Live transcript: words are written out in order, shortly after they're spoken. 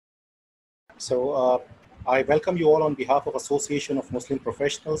I welcome you all on behalf of Association of Muslim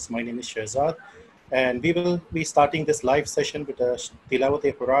Professionals. My name is Shehzad, and we will be starting this live session with a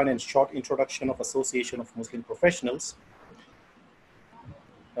Tilawat-e-Quran and short introduction of Association of Muslim Professionals.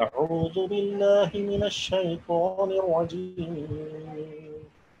 أعوذ بالله من الشيطان الرجيم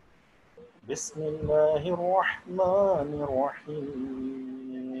بسم الله الرحمن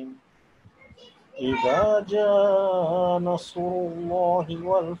الرحيم إذا جاء نصر الله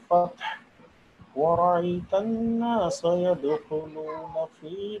والفتح ورأيت الناس يدخلون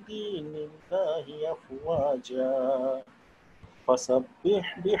في دين الله أفواجا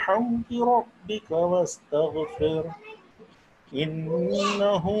فسبح بحمد ربك واستغفر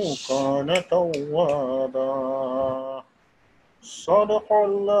إنه كان توابا صدق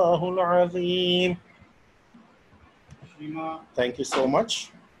الله العظيم. Thank you so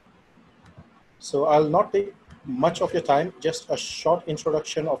much. So I'll not take much of your time, just a short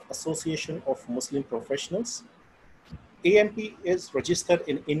introduction of Association of Muslim Professionals. AMP is registered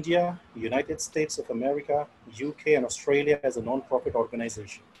in India, United States of America, UK, and Australia as a non-profit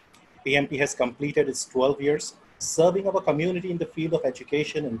organization. AMP has completed its 12 years, serving our community in the field of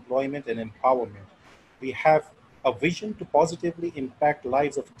education, employment, and empowerment. We have a vision to positively impact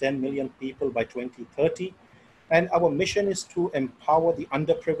lives of 10 million people by 2030. And our mission is to empower the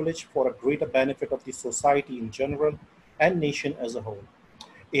underprivileged for a greater benefit of the society in general and nation as a whole.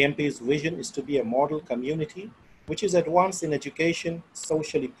 AMP's vision is to be a model community which is advanced in education,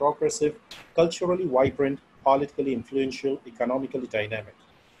 socially progressive, culturally vibrant, politically influential, economically dynamic.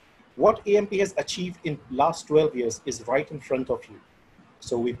 What AMP has achieved in last 12 years is right in front of you.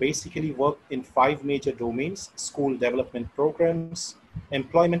 So we basically work in 5 major domains: school development programs,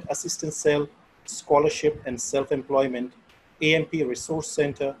 employment assistance cell, scholarship and self-employment, AMP Resource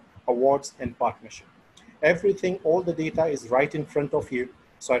Center, awards, and partnership. Everything, all the data is right in front of you.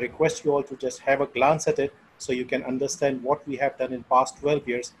 So I request you all to just have a glance at it so you can understand what we have done in past 12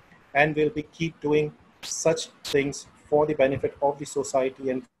 years, and we'll be keep doing such things for the benefit of the society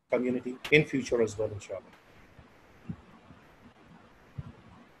and community in future as well, inshallah.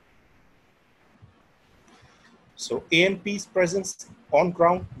 So AMP's presence on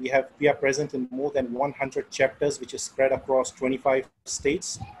ground, we are present in more than 100 chapters, which is spread across 25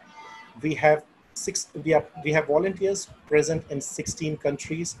 states. We have volunteers present in 16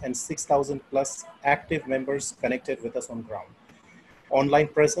 countries and 6,000 plus active members connected with us on ground. Online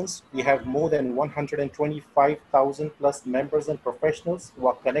presence, we have more than 125,000 plus members and professionals who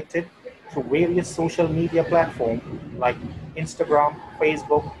are connected through various social media platforms like Instagram,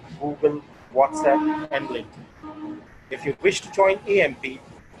 Facebook, Google, WhatsApp, and LinkedIn. If you wish to join AMP,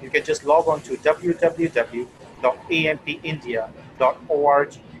 you can just log on to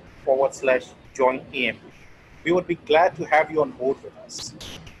www.ampindia.org/join-AMP. We would be glad to have you on board with us.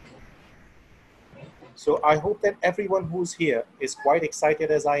 So I hope that everyone who's here is quite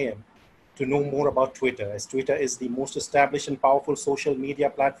excited as I am to know more about Twitter, as Twitter is the most established and powerful social media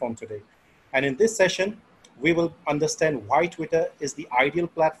platform today. And in this session, we will understand why Twitter is the ideal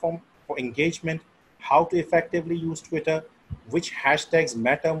platform for engagement, how to effectively use Twitter, which hashtags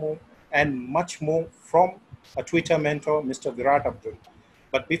matter more, and much more from a Twitter mentor, Mr. Virat Abdul.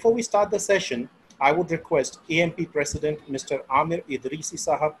 But before we start the session, I would request AMP President, Mr. Amir Idrisi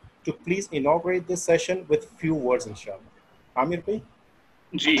Sahab, to please inaugurate this session with few words, inshallah. Amir bhai?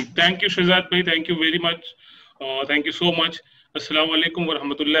 Ji, thank you, Shehzad bhai. Thank you very much. Thank you so much. Assalamu alaikum wa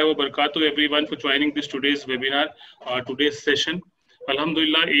rahmatullahi wa barakatuh, everyone, for joining today's webinar, today's session.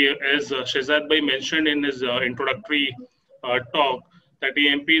 Alhamdulillah, as Shehzad bhai mentioned in his introductory talk, that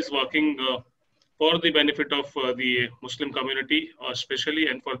AMP is working for the benefit of the Muslim community, especially,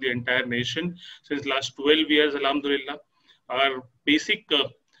 and for the entire nation. Since last 12 years, alhamdulillah, our basic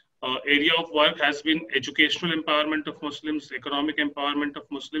area of work has been educational empowerment of Muslims, economic empowerment of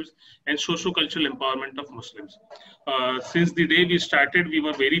Muslims, and socio-cultural empowerment of Muslims. Since the day we started, we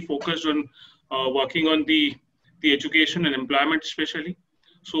were very focused on working on the education and employment especially.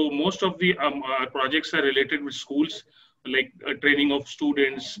 So most of the projects are related with schools, like training of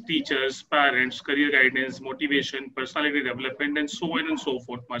students, teachers, parents, career guidance, motivation, personality development, and so on and so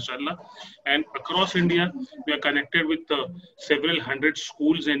forth, mashallah. And across India, we are connected with several hundred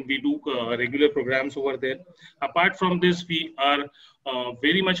schools, and we do regular programs over there. Apart from this, we are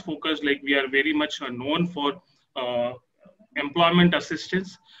very much focused, like we are very much known for employment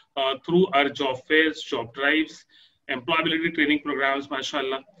assistance through our job fairs, job drives, employability training programs,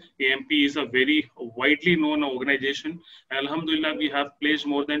 mashallah. AMP is a very widely known organization. Alhamdulillah, we have placed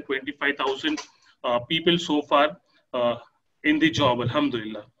more than 25,000 people so far in the job,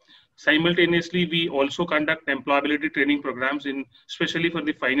 alhamdulillah. Simultaneously, we also conduct employability training programs especially for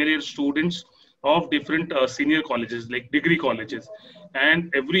the final year students of different senior colleges, like degree colleges.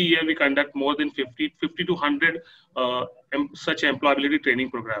 And every year we conduct more than 50 to 100 such employability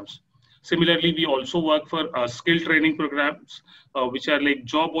training programs. Similarly, we also work for skill training programs, which are like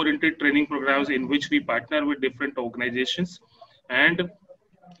job-oriented training programs in which we partner with different organizations and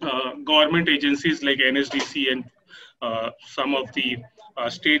government agencies like NSDC and some of the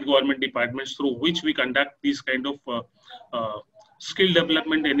state government departments, through which we conduct these kind of skill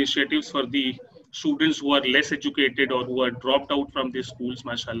development initiatives for the students who are less educated or who are dropped out from the schools,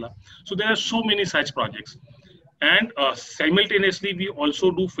 mashallah. So there are so many such projects. And simultaneously, we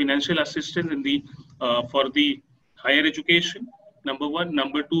also do financial assistance in the for the higher education. Number one,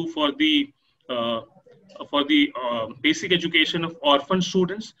 number two, for the basic education of orphan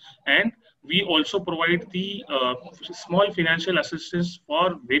students, and we also provide the small financial assistance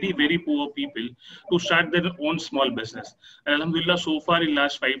for very poor people to start their own small business. And alhamdulillah, so far in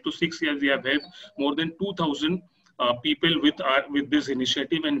last 5 to 6 years, we have helped more than 2,000 people with this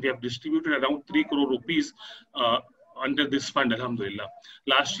initiative, and we have distributed around 3 crore rupees under this fund, alhamdulillah.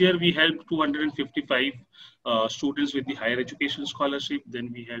 Last year we helped 255 students with the higher education scholarship.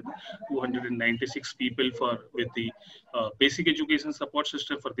 Then we had 296 people with the basic education support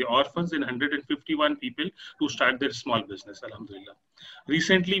system for the orphans, and 151 people to start their small business, alhamdulillah.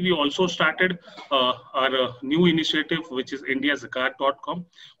 Recently we also started our new initiative, which is indiazakat.com,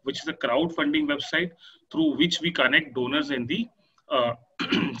 which is a crowdfunding website through which we connect donors and the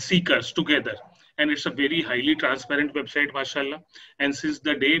seekers together. And it's a very highly transparent website, mashallah. And since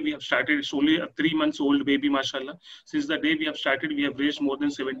the day we have started, it's only a 3 months old baby, mashallah. Since the day we have started, we have raised more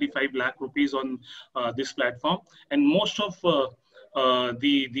than 75 lakh rupees on this platform. And most of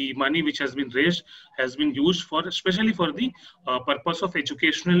the money which has been raised has been used for, especially for the purpose of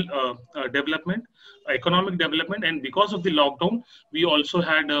educational development, economic development. And because of the lockdown, we also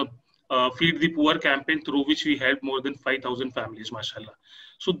had a Feed the Poor campaign, through which we helped more than 5,000 families, mashallah.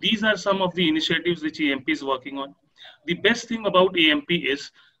 So these are some of the initiatives which AMP is working on. The best thing about AMP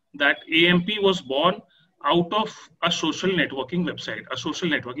is that AMP was born out of a social networking website, a social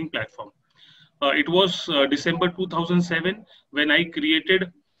networking platform. It was December 2007 when I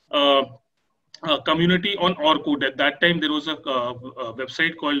created a community on Orkut. At that time, there was a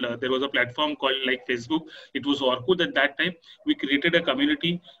website called, there was a platform called like Facebook. It was Orkut at that time. We created a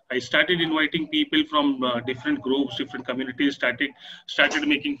community. I started inviting people from different groups, different communities, started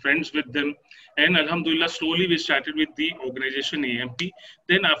making friends with them. And alhamdulillah, slowly we started with the organization AMP.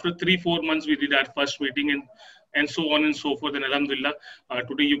 Then after 3-4 months, we did our first meeting, and so on and so forth. And alhamdulillah,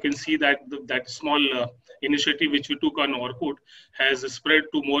 today you can see that that small initiative which we took on Orkut has spread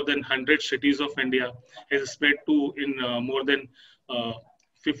to more than 100 cities of India, has spread to in more than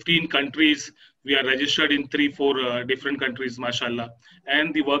 15 countries. We are registered in 3-4 different countries, mashallah.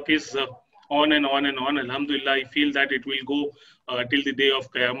 And the work is on and on and on. Alhamdulillah, I feel that it will go till the day of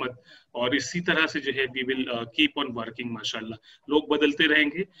Qiyamah. और इसी तरह से जो है we will keep on working, mashallah. लोग बदलते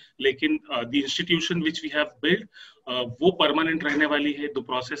रहेंगे, लेकिन the institution which we have built वो permanent रहने वाली है. The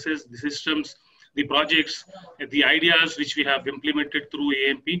processes, the systems, the projects, the ideas which we have implemented through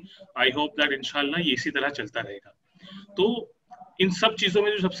AMP, I hope that inshallah ये इसी तरह चलता रहेगा. तो इन सब चीजों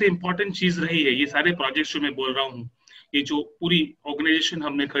में जो सबसे important चीज रही है, ये सारे projects जो मैं बोल रहा हूँ, ये जो पूरी organization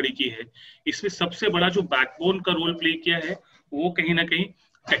हमने खड़ी की है, इसमें सबसे बड़ा जो backbone का role play किया है, वो कहीं ना कहीं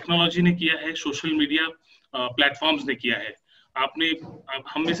टेक्नोलॉजी ने किया है, सोशल मीडिया प्लेटफॉर्म्स ने किया है.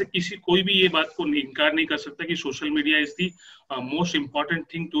 हम में से कोई भी ये बात को इनकार नहीं कर सकता कि social media is the most important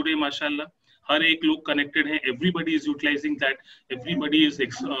thing today, माशाल्लाह. हर एक लोग कनेक्टेड हैं, everybody is utilising that, everybody is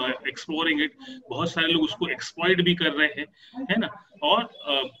exploring it. बहुत सारे लोग उसको एक्सप्लॉइट भी कर रहे हैं, है ना. और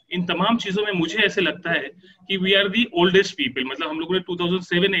इन तमाम चीजों में मुझे ऐसे लगता है कि we are the oldest people. मतलब हम लोगों ने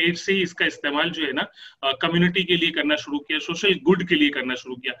 2007-8 से ही इसका इस्तेमाल जो है ना कम्युनिटी के लिए करना शुरू किया, सोशल गुड के लिए करना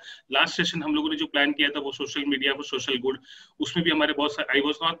शुरू किया. लास्ट सेशन हम लोगों ने जो प्लान किया था वो सोशल मीडिया वो सोशल गुड, उसमें भी हमारे बहुत सारे, I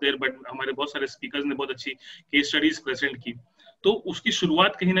was not there, but हमारे बहुत सारे स्पीकर्स ने बहुत अच्छी केस स्टडीज प्रेजेंट की. तो उसकी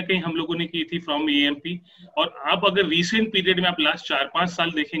शुरुआत कहीं ना कहीं हम लोगों ने की थी फ्रॉम एएमपी. और अब अगर रीसेंट पीरियड में आप लास्ट 4-5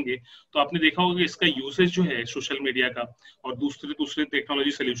 साल देखेंगे तो आपने देखा होगा कि इसका यूसेज जो है सोशल मीडिया का और दूसरे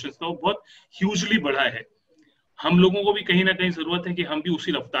टेक्नोलॉजी सोल्यूशंस का वो बहुत ह्यूजली बढ़ा है. हम लोगों को भी कहीं ना कहीं जरूरत है कि हम भी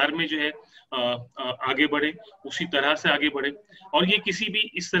उसी रफ्तार में जो है आगे बढ़े, उसी तरह से आगे बढ़े. और ये किसी भी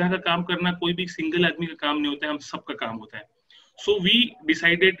इस तरह का काम करना कोई भी सिंगल आदमी का काम नहीं होता है, हम सबका काम होता है. सो वी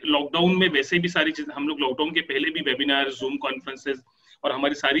डिसाइडेड, लॉकडाउन में वैसे भी सारी चीजें, हम लोग लॉकडाउन के पहले भी वेबिनार, जूम कॉन्फ्रेंसेस और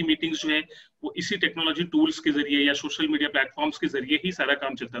हमारी सारी मीटिंग्स जो है वो इसी टेक्नोलॉजी टूल्स के जरिए या सोशल मीडिया प्लेटफॉर्म्स के जरिए ही सारा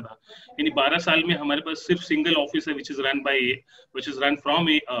काम चलता था। यानी 12 साल में हमारे पास सिर्फ सिंगल ऑफिस है which is run from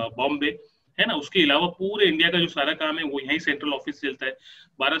Bombay, है ना। उसके अलावा पूरे इंडिया का जो सारा काम है वो यही सेंट्रल ऑफिस से चलता है।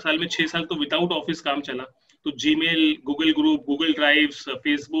 12 साल में 6 साल तो विदाउट ऑफिस काम चला। तो Gmail, Google group, Google drives,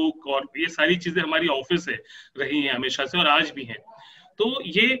 Facebook और ये सारी चीजें हमारी ऑफिस है रही हैं हमेशा से और आज भी हैं। तो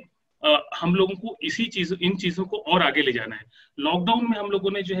ये हम लोगों को इन चीजों को और आगे ले जाना है। लॉकडाउन में हम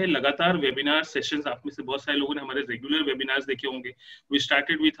लोगों ने जो है लगातार वेबिनार सेशंस, आप में से बहुत सारे लोगों ने हमारे रेगुलर वेबिनार्स देखे होंगे। We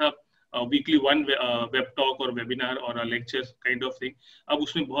started with weekly one web talk और वेबिनार और लेक्चर काइंड ऑफ थिंग। अब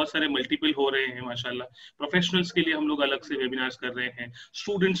उसमें बहुत सारे मल्टीपल हो रहे हैं माशाल्लाह। प्रोफेशनल्स के लिए हम लोग अलग से वेबिनार्स कर रहे हैं,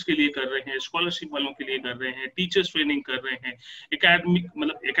 स्टूडेंट्स के लिए कर रहे हैं, स्कॉलरशिप वालों के लिए कर रहे हैं, टीचर्स ट्रेनिंग कर रहे हैं,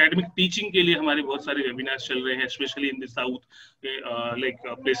 एकेडमिक टीचिंग के लिए हमारे बहुत सारे वेबिनार्स चल रहे हैं, specially in the south like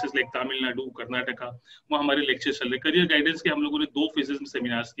places like Tamil Nadu, Karnataka, वहाँ हमारे लेक्चर चल रहे हैं। करियर गाइडेंस के हम लोगों ने 2 फेजेस में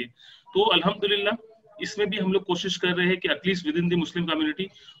सेमिनार्स किए। तो अल्हम्दुलिल्लाह इसमें भी हम लोग कोशिश कर रहे हैं कि at least with in the Muslim community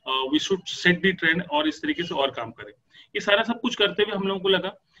we should set the trend और इस तरीके से और काम करें। ये सारा सब कुछ करते हुए हम लोगों को लगा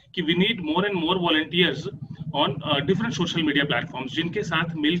कि we need more and more volunteers on different social media platforms, जिनके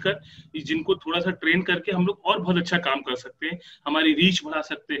साथ मिलकर, जिनको थोड़ा सा ट्रेन करके हम लोग और बहुत अच्छा काम कर सकते हैं, हमारी रीच बढ़ा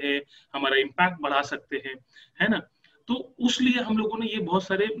सकते हैं, हमारा इम्पैक्ट बढ़ा सकते हैं, है ना। तो उस लिए हम लोगों ने ये बहुत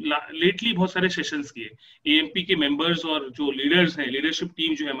सारे सेशंस किए। एएमपी के मेंबर्स और जो लीडर्स हैं, लीडरशिप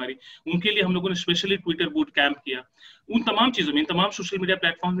टीम जो है हमारी, उनके लिए हम लोगों ने स्पेशली ट्विटर बूट कैंप किया। उन तमाम चीजों में, इन तमाम सोशल मीडिया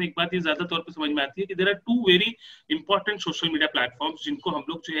प्लेटफॉर्म में एक बात ये ज्यादा तौर पर समझ में आती है कि there are 2 very important social media platforms जिनको हम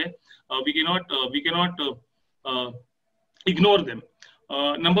लोग जो है we can not ignore them.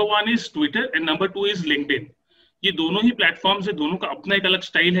 Number 1 is Twitter and number 2 is LinkedIn. ये दोनों ही प्लेटफॉर्म्स है, दोनों का अपना एक अलग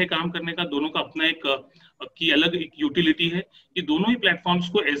स्टाइल है काम करने का, दोनों का अपना एक की अलग एक यूटिलिटी है। ये दोनों ही प्लेटफॉर्म्स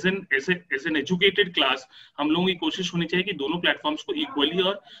को एज एन एजुकेटेड क्लास हम लोगों की कोशिश होनी चाहिए कि दोनों प्लेटफॉर्म्स को इक्वली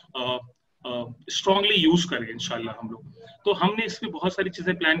और स्ट्रांगली यूज करें इंशाल्लाह हम लोग। तो हमने इसमें बहुत सारी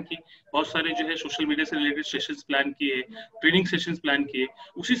चीजें प्लान की, बहुत सारे जो है सोशल मीडिया से रिलेटेड सेशंस प्लान किए, ट्रेनिंग सेशंस प्लान किए।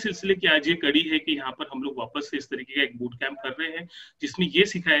 उसी सिलसिले की आज ये कड़ी है कि यहाँ पर हम लोग वापस से इस तरीके का एक बूट कैंप कर रहे हैं जिसमें ये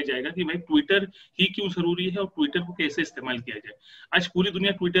सिखाया जाएगा कि भाई ट्विटर ही क्यों जरूरी है और ट्विटर को कैसे इस्तेमाल किया जाए। आज पूरी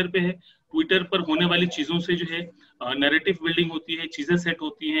दुनिया ट्विटर पे है। ट्विटर पर होने वाली चीजों से जो है नैरेटिव बिल्डिंग होती है, चीजें सेट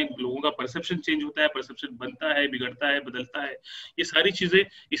होती हैं, लोगों का परसेप्शन चेंज होता है, परसेप्शन बनता है, बिगड़ता है, बदलता है। ये सारी चीजें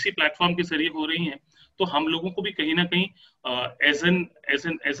इसी प्लेटफॉर्म के जरिए हो रही हैं। तो हम लोगों को भी कहीं ना कहीं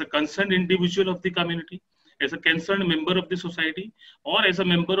as a concern individual of the community, as a concern member of the society और as a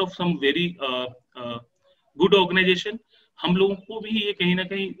member of some very good organisation, हम लोगों को भी ये कहीं ना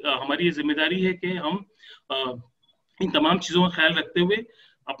कहीं हमारी ये जिम्मेदारी है कि हम इन तमाम चीजों का ख्याल रखते हुए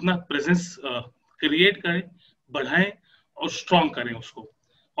अपना प्रेजेंस क्रिएट करें, बढ़ाएं और स्ट्रॉन्ग करें उसको।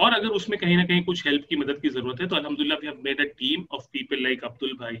 और अगर उसमें कहीं ना कहीं कुछ हेल्प की मदद की जरूरत है तो अल्हम्दुलिल्लाह we have made a team of people like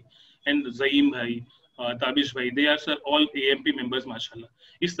Abdul भाई एंड ज़ईम भाई, ताबिश भाई, they are sir all AMP members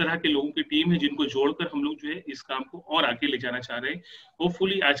माशाल्लाह। इस तरह के लोगों की टीम है जिनको जोड़कर हम लोग जो है इस काम को और आगे ले जाना चाह रहे हैं।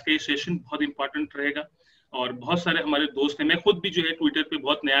 होपफुली आज का ये सेशन बहुत इंपॉर्टेंट रहेगा और बहुत सारे हमारे दोस्त हैं। मैं खुद भी जो है ट्विटर पे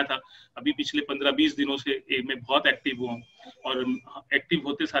बहुत नया था, अभी पिछले 15-20 दिनों से मैं बहुत एक्टिव हुआ हूँ और एक्टिव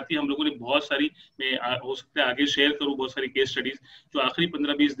होते साथ ही हम लोगों ने बहुत सारी, मैं हो सकता है आगे शेयर करूँ बहुत सारी केस स्टडीज जो आखिरी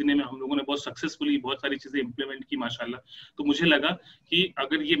 15-20 दिन में हम लोगों ने बहुत सक्सेसफुली बहुत सारी चीजें इंप्लीमेंट की माशाल्लाह। तो मुझे लगा कि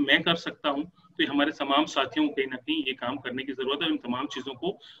अगर ये मैं कर सकता हूँ तो हमारे तमाम साथियों को कहीं ना कहीं ये काम करने की जरूरत है और इन तमाम चीजों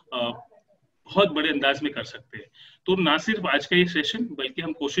को बहुत बड़े अंदाज में कर सकते हैं। तो ना सिर्फ आज का ये सेशन बल्कि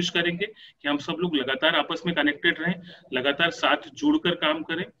हम कोशिश करेंगे कि हम सब लोग लगातार आपस में कनेक्टेड रहें, लगातार साथ जुड़कर काम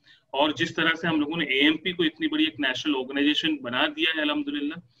करें और जिस तरह से हम लोगों ने एएमपी को इतनी बड़ी एक नेशनल ऑर्गेनाइजेशन बना दिया है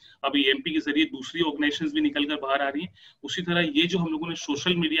अल्हम्दुलिल्लाह, अब एएमपी के जरिए दूसरी ऑर्गेनाइजेशंस भी निकल कर बाहर आ रही हैं। उसी तरह ये जो हम लोगों ने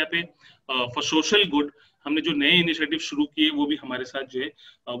सोशल मीडिया पे फॉर सोशल गुड हमने जो नए इनिशिएटिव शुरू किए वो भी हमारे साथ जो है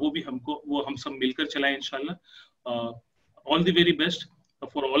वो हम सब मिलकर चलाएं इंशाल्लाह। All the very best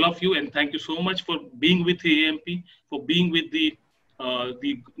for all of you and thank you so much for being with AMP, for being with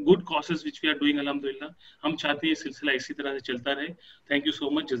the good causes which we are doing alhamdulillah. हम चाहते हैं ये सिलसिला इसी तरह से चलता रहे। Thank you so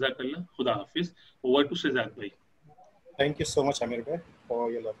much, जज़ाकल्लाह, खुदा हाफिज। Over to Shehzad bhai. Thank you so much, Amir bhai, for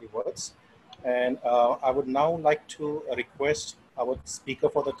your lovely words. And I would now like to request our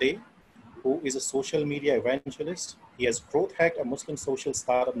speaker for the day, who is a social media evangelist. He has growth hacked a Muslim social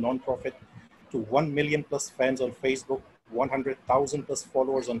startup non-profit to 1 million plus fans on Facebook, 100,000 plus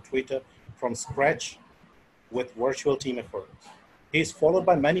followers on Twitter from scratch with virtual team effort. He is followed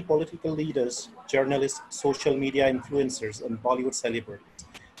by many political leaders, journalists, social media influencers, and Bollywood celebrities.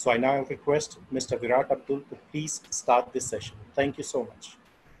 So I now request Mr. Virat Abdul to please start this session. Thank you so much.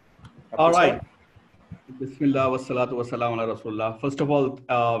 Abdul, all right. Bismillah wa salatu wa salam ala Rasulullah. First of all,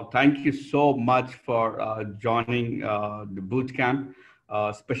 thank you so much for joining the boot camp.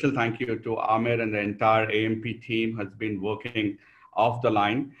 Special thank you to Amir and the entire AMP team has been working off the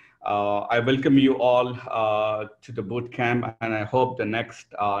line. I welcome you all to the boot camp, and I hope the next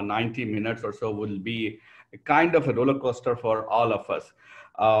 90 minutes or so will be a kind of a roller coaster for all of us.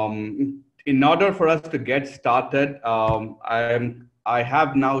 In order for us to get started, I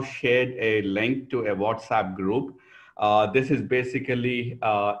have now shared a link to a WhatsApp group. This is basically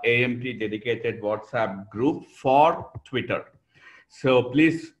AMP dedicated WhatsApp group for Twitter. So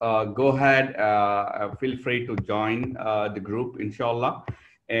please go ahead, feel free to join the group, inshallah.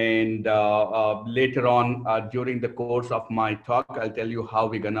 And later on, during the course of my talk, I'll tell you how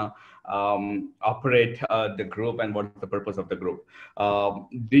we're gonna operate the group and what's the purpose of the group.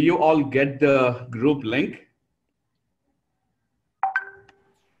 Do you all get the group link?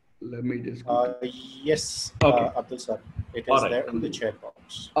 Let me just. Yes, okay. Abdul sir. It is there in the chat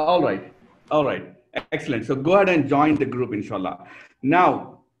box. All right. All right. Excellent. So go ahead and join the group, inshallah.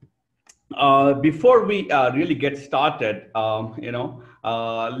 Now, before we really get started,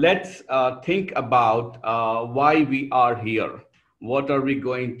 let's think about why we are here. What are we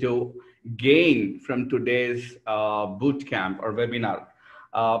going to gain from today's boot camp or webinar?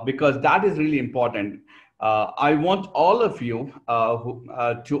 Because that is really important. I want all of you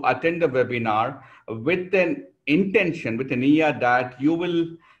to attend the webinar with an intention, with an idea that you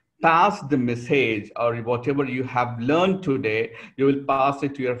will pass the message or whatever you have learned today, you will pass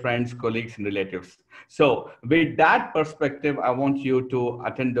it to your friends, colleagues, and relatives. So with that perspective, I want you to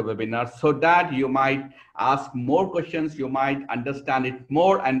attend the webinar so that you might ask more questions, you might understand it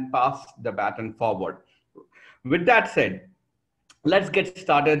more and pass the baton forward. With that said, let's get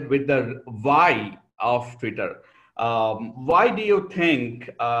started with the why of Twitter. Why do you think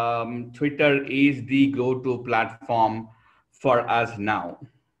Twitter is the go-to platform for us now?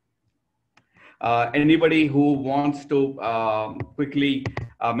 Anybody who wants to quickly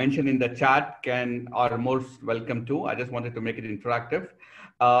mention in the chat are most welcome to. I just wanted to make it interactive.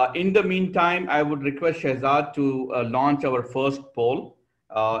 In the meantime, I would request Shehzad to launch our first poll.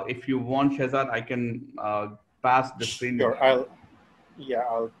 If you want, Shehzad, I can pass the screen. Sure,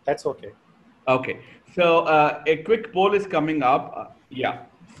 that's okay. Okay, so a quick poll is coming up. Yeah,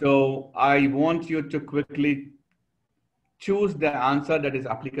 so I want you to quickly choose the answer that is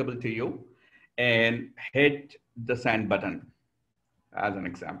applicable to you and hit the send button as an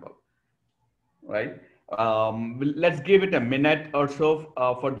example, right? Let's give it a minute or so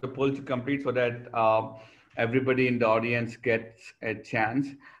for the poll to complete so that everybody in the audience gets a chance.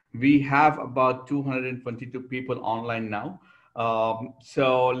 We have about 222 people online now.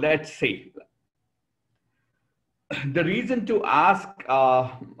 So let's see. The reason to ask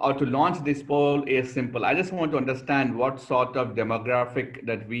or to launch this poll is simple. I just want to understand what sort of demographic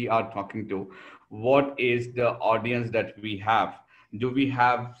that we are talking to. What is the audience that we have? Do we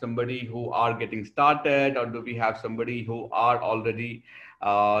have somebody who are getting started, or do we have somebody who are already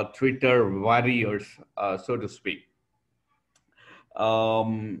Twitter warriors, so to speak?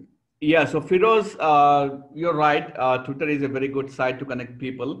 Yeah, so Firoz, you're right. Twitter is a very good site to connect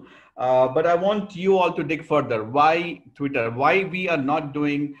people. But I want you all to dig further. Why Twitter? Why we are not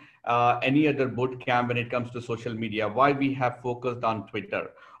doing any other boot camp when it comes to social media? Why we have focused on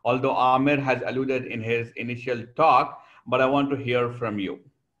Twitter? Although Amir has alluded in his initial talk, but I want to hear from you.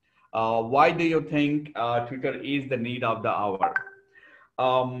 Why do you think Twitter is the need of the hour?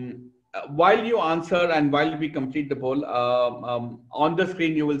 While you answer and while we complete the poll, on the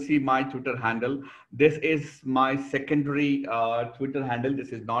screen, you will see my Twitter handle. This is my secondary Twitter handle. This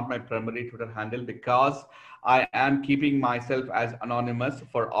is not my primary Twitter handle because I am keeping myself as anonymous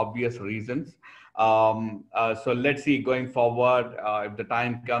for obvious reasons. So let's see going forward, if the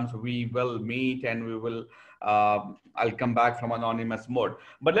time comes, we will meet and we will, I'll come back from anonymous mode.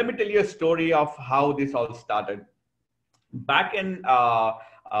 But let me tell you a story of how this all started. Back in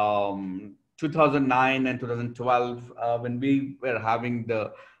 2009 and 2012, when we were having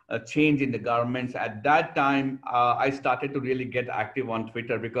the change in the governments, at that time, I started to really get active on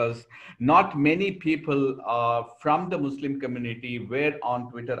Twitter because not many people from the Muslim community were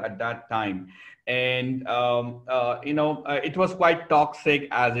on Twitter at that time. And, it was quite toxic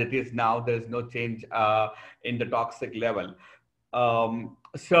as it is now. There's no change in the toxic level.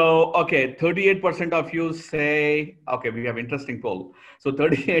 So, okay, 38% of you say, okay, we have interesting poll. So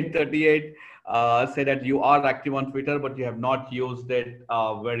 38 say that you are active on Twitter, but you have not used it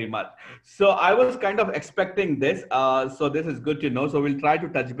very much. So I was kind of expecting this. So this is good to know. So we'll try to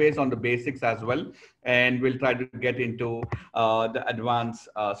touch base on the basics as well. And we'll try to get into the advanced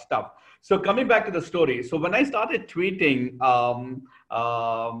stuff. So coming back to the story. So when I started tweeting,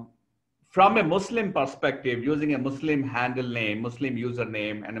 from a Muslim perspective, using a Muslim handle name, Muslim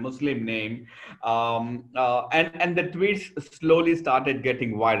username, and a Muslim name, and the tweets slowly started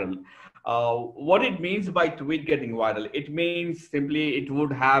getting viral. What it means by tweet getting viral, it means simply it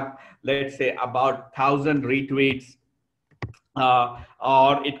would have, let's say, about 1,000 retweets,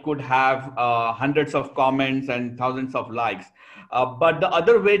 or it could have hundreds of comments and thousands of likes. But the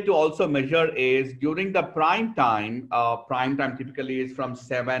other way to also measure is during the prime time. Prime time typically is from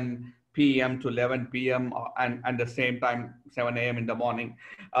 7 p.m. to 11 p.m. And the same time 7 a.m. in the morning.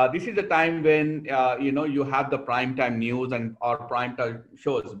 This is the time when you have the prime time news and or prime time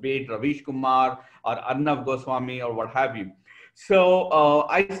shows, be it Ravish Kumar or Arnav Goswami or what have you. So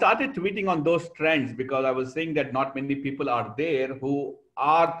I started tweeting on those trends because I was seeing that not many people are there who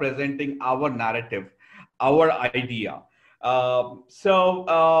are presenting our narrative, our idea.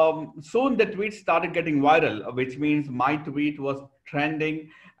 Soon the tweet started getting viral, which means my tweet was trending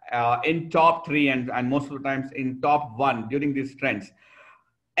in top 3 and most of the times in top 1 during these trends.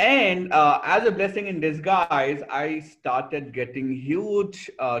 And as a blessing in disguise, I started getting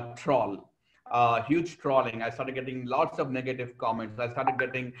huge huge trolling. I started getting lots of negative comments. I started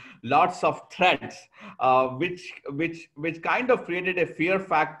getting lots of threats, which kind of created a fear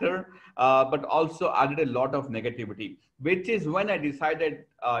factor, but also added a lot of negativity. Which is when I decided,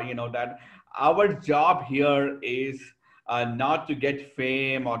 that our job here is not to get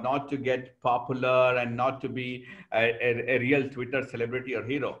fame or not to get popular and not to be a real Twitter celebrity or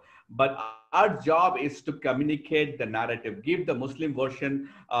hero. But our job is to communicate the narrative, give the Muslim version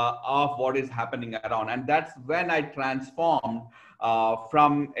of what is happening around. And that's when I transformed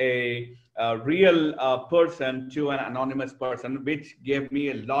from a real person to an anonymous person, which gave me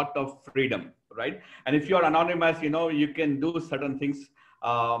a lot of freedom, right? And if you're anonymous, you can do certain things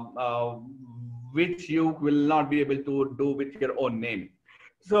which you will not be able to do with your own name.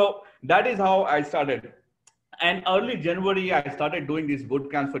 So that is how I started. And early January, I started doing these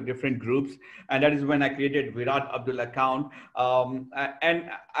boot camps for different groups. And that is when I created Virat Abdul account. And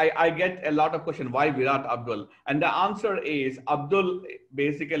I get a lot of questions, why Virat Abdul? And the answer is Abdul,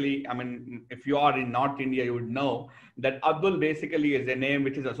 basically, I mean, if you are in North India, you would know that Abdul basically is a name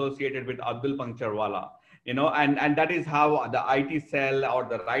which is associated with Abdul Puncharwala. And that is how the IT cell or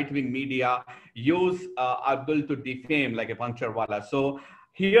the right-wing media use Abdul to defame like a Puncharwala. So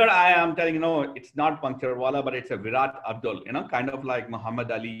here I am telling, it's not Puncharwala, but it's a Virat Abdul, kind of like Muhammad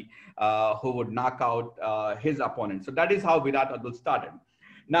Ali, who would knock out his opponent. So that is how Virat Abdul started.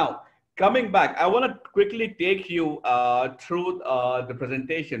 Now, coming back, I want to quickly take you through the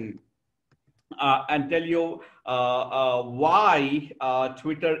presentation and tell you why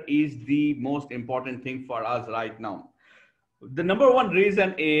Twitter is the most important thing for us right now. The number one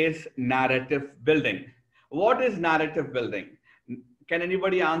reason is narrative building. What is narrative building? Can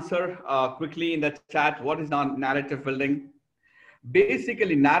anybody answer quickly in the chat? What is narrative building?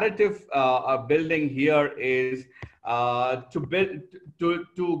 Basically, narrative building here is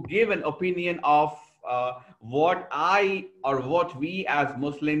to give an opinion of what I or what we as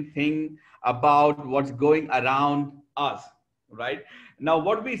Muslims think about what's going around us, right? Now,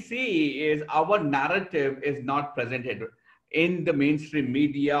 what we see is our narrative is not presented in the mainstream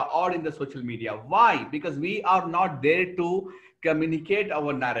media or in the social media. Why? Because we are not there to communicate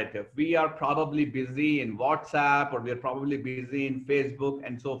our narrative. We are probably busy in WhatsApp, or we are probably busy in Facebook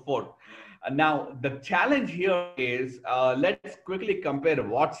and so forth. Now, the challenge here is, let's quickly compare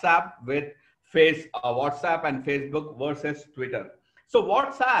WhatsApp with WhatsApp and Facebook versus Twitter. So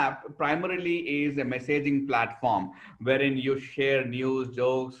WhatsApp primarily is a messaging platform wherein you share news,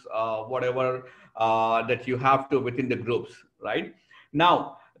 jokes, whatever that you have to within the groups, right?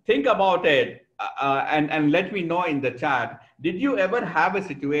 Now, think about it and let me know in the chat. Did you ever have a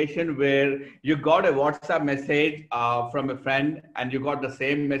situation where you got a WhatsApp message from a friend, and you got the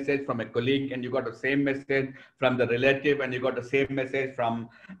same message from a colleague, and you got the same message from the relative, and you got the same message from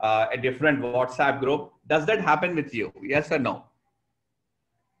a different WhatsApp group? Does that happen with you? Yes or no?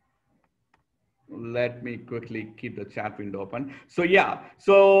 Let me quickly keep the chat window open. So yeah,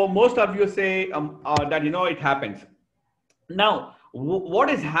 so most of you say that, it happens. Now, what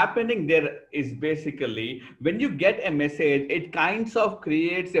is happening there is basically when you get a message, it kinds of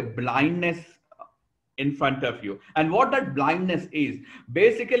creates a blindness in front of you. And what that blindness is,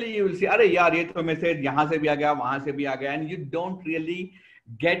 basically you will see, "Arey yaar, ye to message yahan se bhi aa gaya, wahan se bhi aa gaya," and you don't really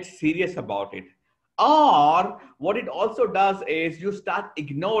get serious about it. Or what it also does is you start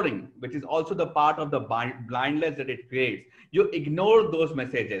ignoring, which is also the part of the blindness that it creates. You ignore those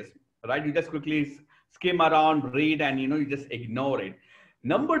messages, right? You just quickly skim around, read, and you just ignore it.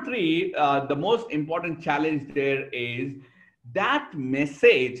 Number three, the most important challenge there is That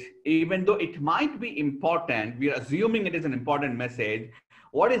message, even though it might be important, we are assuming it is an important message.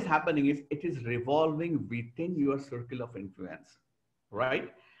 What is happening is it is revolving within your circle of influence,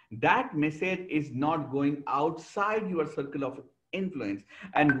 right? That message is not going outside your circle of influence.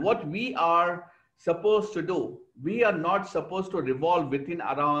 And what we are supposed to do, we are not supposed to revolve within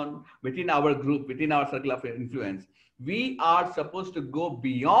our group, within our circle of influence. We are supposed to go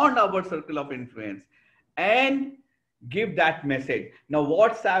beyond our circle of influence and give that message. Now,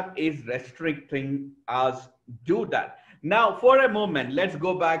 WhatsApp is restricting us do that. Now, for a moment, let's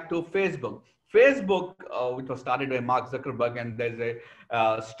go back to Facebook. Facebook, which was started by Mark Zuckerberg, and there's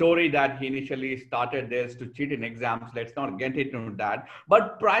a story that he initially started this to cheat in exams. Let's not get into that.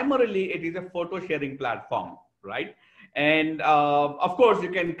 But primarily, it is a photo sharing platform, right? And of course, you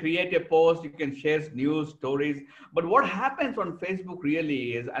can create a post, you can share news, stories. But what happens on Facebook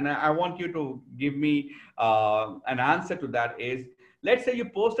really is, and I want you to give me an answer to that is, let's say you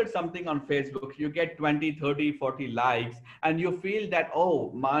posted something on Facebook, you get 20, 30, 40 likes, and you feel that,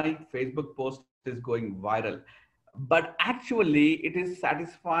 oh, my Facebook post is going viral. But actually, it is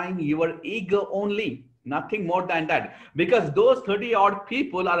satisfying your ego only, nothing more than that. Because those 30 odd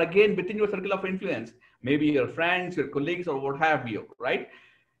people are again within your circle of influence, maybe your friends, your colleagues, or what have you, right?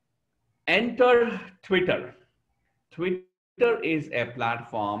 Enter Twitter. Twitter is a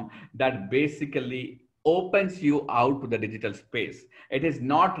platform that basically opens you out to the digital space. It is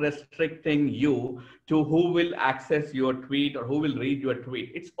not restricting you to who will access your tweet or who will read your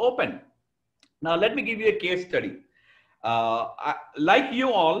tweet. It's open. Now, let me give you a case study. Like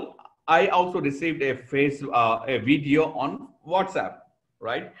you all, I also received a video on WhatsApp,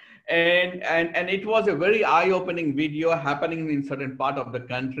 right? And it was a very eye-opening video happening in certain part of the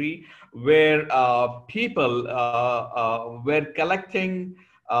country where people were collecting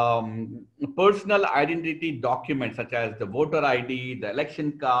personal identity documents such as the voter ID, the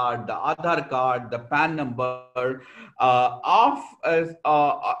election card, the Aadhaar card, the PAN number,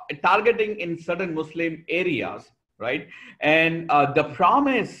 targeting in certain Muslim areas, right? And the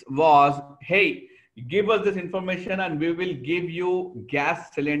promise was, hey, give us this information and we will give you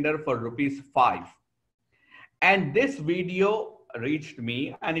gas cylinder for ₹5. And this video reached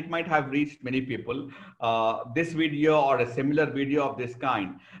me, and it might have reached many people, this video or a similar video of this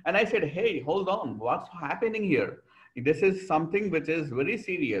kind. And I said, hey, hold on, what's happening here? This is something which is very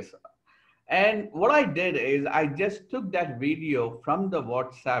serious. And what I did is I just took that video from the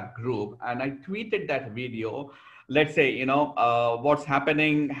WhatsApp group and I tweeted that video. Let's say, you know, what's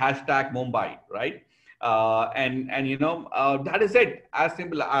happening, hashtag Mumbai, right? That is it, as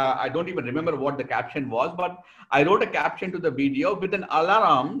simple. I don't even remember what the caption was, but I wrote a caption to the video with an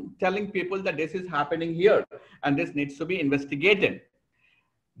alarm telling people that this is happening here and this needs to be investigated.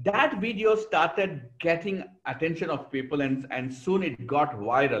 That video started getting attention of people, and soon it got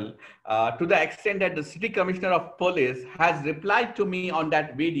viral to the extent that the city commissioner of police has replied to me on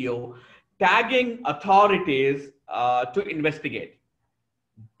that video, tagging authorities to investigate.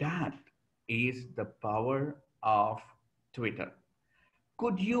 That is the power of Twitter.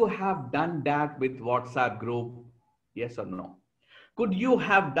 Could you have done that with WhatsApp group? Yes or no? Could you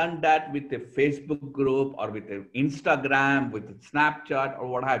have done that with a Facebook group or with an Instagram, with a Snapchat or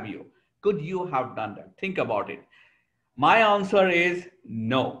what have you? Could you have done that? Think about it. My answer is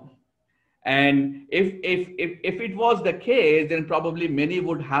no. And if it was the case, then probably many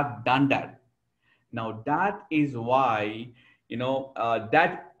would have done that. Now that is why, you know,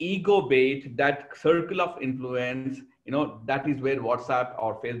 that ego bait, that circle of influence, you know, that is where WhatsApp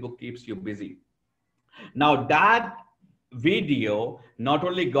or Facebook keeps you busy. Now that video not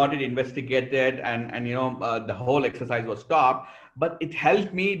only got it investigated and you know, the whole exercise was stopped, but it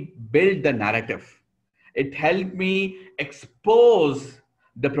helped me build the narrative. It helped me expose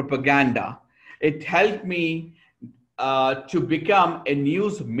the propaganda. It helped me to become a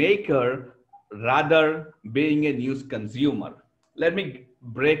news maker rather being a news consumer. Let me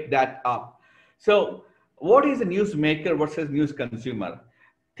break that up. So what is a news maker versus news consumer?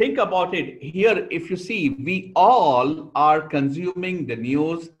 Think about it here. If you see, we all are consuming the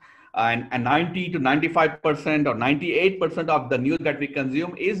news, and 90 to 95% or 98% of the news that we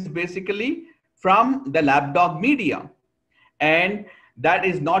consume is basically from the lapdog media. And that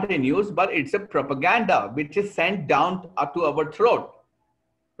is not a news, but it's a propaganda which is sent down to our throat,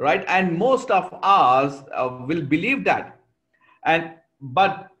 right? And most of us will believe that.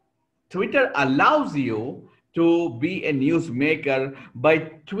 But Twitter allows you to be a newsmaker by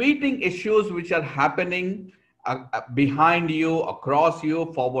tweeting issues which are happening behind you, across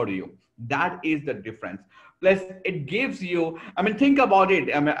you, forward you. That is the difference. Plus, it gives you, I mean, think about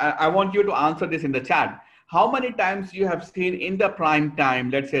it. I mean, I want you to answer this in the chat. how many times you have seen in the prime time,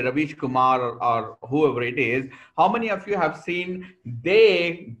 let's say Ravish Kumar or whoever it is, how many of you have seen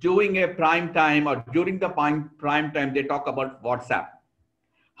they doing a prime time or during the prime time, they talk about WhatsApp?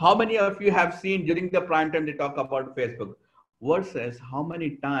 How many of you have seen during the prime time, they talk about Facebook? Versus how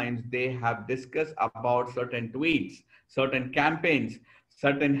many times they have discussed about certain tweets, certain campaigns,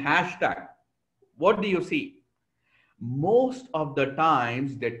 certain hashtag. What do you see? Most of the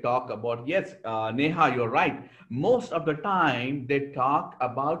times they talk about, yes, Neha, you're right. Most of the time they talk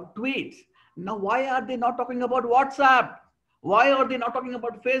about tweets. Now, why are they not talking about WhatsApp? Why are they not talking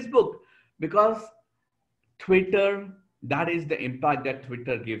about Facebook? Because Twitter, that is the impact that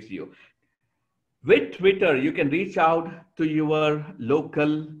Twitter gives you. With Twitter, you can reach out to your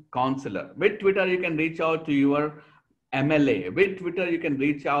local counselor. With Twitter, you can reach out to your MLA. With Twitter, you can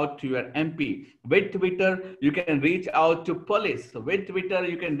reach out to your MP. With Twitter, you can reach out to police. With Twitter,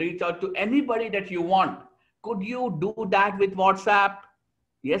 you can reach out to anybody that you want. Could you do that with WhatsApp?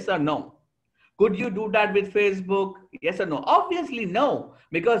 Yes or no? Could you do that with Facebook? Yes or no? Obviously, no,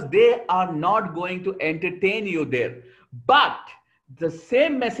 because they are not going to entertain you there. But the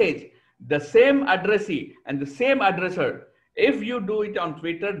same message, the same addressee, and the same addresser, if you do it on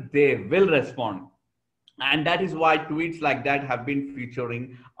Twitter, they will respond. And that is why tweets like that have been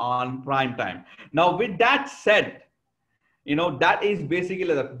featuring on prime time. Now, with that said, that is basically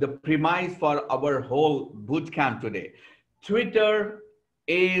the premise for our whole boot camp today. Twitter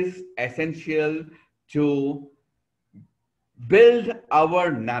is essential to build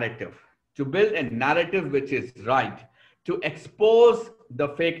our narrative, to build a narrative which is right, to expose the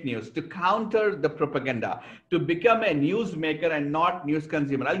fake news, to counter the propaganda, to become a newsmaker and not news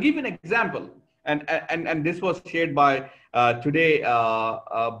consumer. I'll give you an example. And this was shared by today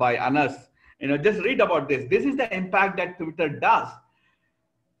by Anas. Just read about this. This is the impact that Twitter does.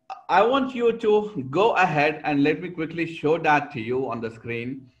 I want you to go ahead and let me quickly show that to you on the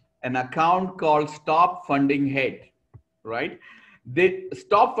screen. An account called Stop Funding Hate, right? The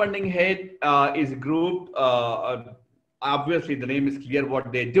Stop Funding Hate is a group. Obviously, the name is clear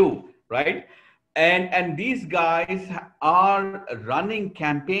what they do, right? And these guys are running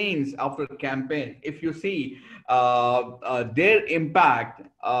campaigns after campaign. If you see their impact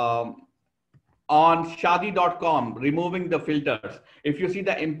on Shadi.com, removing the filters. If you see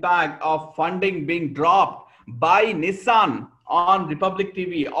the impact of funding being dropped by Nissan on Republic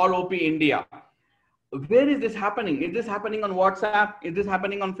TV or OP India. Where is this happening? Is this happening on WhatsApp? Is this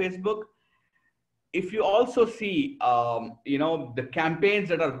happening on Facebook? If you also see, the campaigns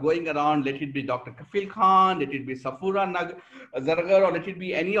that are going around, let it be Dr. Kafil Khan, let it be Safura Zargar, or let it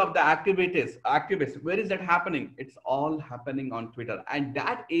be any of the activists, where is that happening? It's all happening on Twitter. And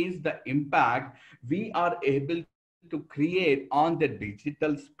that is the impact we are able to create on the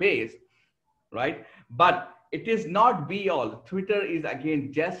digital space, right? But it is not be all. Twitter is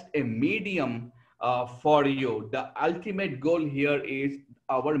again just a medium for you. The ultimate goal here is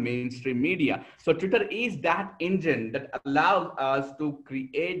our mainstream media. So Twitter is that engine that allows us to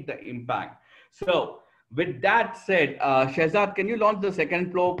create the impact. So with that said, Shehzad, can you launch the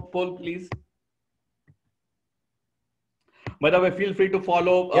second poll, please? By the way, feel free to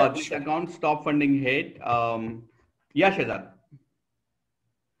follow this account, Stop Funding Hate. Yeah, Shehzad.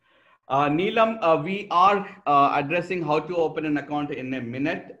 Neelam, we are addressing how to open an account in a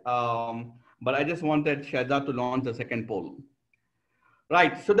minute, but I just wanted Shehzad to launch the second poll.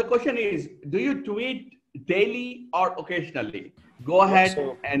 Right. So the question is, do you tweet daily or occasionally? Go ahead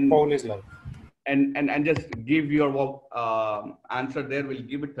and poll is live. And just give your answer there. We'll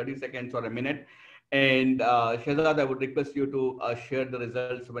give it 30 seconds or a minute. And Shehzad, I would request you to share the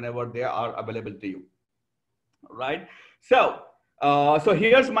results whenever they are available to you. Right. So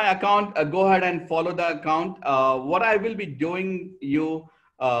here's my account. Go ahead and follow the account. What I will be doing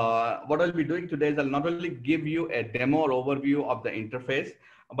what I'll be doing today is I'll not only give you a demo or overview of the interface,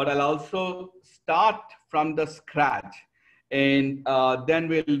 but I'll also start from the scratch, and then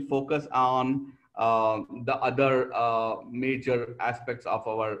we'll focus on the other major aspects of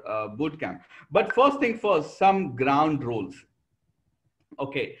our bootcamp. But first thing first, some ground rules.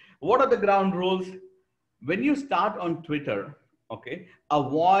 Okay, what are the ground rules? When you start on Twitter, okay,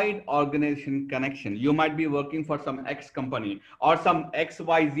 avoid organization connection. You might be working for some X company or some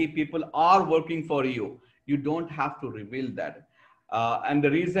XYZ people are working for you. You don't have to reveal that. And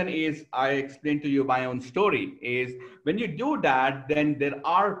the reason is, I explained to you my own story, is when you do that, then there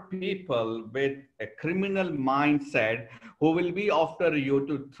are people with a criminal mindset who will be after you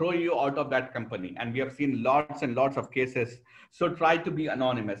to throw you out of that company. And we have seen lots and lots of cases. So try to be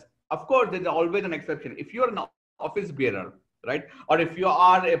anonymous. Of course, there's always an exception. If you're an office bearer, right? Or if you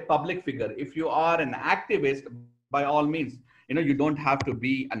are a public figure, if you are an activist, by all means, you don't have to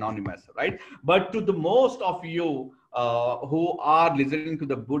be anonymous, right? But to the most of you who are listening to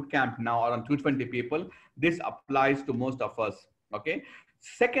the boot camp now, around 220 people, this applies to most of us, okay?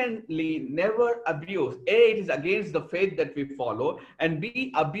 Secondly, never abuse. A, it is against the faith that we follow, and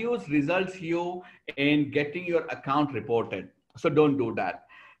B, abuse results you in getting your account reported. So don't do that.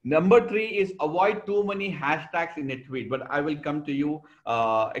 Number three is avoid too many hashtags in a tweet, but I will come to you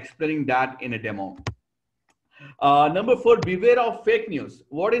explaining that in a demo. Number four, beware of fake news.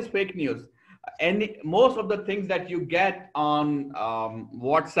 What is fake news? Most of the things that you get on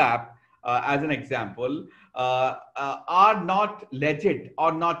WhatsApp, as an example, are not legit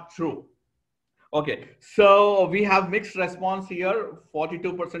or not true. Okay, so we have mixed response here.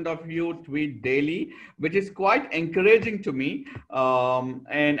 42% of you tweet daily, which is quite encouraging to me.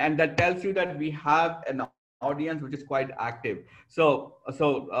 And that tells you that we have an audience which is quite active. So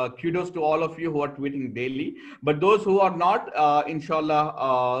kudos to all of you who are tweeting daily. But those who are not,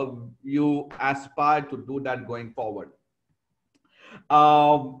 inshallah, you aspire to do that going forward.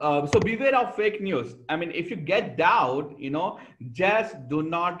 So beware of fake news. I mean, if you get doubt, just do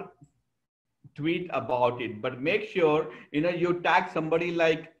not tweet about it, but make sure you tag somebody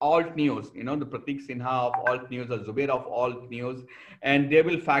like Alt News, the Pratik Sinha of Alt News or Zubair of Alt News, and they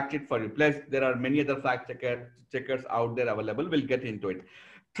will fact it for you. Plus there are many other fact checkers out there available. We'll get into it.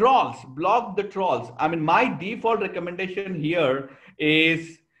 Trolls, block the trolls. I mean, my default recommendation here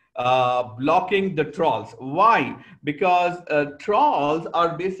is blocking the trolls. Why? Because trolls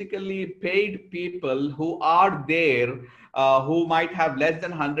are basically paid people who are there, who might have less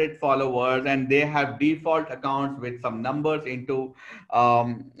than 100 followers, and they have default accounts with some numbers into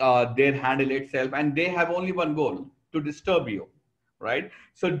their handle itself, and they have only one goal: to disturb you, right?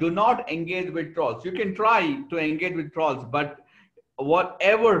 So do not engage with trolls. You can try to engage with trolls, but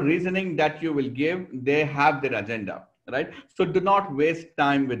whatever reasoning that you will give, they have their agenda, right? So do not waste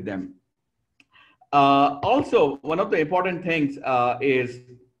time with them. Also, one of the important things is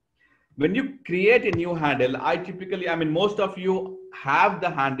when you create a new handle, I mean, most of you have the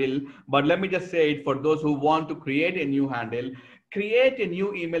handle, but let me just say it for those who want to create a new handle: create a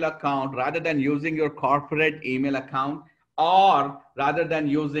new email account rather than using your corporate email account, or rather than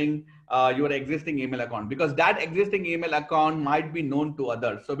using your existing email account, because that existing email account might be known to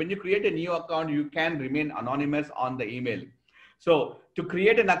others. So when you create a new account, you can remain anonymous on the email. So to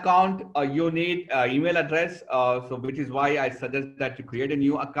create an account, you need email address, which is why I suggest that you create a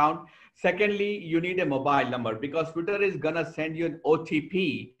new account. Secondly, you need a mobile number, because Twitter is gonna send you an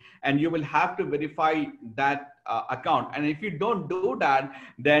OTP, and you will have to verify that account. And if you don't do that,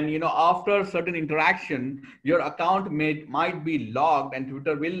 then after certain interaction, your account might be logged, and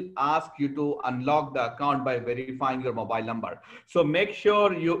Twitter will ask you to unlock the account by verifying your mobile number. So make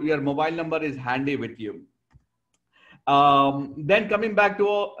sure your mobile number is handy with you. Then coming back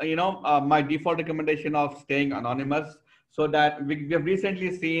to my default recommendation of staying anonymous, so that we have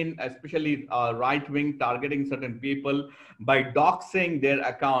recently seen, especially right wing targeting certain people by doxing their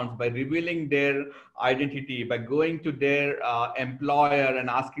accounts, by revealing their identity, by going to their employer and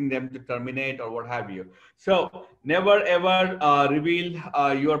asking them to terminate or what have you. So never ever reveal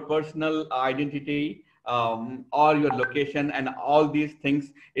your personal identity or your location, and all these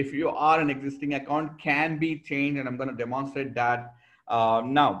things, if you are an existing account, can be changed, and I'm going to demonstrate that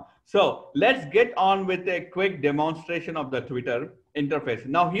now. So let's get on with a quick demonstration of the Twitter interface.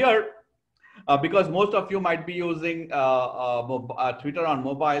 Now here, because most of you might be using Twitter on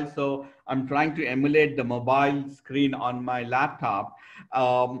mobile, so I'm trying to emulate the mobile screen on my laptop.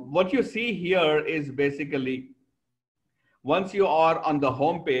 What you see here is basically, once you are on the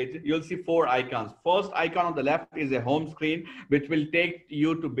home page, you'll see 4 icons. First icon on the left is a home screen, which will take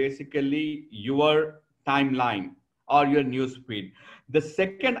you to basically your timeline or your news feed. The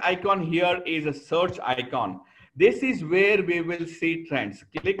second icon here is a search icon. This is where we will see trends.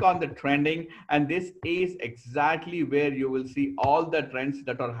 Click on the trending, and this is exactly where you will see all the trends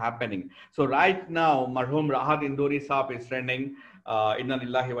that are happening. So right now, Marhum Rahat Indori Saab is trending. Inna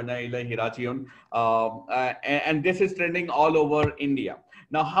lillahi wa inna ilaihi rajiun. And this is trending all over India.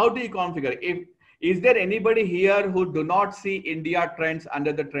 Now, how do you configure? Is there anybody here who do not see India trends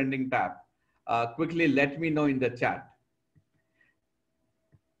under the trending tab? Quickly let me know in the chat.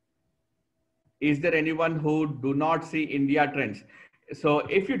 Is there anyone who do not see India trends? So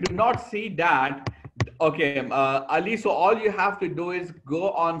if you do not see that, okay, Ali, so all you have to do is go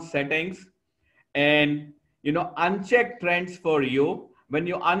on settings and uncheck trends for you. When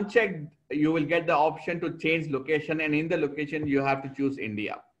you uncheck, you will get the option to change location, and in the location you have to choose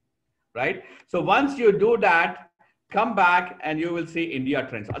India, right? So once you do that, come back and you will see India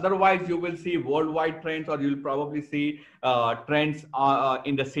trends. Otherwise, you will see worldwide trends, or you'll probably see trends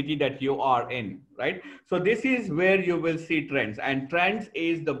in the city that you are in, right? So this is where you will see trends, and trends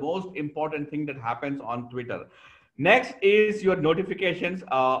is the most important thing that happens on Twitter. Next is your notifications.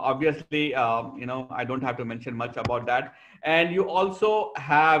 Obviously, I don't have to mention much about that. And you also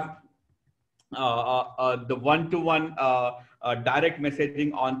have the one-to-one direct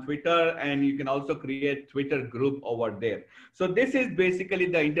messaging on Twitter, and you can also create Twitter group over there. So this is basically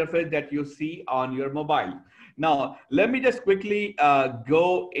the interface that you see on your mobile. Now, let me just quickly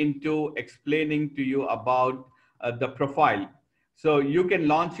go into explaining to you about the profile. So you can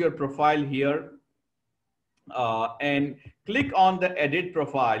launch your profile here and click on the edit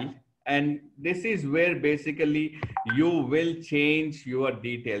profile. And this is where basically you will change your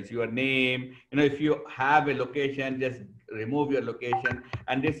details, your name. If you have a location, just remove your location.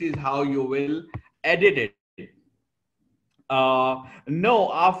 And this is how you will edit it.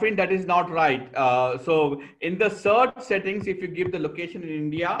 No, Afrin, that is not right. So in the search settings, if you give the location in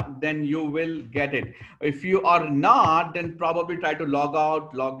India, then you will get it. If you are not, then probably try to log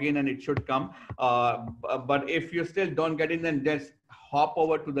out, log in, and it should come. But if you still don't get in, then just hop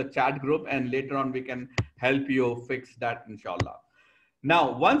over to the chat group, and later on we can help you fix that, inshallah.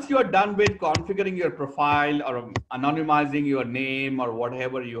 Now, once you're done with configuring your profile or anonymizing your name or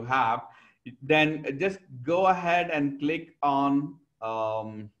whatever you have, then just go ahead and click on,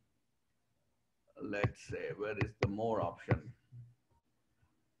 let's say, where is the more option?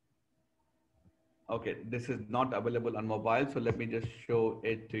 Okay, this is not available on mobile. So let me just show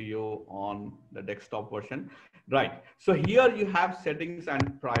it to you on the desktop version. Right. So here you have settings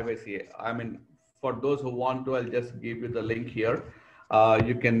and privacy. I mean, for those who want to, I'll just give you the link here.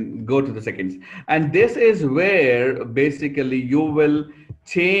 You can go to the settings. And this is where basically you will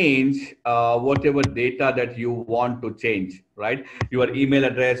change whatever data that you want to change, right? Your email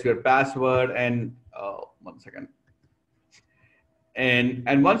address, your password, and one second.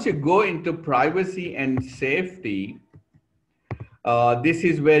 And once you go into privacy and safety, this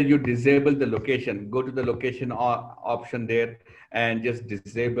is where you disable the location. Go to the location option there and just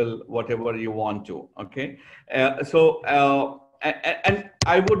disable whatever you want to. Okay. And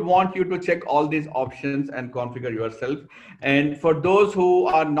I would want you to check all these options and configure yourself. And for those who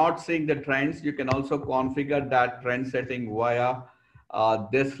are not seeing the trends, you can also configure that trend setting via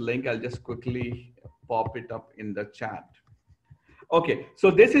this link. I'll just quickly pop it up in the chat. Okay, so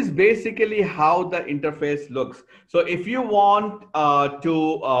this is basically how the interface looks. So if you want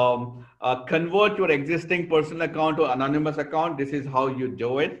to convert your existing personal account to anonymous account, this is how you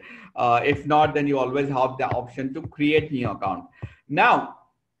do it. If not, then you always have the option to create new account. Now,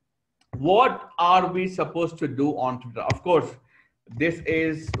 what are we supposed to do on Twitter? Of course, this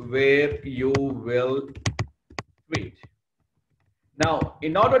is where you will tweet. Now,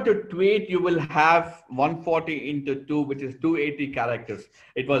 in order to tweet, you will have 140 into 2, which is 280 characters.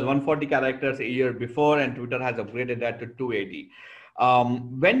 It was 140 characters a year before, and Twitter has upgraded that to 280.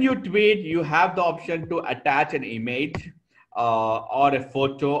 When you tweet, you have the option to attach an image or a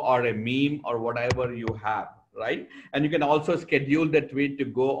photo or a meme or whatever you have, right? And you can also schedule the tweet to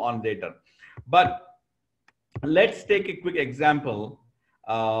go on later. But let's take a quick example.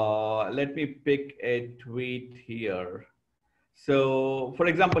 Let me pick a tweet here. So, for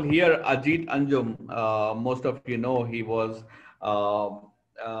example, here, Ajit Anjum, most of you know, he was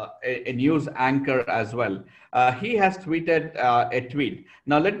a news anchor as well. He has tweeted a tweet.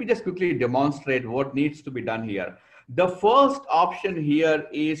 Now, let me just quickly demonstrate what needs to be done here. The first option here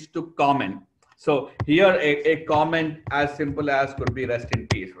is to comment. So here, a comment as simple as could be rest in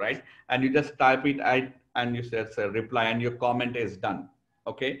peace, right? And you just type it out and you say a reply and your comment is done.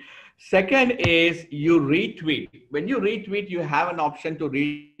 Okay. Second is you retweet. When you retweet, you have an option to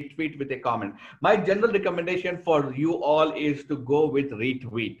retweet with a comment. My general recommendation for you all is to go with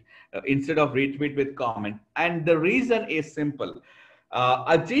retweet instead of retweet with comment. And the reason is simple.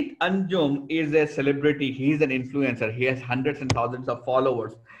 Ajit Anjum is a celebrity. He's an influencer. He has hundreds and thousands of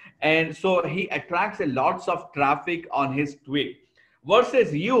followers. And so he attracts a lots of traffic on his tweet.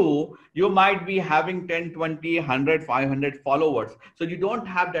 Versus you might be having 10, 20, 100, 500 followers. So you don't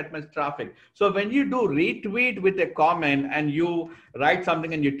have that much traffic. So when you do retweet with a comment and you write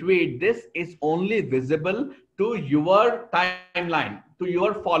something and you tweet, this is only visible to your timeline, to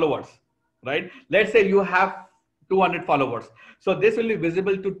your followers, right? Let's say you have 200 followers. So this will be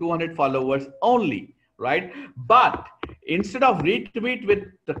visible to 200 followers only, right? But instead of retweet with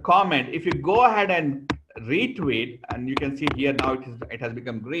the comment, if you go ahead and retweet, and you can see here now it has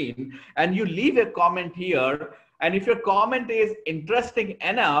become green, and you leave a comment here, and if your comment is interesting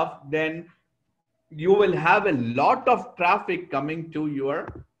enough, then you will have a lot of traffic coming to your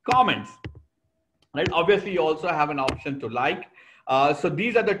comments, right? Obviously, you also have an option to like. So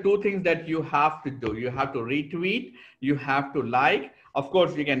these are the two things that you have to do. You have to retweet, you have to like. Of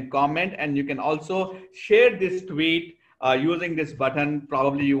course, you can comment, and you can also share this tweet using this button.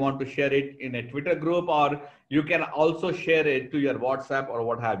 Probably you want to share it in a Twitter group, or you can also share it to your WhatsApp or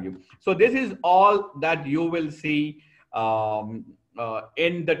what have you. So this is all that you will see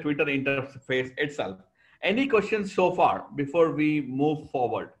in the Twitter interface itself. Any questions so far before we move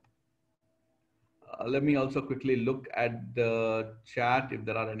forward? Let me also quickly look at the chat if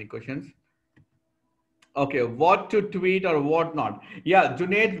there are any questions. Okay, what to tweet or what not? Yeah,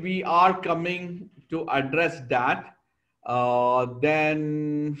 Junaid, we are coming to address that.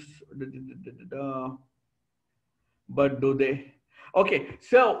 Then, but do they? Okay,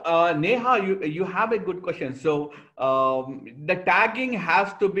 so Neha, you have a good question. So the tagging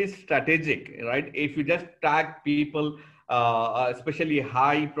has to be strategic, right? If you just tag people, especially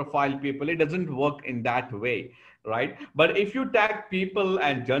high profile people, it doesn't work in that way, right? But if you tag people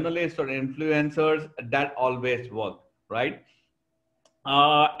and journalists or influencers, that always work, right?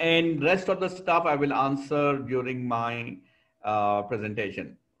 And rest of the stuff I will answer during my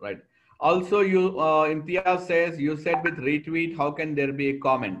presentation, right? Also, Imtiaz says, you said with retweet, how can there be a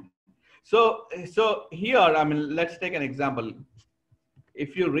comment? So here, I mean, let's take an example.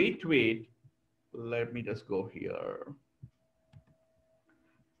 If you retweet, let me just go here.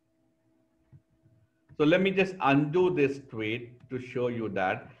 So let me just undo this tweet to show you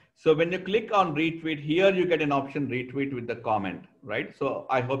that. So when you click on retweet here, you get an option retweet with the comment, right? So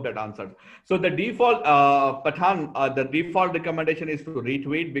I hope that answers. So the default, the default recommendation is to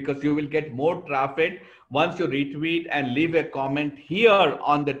retweet because you will get more traffic once you retweet and leave a comment here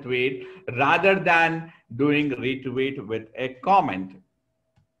on the tweet rather than doing retweet with a comment.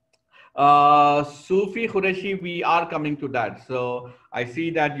 Sufi Qureshi, we are coming to that. So I see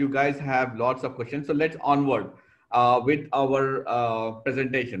that you guys have lots of questions. So let's onward with our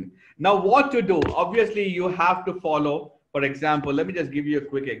presentation. Now, what to do? Obviously, you have to follow. For example, let me just give you a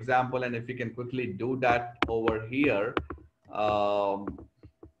quick example, and if you can quickly do that over here. Um,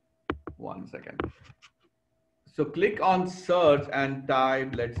 1 second. So click on search and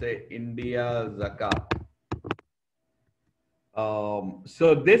type, let's say, India Zakat.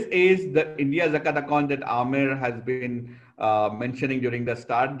 So this is the India Zakat account that Amir has been mentioning during the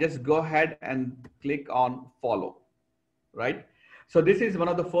start. Just go ahead and click on follow, right? So this is one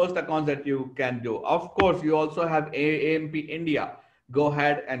of the first accounts that you can do. Of course, you also have AMP India. Go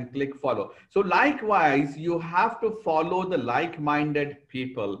ahead and click follow. So likewise, you have to follow the like-minded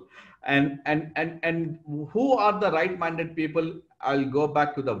people. And who are the right-minded people? I'll go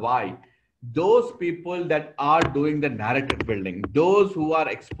back to the why. Those people that are doing the narrative building, those who are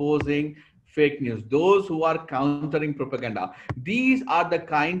exposing fake news, those who are countering propaganda. These are the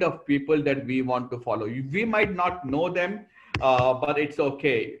kind of people that we want to follow. We might not know them, but it's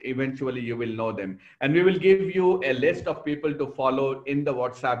okay. Eventually, you will know them. And we will give you a list of people to follow in the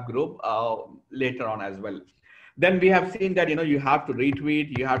WhatsApp group later on as well. Then we have seen that, you have to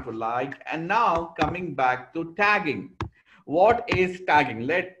retweet, you have to like. And now coming back to tagging. What is tagging?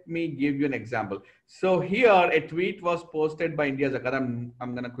 Let me give you an example. So here a tweet was posted by India Zakat. I'm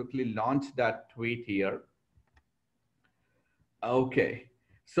going to quickly launch that tweet here. Okay.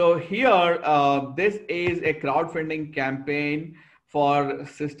 So here, this is a crowdfunding campaign for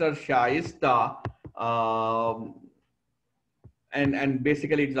Sister Shaista. And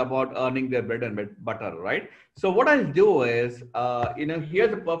basically it's about earning their bread and butter, right? So what I'll do is,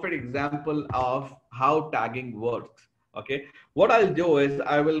 here's a perfect example of how tagging works. Okay, what I'll do is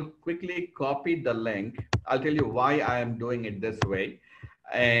I will quickly copy the link. I'll tell you why I am doing it this way.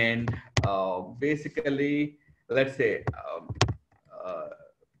 And basically, let's say,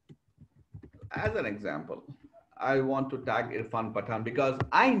 as an example, I want to tag Irfan Pathan because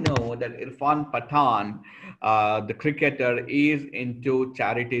I know that Irfan Pathan, the cricketer, is into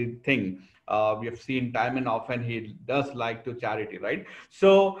charity thing. We have seen time and often he does like to charity, right?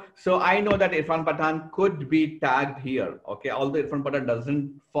 So I know that Irfan Pathan could be tagged here. Okay, although Irfan Pathan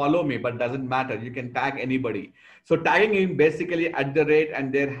doesn't follow me, but doesn't matter. You can tag anybody. So tagging him basically at the rate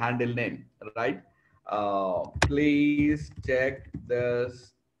and their handle name, right? Please check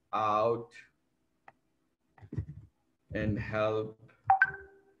this out and help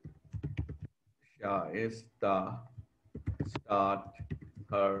Shaista start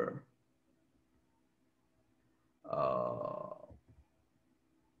her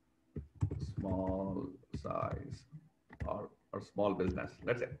small size or small business.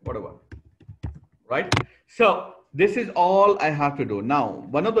 Let's say whatever, right? So this is all I have to do. Now,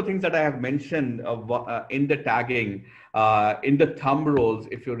 one of the things that I have mentioned in the tagging, in the thumb rolls,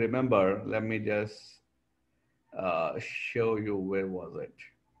 if you remember, let me just show you, where was it?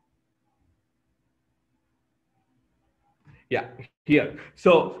 Yeah, here.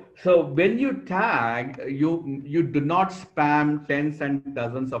 So when you tag, you do not spam tens and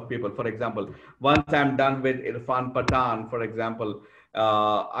dozens of people. For example, once I'm done with Irfan Pathan, for example,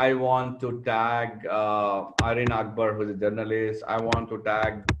 I want to tag Irene Akbar, who is a journalist. I want to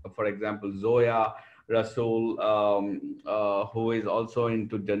tag, for example, Zoya Rasul, who is also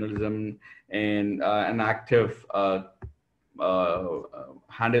into journalism and an active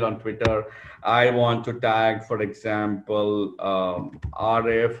handle on Twitter. I want to tag, for example,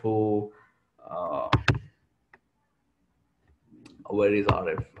 RF, who, uh, where is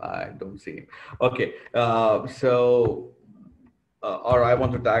RF? I don't see him. Okay, or I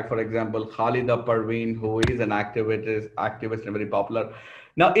want to tag, for example, Khalida Parveen, who is an activist and very popular.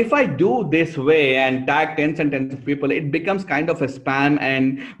 Now, if I do this way and tag tens and tens of people, it becomes kind of a spam.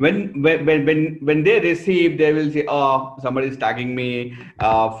 And when they receive, they will say, "Oh, somebody is tagging me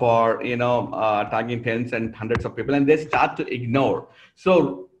for tagging tens and hundreds of people," and they start to ignore.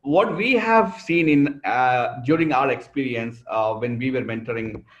 So what we have seen in during our experience when we were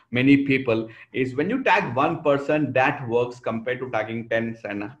mentoring many people is when you tag one person, that works compared to tagging tens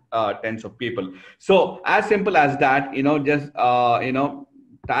and tens of people. So as simple as that, just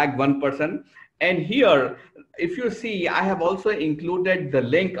tag one person. And here, if you see, I have also included the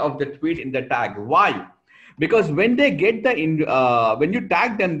link of the tweet in the tag. Why? Because when they get when you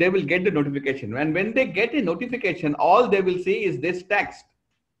tag them, they will get the notification, and when they get a notification, all they will see is this text,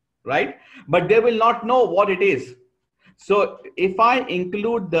 right? But they will not know what it is. So if I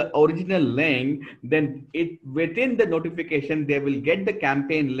include the original link, then within the notification, they will get the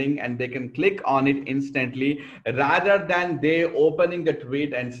campaign link and they can click on it instantly, rather than they opening the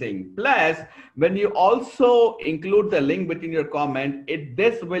tweet and saying. Plus, when you also include the link within your comment,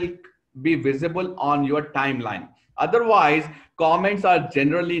 this will be visible on your timeline. Otherwise, comments are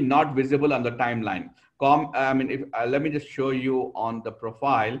generally not visible on the timeline. Let me just show you on the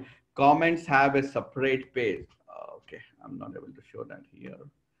profile. Comments have a separate page. Okay, I'm not able to show that here.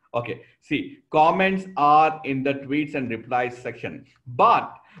 Okay, see, comments are in the tweets and replies section.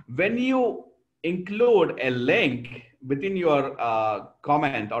 But when you include a link within your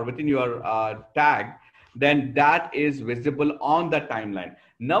comment or within your tag, then that is visible on the timeline.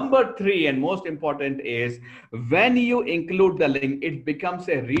 Number 3, and most important, is when you include the link, it becomes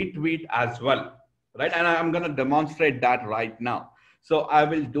a retweet as well, right? And I'm going to demonstrate that right now. So I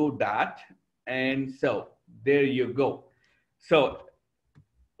will do that. And so there you go. So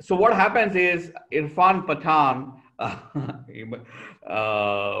what happens is Irfan Pathan,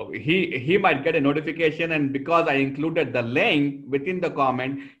 he might get a notification, and because I included the link within the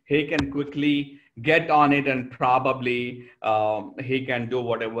comment, he can quickly get on it, and probably he can do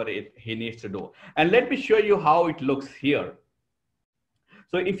whatever he needs to do. And let me show you how it looks here.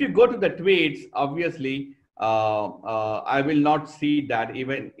 So if you go to the tweets, obviously, I will not see that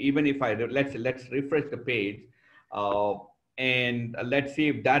even if I, let's refresh the page. And let's see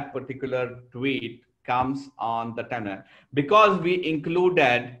if that particular tweet comes on the timeline. Because we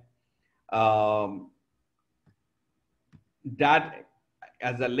included that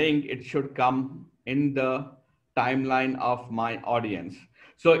as a link, it should come in the timeline of my audience.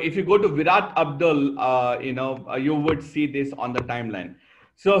 So if you go to Virat Abdul, you would see this on the timeline.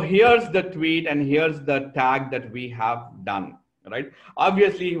 So here's the tweet and here's the tag that we have done, right?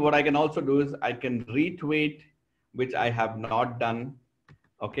 Obviously, what I can also do is I can retweet, which I have not done.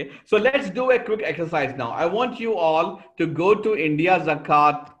 Okay, so let's do a quick exercise now. I want you all to go to India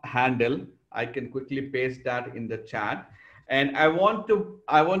Zakat handle. I can quickly paste that in the chat. And I want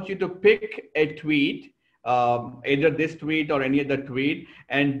you to pick a tweet, either this tweet or any other tweet,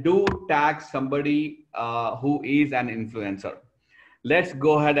 and do tag somebody who is an influencer. Let's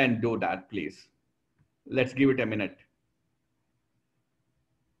go ahead and do that, please. Let's give it a minute.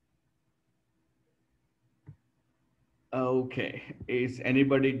 Okay, is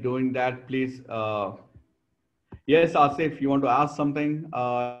anybody doing that, please? Yes, Asif, you want to ask something?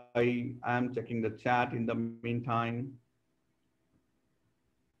 I am checking the chat in the meantime.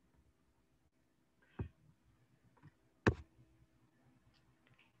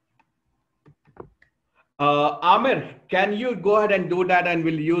 Amir, can you go ahead and do that, and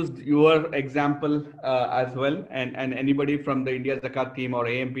we'll use your example as well, and anybody from the India Zakat team or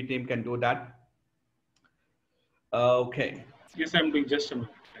AMP team can do that. Okay. Yes, I'm doing just a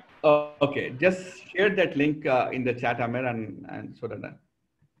minute. Okay, just share that link in the chat, Amir, and so that.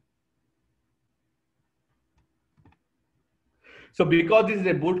 So because this is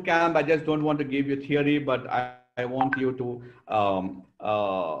a boot camp, I just don't want to give you theory, but I want you to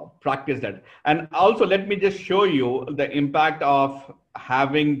practice that. And also, let me just show you the impact of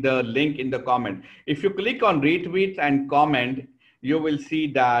having the link in the comment. If you click on retweet and comment, you will see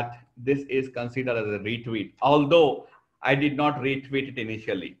that this is considered as a retweet. Although I did not retweet it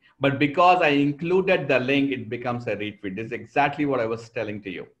initially, but because I included the link, it becomes a retweet. This is exactly what I was telling to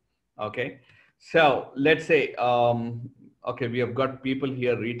you. Okay. So let's say, okay, we have got people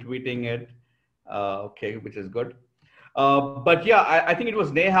here retweeting it. Okay, which is good. But yeah, I think it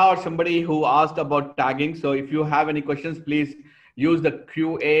was Neha or somebody who asked about tagging. So if you have any questions, please use the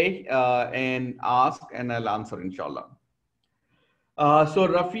QA and ask, and I'll answer, inshallah. So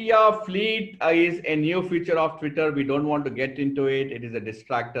Rafia, Fleet is a new feature of Twitter. We don't want to get into it. It is a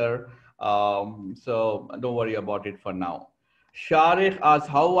distractor. So don't worry about it for now. Sharif asks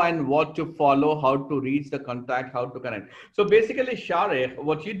how and what to follow, how to reach the contact, how to connect. So basically, Sharif,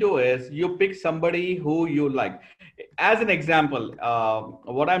 what you do is you pick somebody who you like. As an example,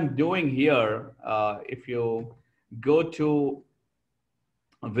 what I'm doing here, if you go to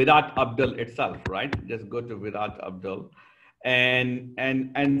Virat Abdul itself, right? Just go to Virat Abdul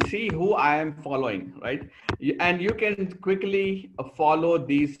and see who I am following, right? And you can quickly follow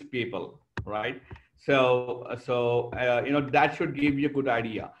these people, right? So you know, that should give you a good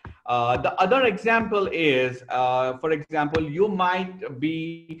idea. The other example is, for example, you might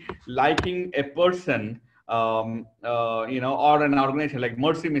be liking a person, you know, or an organization like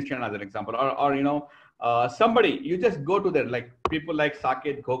Mercy Mission as an example, or you know, somebody, you just go to there, like people like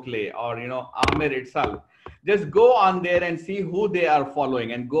Saket Gokhale or, you know, Amir itself. Just go on there and see who they are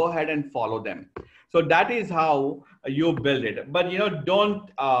following and go ahead and follow them. So that is how you build it. But, you know,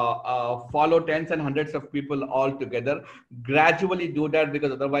 don't follow tens and hundreds of people all together. Gradually do that,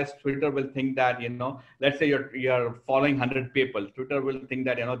 because otherwise Twitter will think that, you know, let's say you're following 100 people. Twitter will think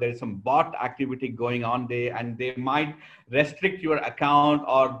that, you know, there is some bot activity going on there, and they might restrict your account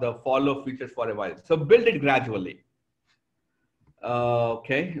or the follow features for a while. So build it gradually.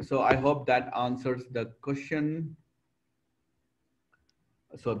 Okay, so I hope that answers the question.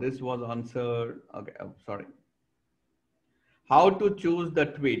 So this was answered. Okay, oh, sorry. How to choose the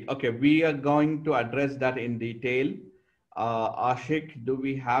tweet? Okay, we are going to address that in detail. Ashik, do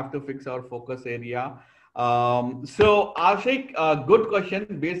we have to fix our focus area? So Ashik, good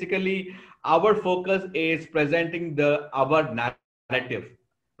question. Basically, our focus is presenting our narrative,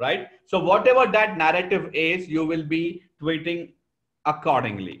 right? So whatever that narrative is, you will be tweeting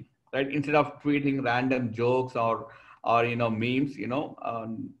accordingly, right? Instead of tweeting random jokes or you know, memes, you know.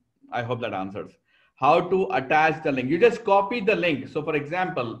 I hope that answers. How to attach the link? You just copy the link. So for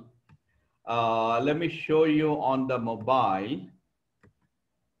example, let me show you on the mobile.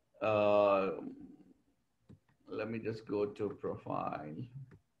 Let me just go to profile.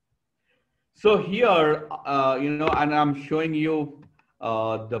 So here, you know, and I'm showing you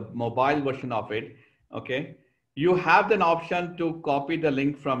the mobile version of it. Okay. You have an option to copy the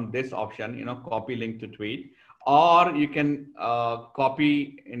link from this option, you know, copy link to tweet, or you can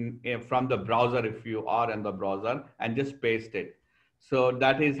copy from the browser if you are in the browser and just paste it. So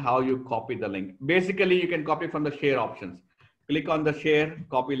that is how you copy the link. Basically, you can copy from the share options. Click on the share,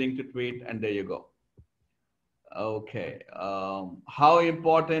 copy link to tweet, and there you go. Okay. How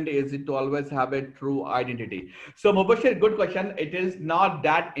important is it to always have a true identity? So Mubashir, good question. It is not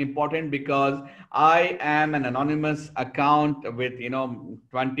that important, because I am an anonymous account with, you know,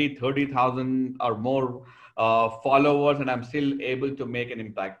 20, 30,000 or more followers, and I'm still able to make an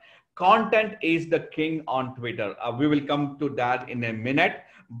impact. Content is the king on Twitter. We will come to that in a minute.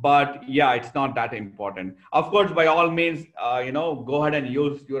 But yeah, it's not that important. Of course, by all means, you know, go ahead and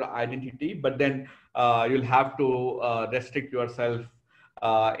use your identity, but then you'll have to restrict yourself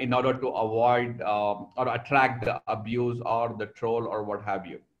in order to avoid or attract the abuse or the troll or what have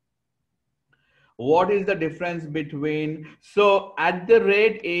you. What is the difference between, so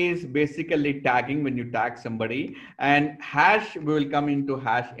 @ is basically tagging when you tag somebody, and hash, we will come into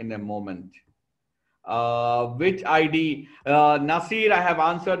hash in a moment. Which ID? Nasir, I have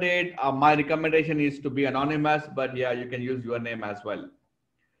answered it. My recommendation is to be anonymous, but yeah, you can use your name as well.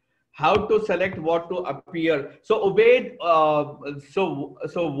 How to select what to appear? So Ubaid,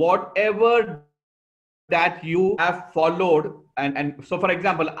 so whatever that you have followed, and so for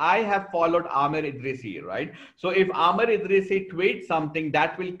example, I have followed Amir Idrisi, right? So if Amir Idrisi tweets something,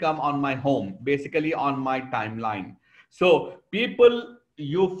 that will come on my home, basically on my timeline. So people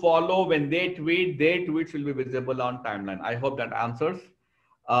you follow, when they tweet, their tweets will be visible on timeline. I hope that answers.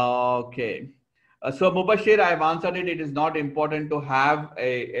 Okay. So Mubashir, I've answered it. It is not important to have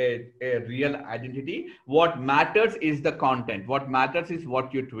a real identity. What matters is the content. What matters is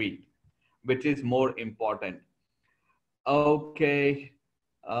what you tweet, which is more important. Okay.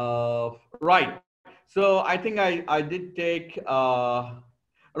 Right. So I think I did take,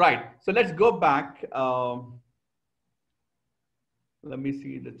 right. So let's go back. Let me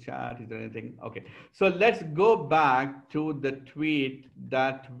see the chat. Is there anything? Okay. So let's go back to the tweet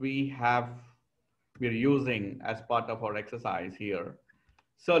that we're using as part of our exercise here.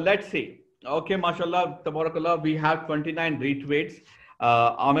 So let's see. Okay, mashallah, tabarakallah, we have 29 retweets.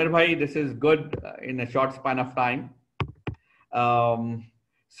 Amir bhai, this is good in a short span of time.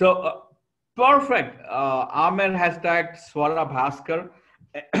 So perfect. Amir hashtag Swara Bhaskar.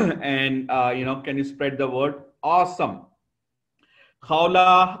 And, can you spread the word? Awesome.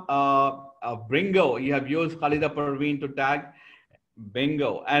 Khawla Bringo, you have used Khalida Parveen to tag.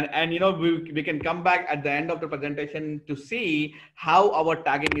 Bingo. And we can come back at the end of the presentation to see how our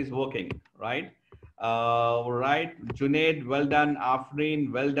tagging is working, right? Right. Junaid, well done.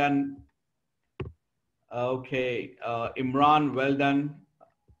 Afreen, well done. Okay. Imran, well done.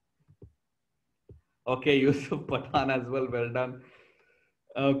 Okay. Yusuf Pathan as well, well done.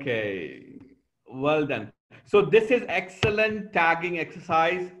 Okay. Well done. So this is excellent tagging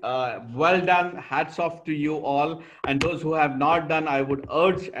exercise. Well done. Hats off to you all. And those who have not done, I would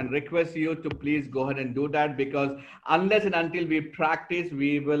urge and request you to please go ahead and do that, because unless and until we practice,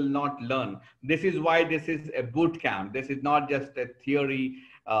 we will not learn. This is why this is a boot camp. This is not just a theory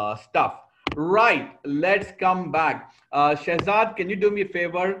stuff. Right. Let's come back. Shehzad, can you do me a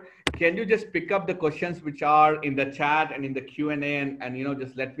favor? Can you just pick up the questions which are in the chat and in the Q&A and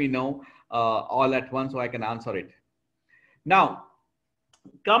just let me know all at once so I can answer it. Now,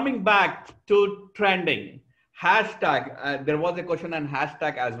 coming back to trending, hashtag, there was a question on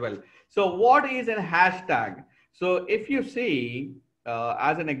hashtag as well. So what is a hashtag? So if you see,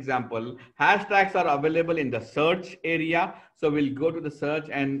 as an example, hashtags are available in the search area. So we'll go to the search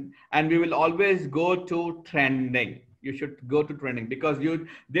and we will always go to trending. You should go to trending because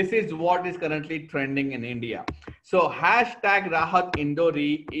this is what is currently trending in India. So hashtag Rahat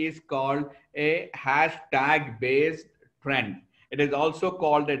Indori is called a hashtag based trend. It is also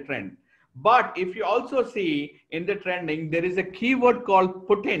called a trend. But if you also see in the trending, there is a keyword called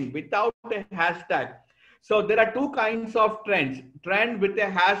put in without a hashtag. So there are two kinds of trends, trend with a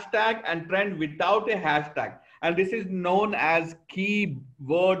hashtag and trend without a hashtag. And this is known as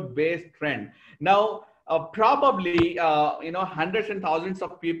keyword based trend. Now, probably, hundreds and thousands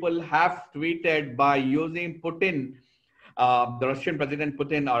of people have tweeted by using Putin, the Russian President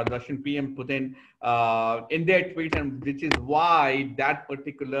Putin or the Russian PM Putin in their tweets, and which is why that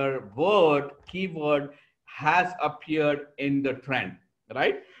particular keyword has appeared in the trend,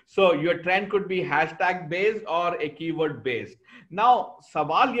 right? So your trend could be hashtag based or a keyword based. Now,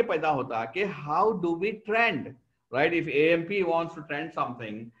 सवाल ये पैदा होता है कि how do we trend, right? If AMP wants to trend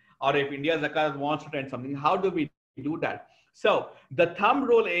something, or if India Zakat wants to trend something, how do we do that? So the thumb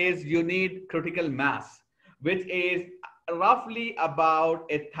rule is you need critical mass, which is roughly about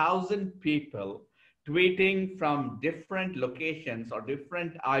 1,000 people tweeting from different locations or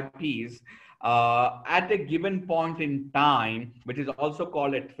different IPs at a given point in time, which is also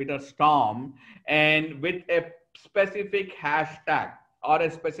called a Twitter storm, and with a specific hashtag or a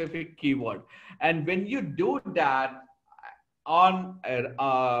specific keyword. And when you do that on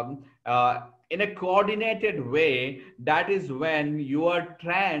in a coordinated way, that is when your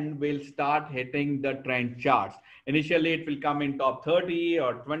trend will start hitting the trend charts. Initially, it will come in top 30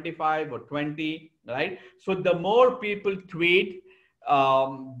 or 25 or 20, right? So the more people tweet,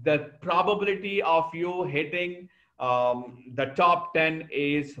 the probability of you hitting the top 10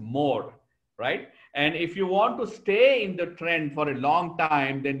 is more, right? And if you want to stay in the trend for a long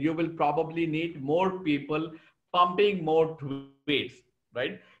time, then you will probably need more people pumping more tweets,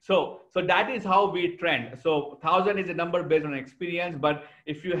 right? So that is how we trend. So 1,000 is a number based on experience, but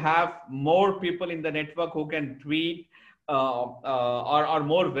if you have more people in the network who can tweet or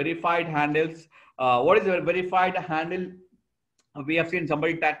more verified handles, what is a verified handle? We have seen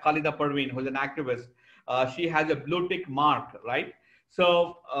somebody tag Khalida Parveen, who's an activist. She has a blue tick mark, right?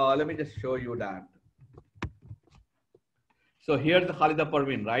 So let me just show you that. So here's the Khalida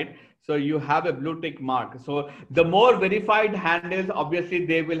Parveen, right? So you have a blue tick mark. So the more verified handles, obviously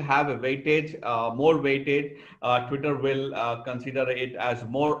they will have a weightage, more weightage. Twitter will consider it as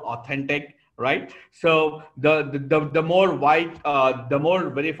more authentic, right? So the more white, the more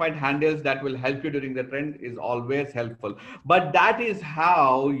verified handles that will help you during the trend is always helpful. But that is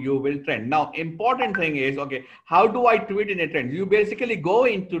how you will trend. Now, important thing is, okay, how do I tweet in a trend? You basically go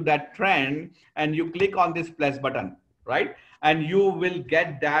into that trend and you click on this plus button, right? And you will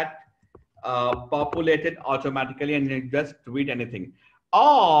get that populated automatically, and you just tweet anything.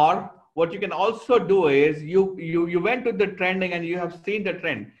 Or what you can also do is you went to the trending and you have seen the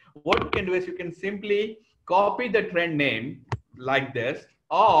trend. What you can do is you can simply copy the trend name like this,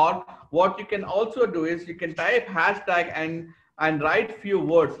 or what you can also do is you can type hashtag and write few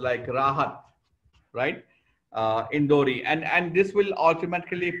words like Rahat, right? Indori, and this will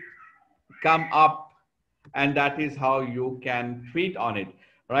automatically come up, and that is how you can tweet on it,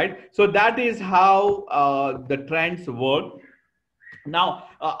 right? So that is how the trends work. Now,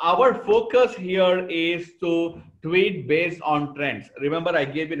 our focus here is to tweet based on trends. Remember, I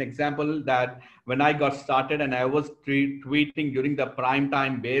gave you an example that when I got started and I was tweeting during the prime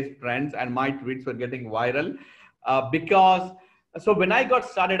time based trends, and my tweets were getting viral because so when I got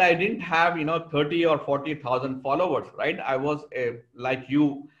started, I didn't have 30 or 40,000 followers, right? I was like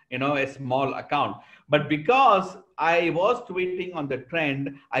a small account. But because I was tweeting on the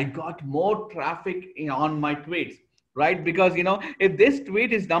trend, I got more traffic on my tweets, right? Because if this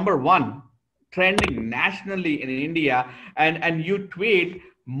tweet is number one trending nationally in India, and you tweet,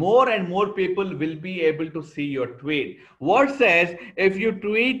 more and more people will be able to see your tweet. Versus if you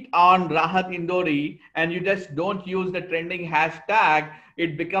tweet on Rahat Indori and you just don't use the trending hashtag,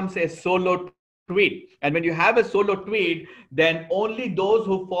 it becomes a solo tweet. And when you have a solo tweet, then only those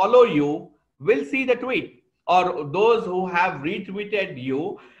who follow you will see the tweet, or those who have retweeted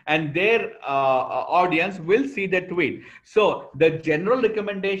you and their audience will see the tweet. So the general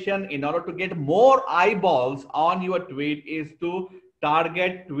recommendation in order to get more eyeballs on your tweet is to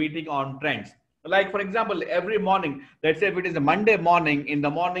target tweeting on trends. Like, for example, every morning, let's say if it is a Monday morning, in the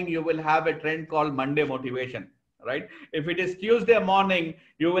morning you will have a trend called Monday motivation, right? If it is Tuesday morning,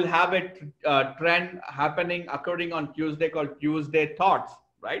 you will have a trend happening occurring on Tuesday called Tuesday thoughts,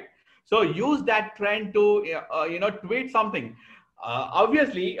 right? So use that trend to tweet something.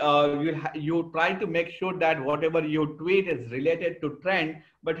 Obviously, you try to make sure that whatever you tweet is related to trend.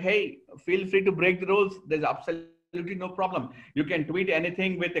 But hey, feel free to break the rules. There's absolutely no problem. You can tweet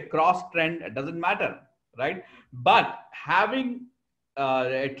anything with a cross trend. It doesn't matter, right? But having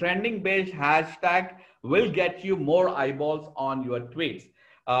a trending based hashtag will get you more eyeballs on your tweets.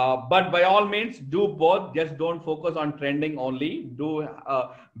 But by all means, do both. Just don't focus on trending only. Do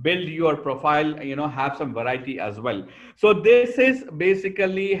build your profile, have some variety as well. So this is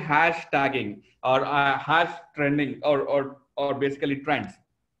basically hashtagging or hash trending or basically trends.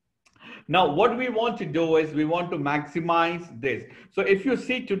 Now, what we want to do is we want to maximize this. So if you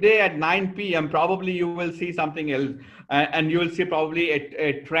see today at 9 p.m., probably you will see something else, and you will see probably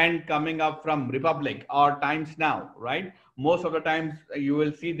a trend coming up from Republic or Times Now, right? Most of the times you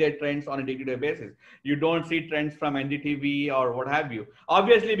will see their trends on a day-to-day basis. You don't see trends from NDTV or what have you.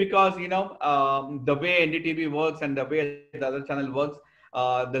 Obviously, because the way NDTV works and the way the other channel works,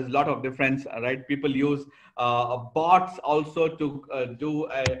 there's a lot of difference, right? People use bots also to do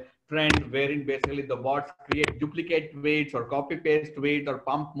a trend wherein basically the bots create duplicate tweets or copy paste tweets or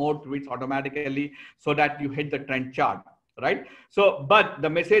pump more tweets automatically so that you hit the trend chart, right? So, but the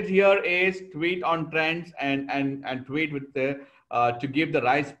message here is tweet on trends and tweet with the to give the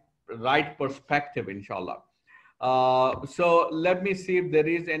right perspective, inshallah. So let me see if there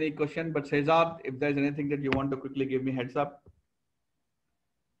is any question. But Shehzad, if there's anything that you want to quickly give me heads up.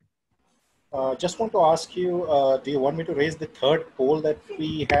 Just want to ask you, do you want me to raise the third poll that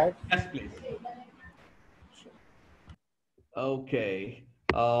we had? Yes, please. Okay.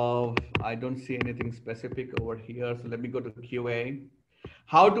 I don't see anything specific over here. So let me go to QA.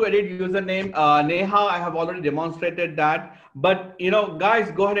 How to edit username? Neha, I have already demonstrated that. But,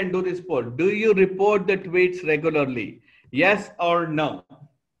 guys, go ahead and do this poll. Do you report the tweets regularly? Yes or no?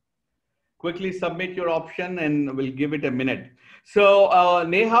 Quickly submit your option and we'll give it a minute. So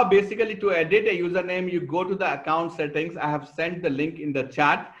Neha, basically to edit a username, you go to the account settings. I have sent the link in the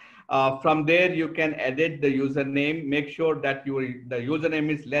chat. From there, you can edit the username. Make sure that the username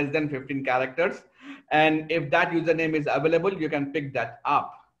is less than 15 characters. And if that username is available, you can pick that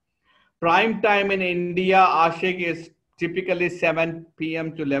up. Prime time in India, Ashik, is typically 7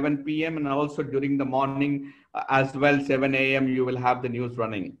 p.m. to 11 p.m. and also during the morning as well, 7 a.m. you will have the news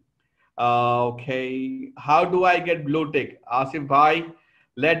running. Okay, how do I get blue tick? Asif bhai,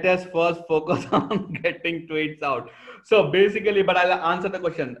 let us first focus on getting tweets out. So basically, but I'll answer the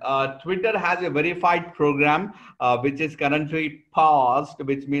question. Twitter has a verified program, which is currently paused,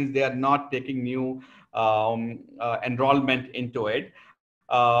 which means they are not taking new enrollment into it.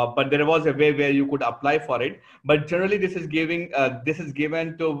 But there was a way where you could apply for it. But generally, this is given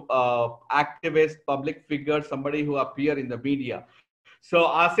to activists, public figures, somebody who appear in the media. So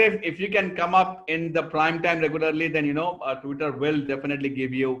Asif, if you can come up in the prime time regularly, then Twitter will definitely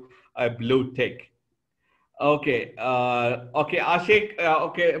give you a blue tick. Okay, okay, Ashik.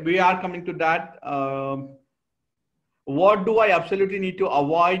 Okay, we are coming to that. What do I absolutely need to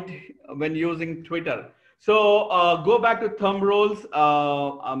avoid when using Twitter? So go back to thumb rules,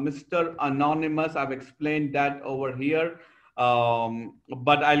 Mr. Anonymous. I've explained that over here,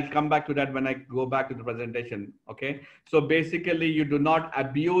 but I'll come back to that when I go back to the presentation. Okay. So basically, you do not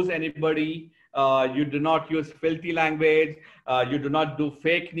abuse anybody. You do not use filthy language. You do not do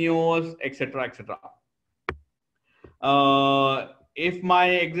fake news, etc., etc. If my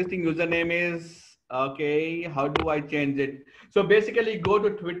existing username is okay, how do I change it? So basically go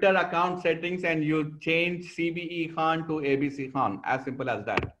to Twitter account settings and you change CBE Khan to ABC Khan, as simple as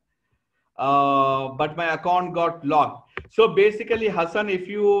that. But my account got locked. So basically, Hassan, if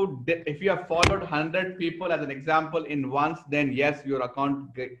you have followed 100 people as an example in once, then yes, your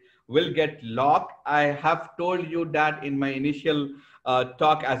account will get locked. I have told you that in my initial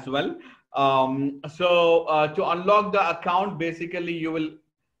talk as well. To unlock the account, basically you will.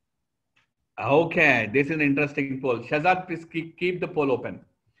 Okay, this is an interesting poll. Shazad, please keep the poll open.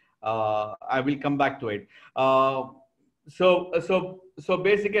 I will come back to it. So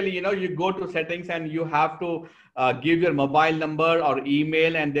basically, you go to settings and you have to give your mobile number or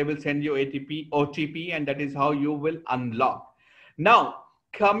email, and they will send you OTP, and that is how you will unlock. Now,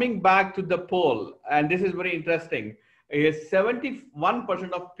 coming back to the poll, and this is very interesting, is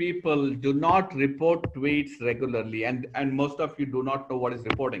 71% of people do not report tweets regularly, and most of you do not know what is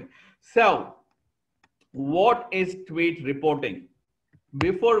reporting. So, what is tweet reporting?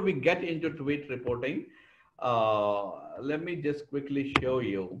 Before we get into tweet reporting, let me just quickly show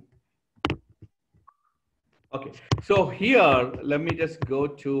you. Okay, so here, let me just go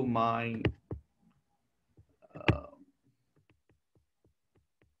to my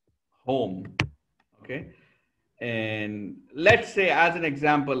home. Okay. And let's say, as an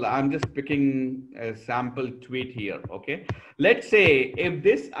example, I'm just picking a sample tweet here. Okay. Let's say if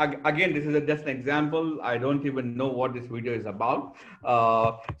this, again, this is just an example. I don't even know what this video is about.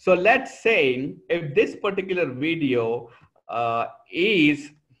 So let's say if this particular video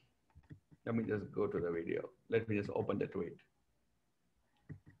is, let me just go to the video. Let me just open the tweet.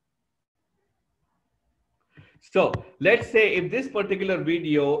 So let's say if this particular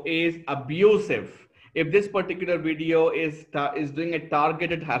video is abusive, if this particular video is doing a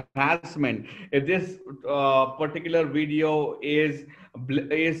targeted harassment, if this particular video is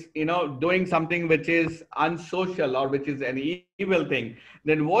doing something which is unsocial or which is an evil thing,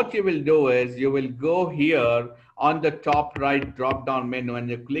 then what you will do is you will go here on the top right drop down menu and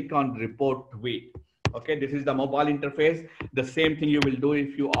you click on report tweet. Okay, this is the mobile interface. The same thing you will do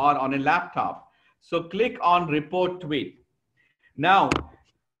if you are on a laptop. So click on report tweet. Now,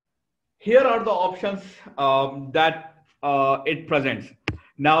 here are the options that it presents.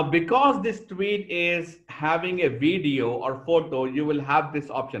 Now, because this tweet is having a video or photo, you will have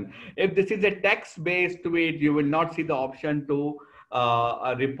this option. If this is a text-based tweet, you will not see the option to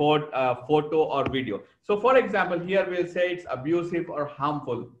report a photo or video. So for example, here we'll say it's abusive or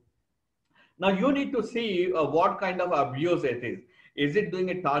harmful. Now you need to see what kind of abuse it is. Is it doing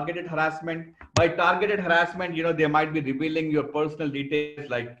a targeted harassment? By targeted harassment, they might be revealing your personal details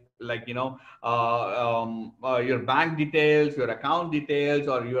like your bank details, your account details,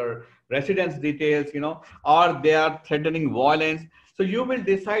 or your residence details, or they are threatening violence. So you will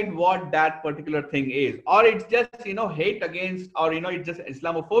decide what that particular thing is, or it's just, hate against, or, it's just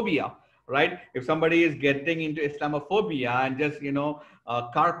Islamophobia, right? If somebody is getting into Islamophobia and just,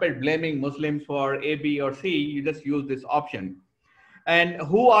 carpet blaming Muslims for A, B, or C, you just use this option. And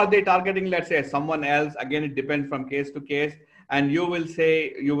who are they targeting? Let's say someone else. Again, it depends from case to case. And you will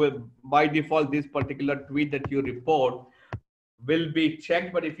say, by default, this particular tweet that you report will be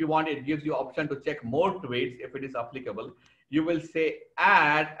checked. But if you want, it gives you option to check more tweets if it is applicable. You will say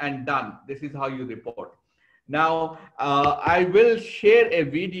add and done. This is how you report. Now, I will share a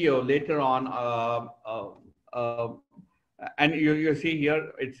video later on. And you see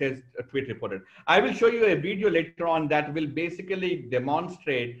here, it says a tweet reported. I will show you a video later on that will basically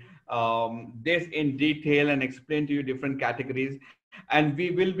demonstrate this in detail and explain to you different categories. And we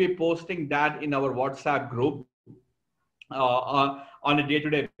will be posting that in our WhatsApp group. on a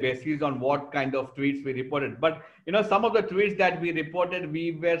day-to-day basis on what kind of tweets we reported. But some of the tweets that we reported,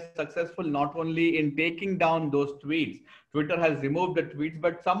 we were successful not only in taking down those tweets. Twitter has removed the tweets,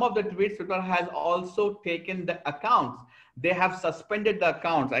 but some of the tweets Twitter has also taken the accounts. They have suspended the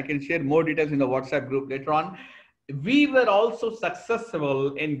accounts. I can share more details in the WhatsApp group later on. We were also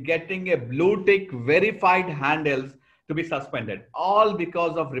successful in getting a blue tick verified handles to be suspended, all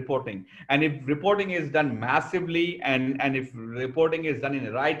because of reporting. And if reporting is done massively, and if reporting is done in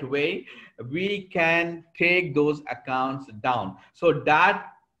the right way, we can take those accounts down. So that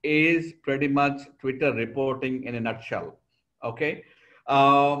is pretty much Twitter reporting in a nutshell. Okay.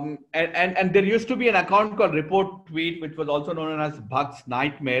 And there used to be an account called Report Tweet, which was also known as Buck's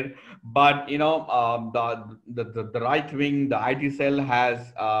Nightmare. But the right wing, the IT cell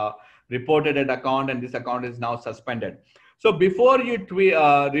has reported an account, and this account is now suspended. So before you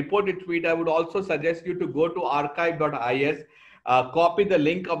report a tweet, I would also suggest you to go to archive.is, copy the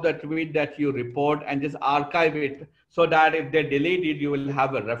link of the tweet that you report, and just archive it so that if they delete it, you will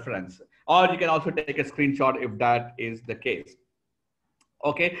have a reference. Or you can also take a screenshot if that is the case.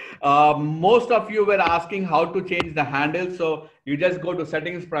 Okay, most of you were asking how to change the handle. So you just go to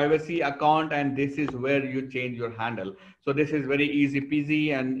settings, privacy, account, and this is where you change your handle. So this is very easy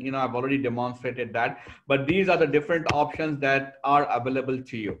peasy, and I've already demonstrated that. But these are the different options that are available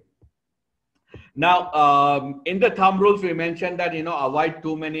to you. Now, in the thumb rules, we mentioned that avoid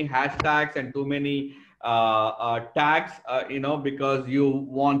too many hashtags and too many tags, because you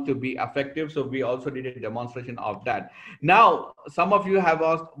want to be effective. So we also did a demonstration of that. Now, some of you have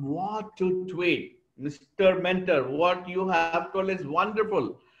asked what to tweet. Mr. Mentor, what you have told is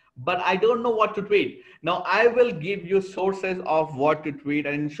wonderful, but I don't know what to tweet. Now, I will give you sources of what to tweet,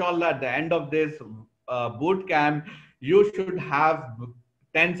 and inshallah, at the end of this boot camp, you should have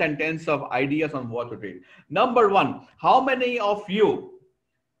tens and tens of ideas on what to tweet. Number one, how many of you,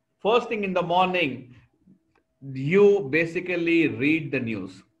 first thing in the morning, you basically read the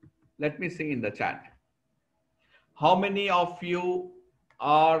news? Let me see in the chat. How many of you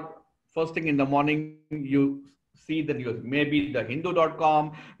are first thing in the morning, you see the news? Maybe the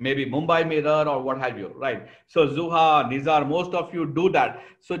Hindu.com, maybe Mumbai Mirror, or what have you, right? So Zuha, Nizar, most of you do that.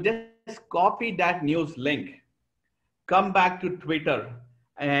 So just copy that news link, come back to Twitter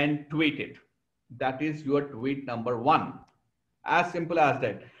and tweet it. That is your tweet number one. As simple as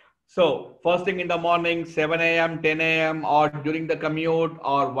that. So first thing in the morning, 7 a.m., 10 a.m., or during the commute,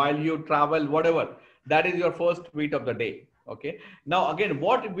 or while you travel, whatever, that is your first tweet of the day. Okay. Now, again,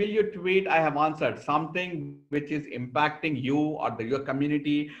 what will you tweet? I have answered something which is impacting you or your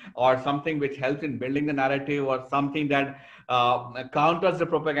community, or something which helps in building the narrative, or something that counters the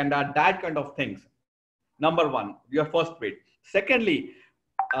propaganda, that kind of things. Number one, your first tweet. Secondly,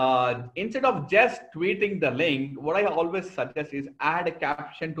 instead of just tweeting the link, what I always suggest is add a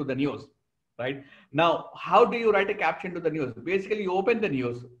caption to the news, right? Now, how do you write a caption to the news? Basically, you open the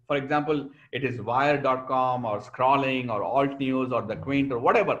news. For example, it is wire.com or scrolling or alt news or the Quint or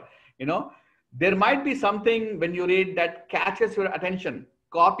whatever, there might be something when you read that catches your attention.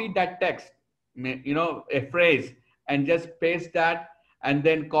 Copy that text, a phrase, and just paste that, and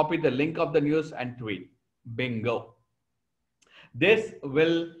then copy the link of the news and tweet. Bingo. This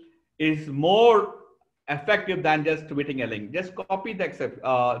is more effective than just tweeting a link. Just copy the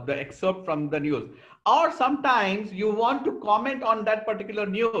excerpt from the news. Or sometimes you want to comment on that particular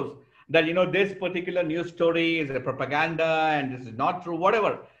news, that this particular news story is a propaganda and this is not true,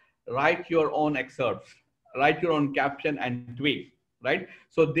 whatever. Write your own excerpts, write your own caption and tweet, right?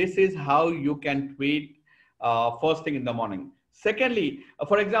 So this is how you can tweet first thing in the morning. Secondly,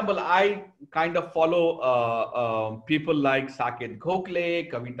 for example, I kind of follow people like Saket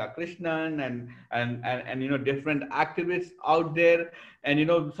Gokhale, Kavita Krishnan, and different activists out there.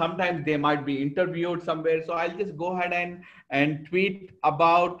 And sometimes they might be interviewed somewhere. So I'll just go ahead and tweet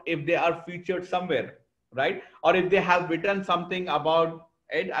about if they are featured somewhere, right? Or if they have written something about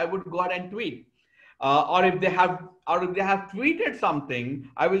it, I would go ahead and tweet. Or if they have tweeted something,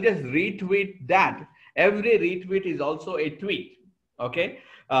 I will just retweet that. Every retweet is also a tweet. Okay.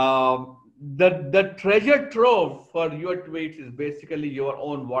 The treasure trove for your tweets is basically your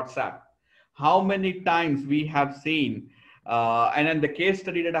own WhatsApp. How many times we have seen, and then the case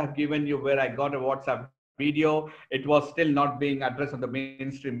study that I've given you where I got a WhatsApp video, it was still not being addressed on the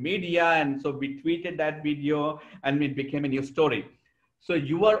mainstream media. And so we tweeted that video and it became a new story. So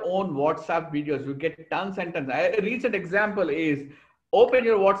your own WhatsApp videos, you get tons and tons. A recent example is open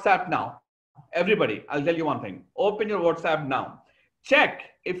your WhatsApp now. Everybody, I'll tell you one thing. Open your WhatsApp now. Check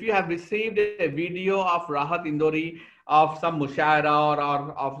if you have received a video of Rahat Indori of some mushaira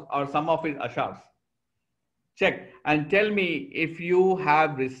or some of his ashars. Check. and tell me if you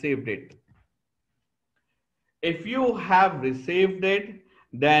have received it. If you have received it,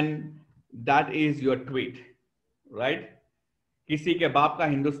 then that is your tweet, right? किसी के बाप का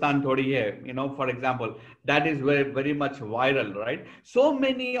हिंदुस्तान थोड़ी है, for example, that is very, very much viral, right? So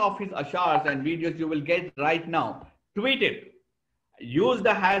many of his ashars and videos you will get right now. Tweet it. Use the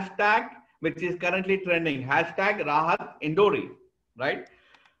hashtag which is currently trending, hashtag Rahat Indori, right?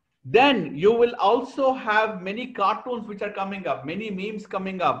 Then you will also have many cartoons which are coming up, many memes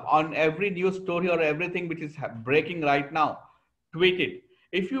coming up on every news story or everything which is breaking right now. Tweet it.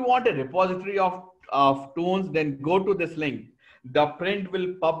 If you want a repository of tunes, then go to this link. The print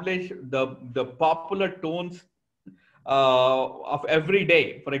will publish the popular tunes of every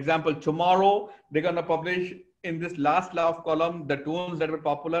day. For example, tomorrow they're going to publish in this last love column the tunes that were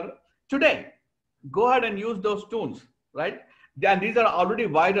popular today. Go ahead and use those tunes, right? And these are already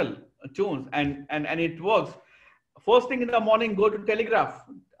viral tunes, and it works. First thing in the morning, go to Telegraph.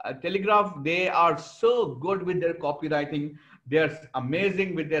 Telegraph, they are so good with their copywriting. They're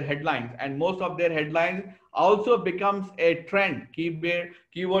amazing with their headlines, and most of their headlines also becomes a trend,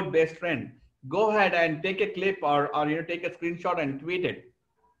 keyword based trend. Go ahead and take a clip or take a screenshot and tweet it.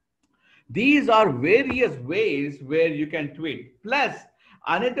 These are various ways where you can tweet. Plus,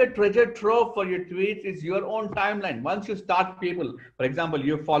 another treasure trove for your tweets is your own timeline. Once you start people, for example,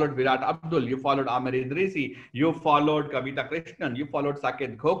 you followed Virat Abdul, you followed Amir Idrisi, you followed Kavita Krishnan, you followed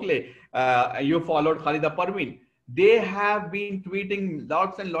Saket Gokhale, you followed Khalida Parveen. They have been tweeting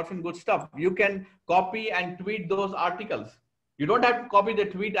lots and lots of good stuff. You can copy and tweet those articles. You don't have to copy the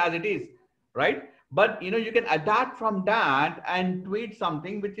tweet as it is, right? But you can adapt from that and tweet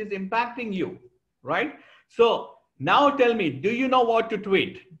something which is impacting you, right? So now tell me, do you know what to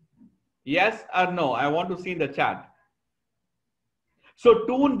tweet? Yes or no? I want to see in the chat. So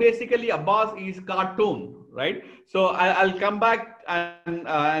toon basically, Abbas, is cartoon, right? So I'll come back and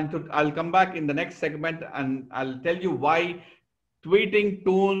I'll come back in the next segment and I'll tell you why tweeting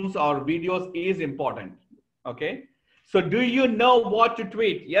toons or videos is important. Okay. So do you know what to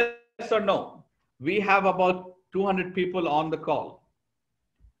tweet? Yes or no? We have about 200 people on the call.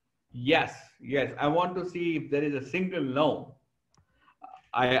 Yes. Yes. I want to see if there is a single no.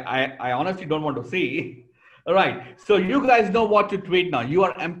 I honestly don't want to see. All right. So you guys know what to tweet now. You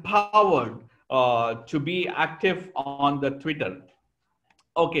are empowered to be active on the Twitter.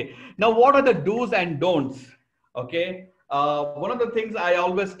 Okay. Now, what are the do's and don'ts? Okay. One of the things I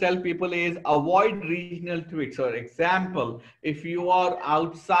always tell people is avoid regional tweets. For example, if you are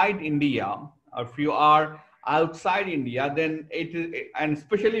outside India, or if you are outside India, then it is, and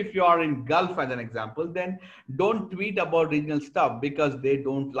especially if you are in Gulf as an example, then don't tweet about regional stuff because they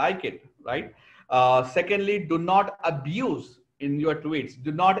don't like it, right? Secondly, do not abuse in your tweets.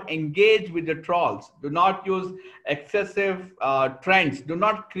 Do not engage with the trolls. Do not use excessive trends. Do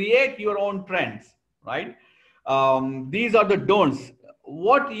not create your own trends, right? These are the don'ts.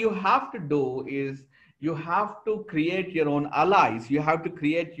 What you have to do is you have to create your own allies. You have to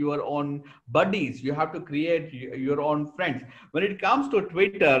create your own buddies. You have to create your own friends. When it comes to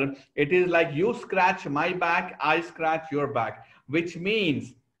Twitter, it is like you scratch my back, I scratch your back, which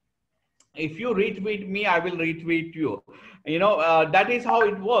means if you retweet me, I will retweet you. That is how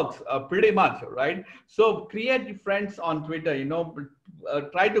it works pretty much, right? So create friends on Twitter,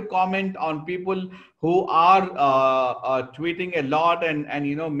 try to comment on people who are tweeting a lot and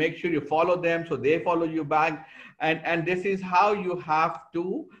make sure you follow them so they follow you back. And this is how you have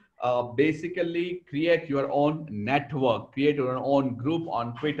to basically create your own network, create your own group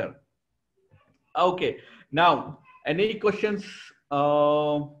on Twitter. Okay, now, any questions?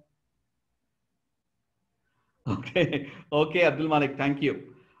 Okay, Abdul Malik, thank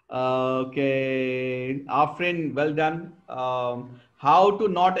you. Okay, Afrin, well done. How to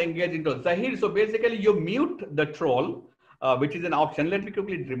not engage in trolls? Zahir, so basically you mute the troll, which is an option. Let me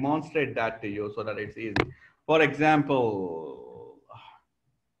quickly demonstrate that to you so that it's easy. For example,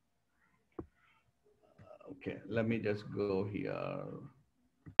 okay, let me just go here.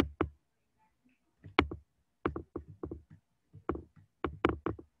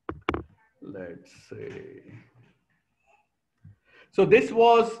 Let's see. So this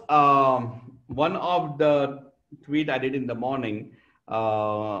was one of the tweet I did in the morning.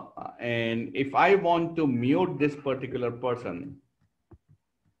 And if I want to mute this particular person,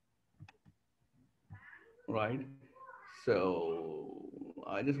 right? So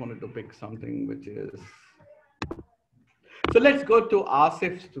I just wanted to pick something which is, so let's go to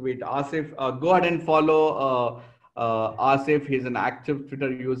Asif's tweet. Asif, go ahead and follow Asif. He's an active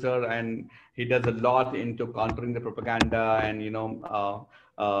Twitter user and he does a lot into countering the propaganda and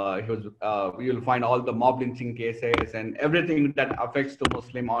You'll find all the mob lynching cases and everything that affects to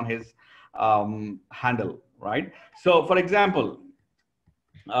Muslim on his handle, right? So, for example,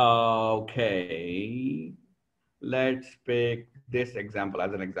 okay, let's pick this example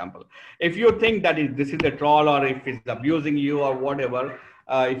as an example. If you think that this is a troll or if it's abusing you or whatever,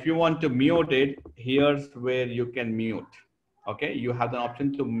 if you want to mute it, here's where you can mute. Okay, you have the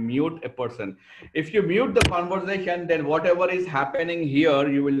option to mute a person. If you mute the conversation, then whatever is happening here,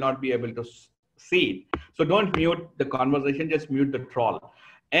 you will not be able to see it. So don't mute the conversation, just mute the troll.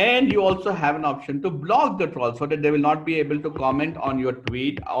 And you also have an option to block the troll so that they will not be able to comment on your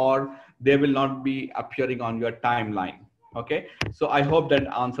tweet or they will not be appearing on your timeline. Okay, so I hope that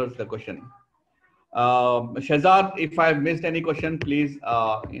answers the question. Shazad, if I've missed any question, please,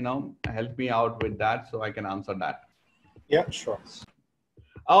 help me out with that so I can answer that. Yeah, sure.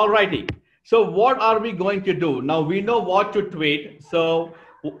 All righty. So what are we going to do? Now we know what to tweet. So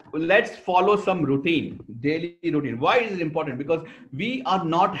let's follow some routine, daily routine. Why is it important? Because we are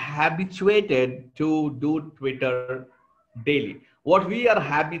not habituated to do Twitter daily. What we are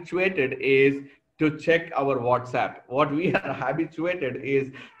habituated is to check our WhatsApp. What we are habituated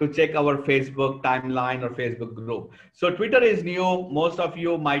is to check our Facebook timeline or Facebook group. So Twitter is new. Most of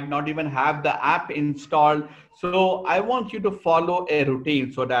you might not even have the app installed. So I want you to follow a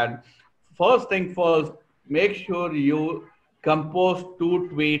routine so that first thing first, make sure you compose 2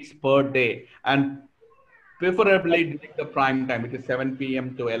 tweets per day and preferably during the prime time, which is 7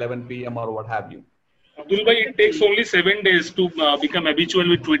 p.m. to 11 p.m. or what have you. Abdul bhai, it takes only 7 days to become habitual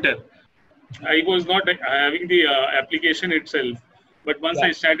with Twitter. I was not having the application itself, but once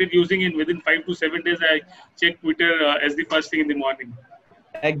I started using it, within 5 to 7 days, I checked Twitter as the first thing in the morning.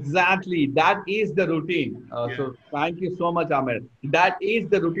 Exactly. That is the routine. So thank you so much, Amir. That is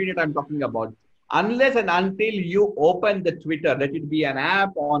the routine that I'm talking about. Unless and until you open the Twitter, let it be an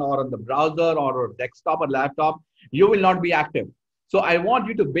app or on the browser or a desktop or laptop, you will not be active. So I want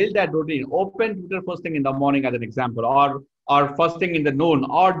you to build that routine. Open Twitter first thing in the morning as an example, or first thing in the noon,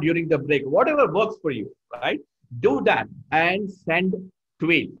 or during the break, whatever works for you, right? Do that and send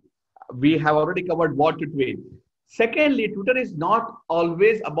tweet. We have already covered what to tweet. Secondly, Twitter is not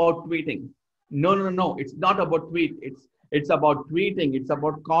always about tweeting. No. It's not about tweet. It's about tweeting. It's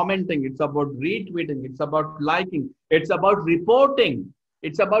about commenting. It's about retweeting. It's about liking. It's about reporting.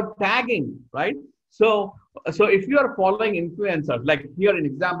 It's about tagging, right? So if you are following influencers, like here in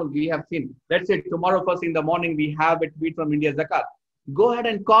example, we have seen, let's say tomorrow first in the morning, we have a tweet from India Zakat. Go ahead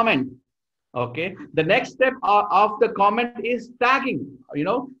and comment. Okay. The next step of the comment is tagging,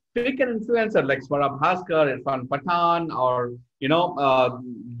 pick an influencer like Swarab Bhaskar, Irfan Pathan, or,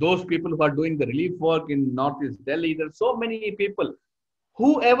 those people who are doing the relief work in Northeast Delhi. There's so many people,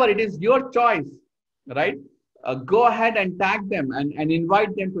 whoever it is, your choice, right? Go ahead and tag them and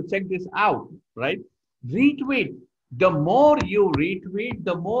invite them to check this out, right? Retweet. The more you retweet,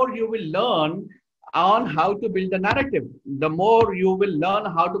 the more you will learn on how to build a narrative. The more you will learn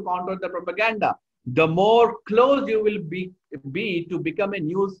how to counter the propaganda. The more close you will be to become a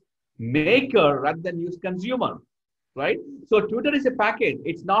news maker rather than news consumer, right? So Twitter is a package.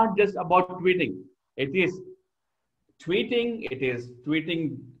 It's not just about tweeting. It is tweeting, it is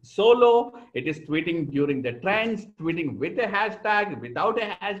tweeting solo, it is tweeting during the trends, tweeting with a hashtag, without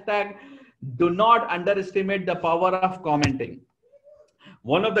a hashtag. Do not underestimate the power of commenting.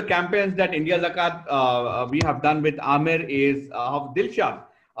 One of the campaigns that India Zakat we have done with Amir is of Dilshad.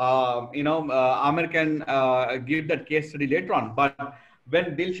 Amir can give that case study later on. But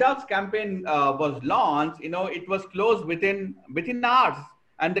when Dilshad's campaign was launched, it was closed within hours,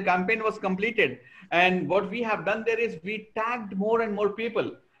 and the campaign was completed. And what we have done there is we tagged more and more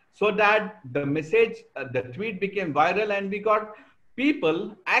people so that the message, the tweet became viral, and we got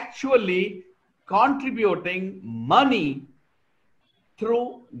people actually contributing money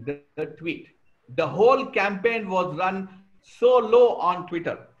through the tweet. The whole campaign was run so low on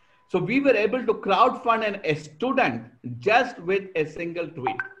Twitter. So we were able to crowdfund a student just with a single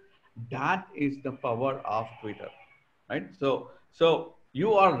tweet. That is the power of Twitter, right? So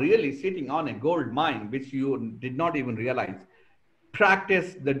you are really sitting on a gold mine, which you did not even realize.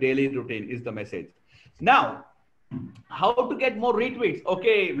 Practice the daily routine is the message. Now, how to get more retweets?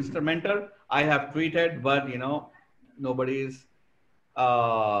 Okay, Mr. Mentor, I have tweeted, but nobody is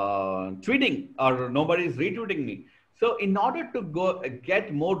tweeting or nobody is retweeting me. So in order to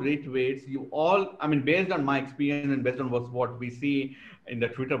get more retweets, based on my experience and based on what we see in the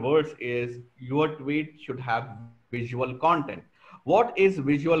Twitter words, is your tweet should have visual content. What is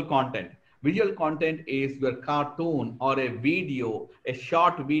visual content? Visual content is your cartoon or a video, a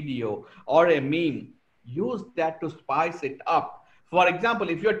short video or a meme. Use that to spice it up. For example,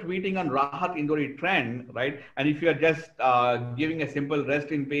 if you're tweeting on Rahat Indori trend, right, and if you're just giving a simple rest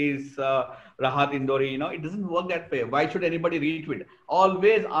in peace Rahat Indori, it doesn't work that way. Why should anybody retweet?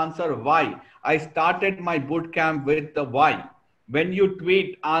 Always answer why. I started my boot camp with the why. When you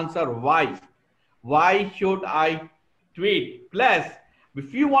tweet, answer why. Why should I tweet? Plus,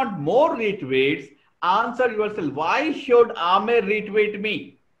 if you want more retweets, answer yourself, why should Amir retweet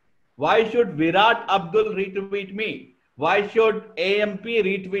me? Why should Virat Abdul retweet me? Why should AMP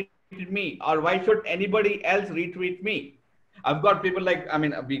retweet me? Or why should anybody else retweet me? I've got people like,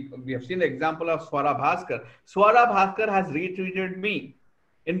 we have seen the example of Swara Bhaskar. Swara Bhaskar has retweeted me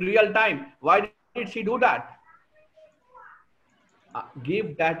in real time. Why did she do that?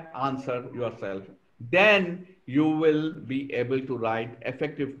 Give that answer yourself. Then you will be able to write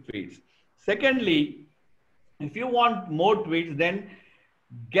effective tweets. Secondly, if you want more tweets, then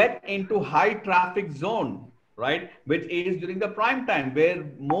get into high traffic zone, right? Which is during the prime time, where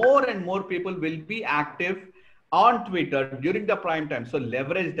more and more people will be active on Twitter during the prime time. So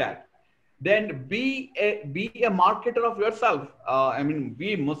leverage that. Then be a marketer of yourself.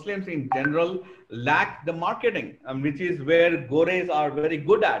 We Muslims in general lack the marketing, which is where Gores are very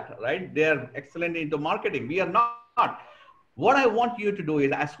good at, right? They are excellent into marketing. We are not. What I want you to do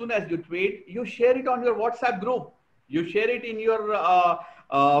is, as soon as you tweet, you share it on your WhatsApp group. You share it in your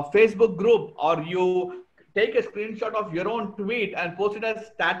Facebook group, or you take a screenshot of your own tweet and post it as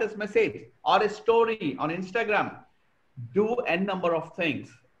status message or a story on Instagram. Do n number of things.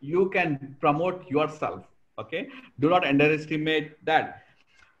 You can promote yourself. Okay. Do not underestimate that.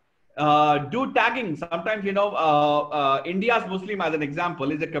 Do tagging. Sometimes, India's Muslim, as an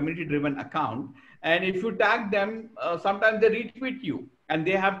example, is a community-driven account. And if you tag them, sometimes they retweet you, and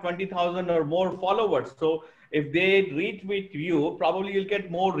they have 20,000 or more followers. So if they retweet you, probably you'll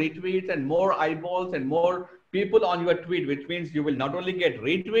get more retweets and more eyeballs and more people on your tweet, which means you will not only get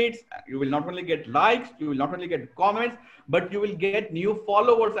retweets, you will not only get likes, you will not only get comments, but you will get new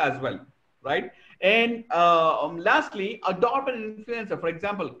followers as well, right? And lastly, adopt an influencer. For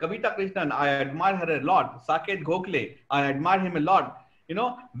example, Kavita Krishnan, I admire her a lot. Saket Gokhale, I admire him a lot.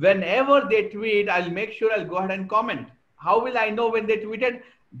 Whenever they tweet, I'll make sure I'll go ahead and comment. How will I know when they tweeted?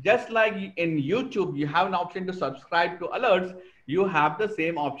 Just like in YouTube, you have an option to subscribe to alerts. You have the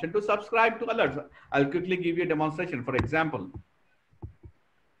same option to subscribe to alerts. I'll quickly give you a demonstration. For example,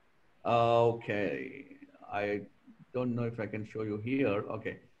 okay, I don't know if I can show you here.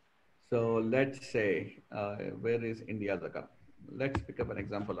 Okay, so let's say, where is India Zakat? Let's pick up an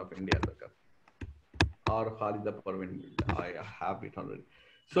example of India Zakat. Or Khalida Parvin, I have it already.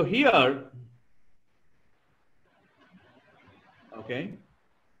 So here, okay,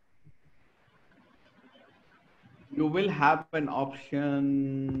 you will have an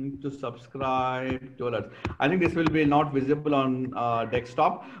option to subscribe to alerts. I think this will be not visible on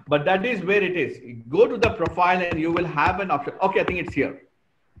desktop, but that is where it is. Go to the profile and you will have an option. Okay, I think it's here.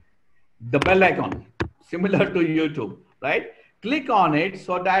 The bell icon, similar to YouTube, right? Click on it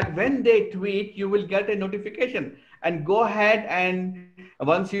so that when they tweet, you will get a notification. And go ahead and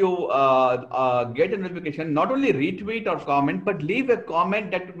once you get a notification, not only retweet or comment, but leave a comment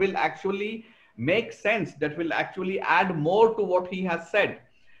that will actually make sense, that will actually add more to what he has said.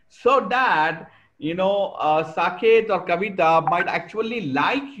 So that, Saket or Kavita might actually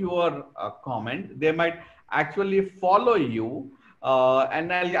like your comment. They might actually follow you.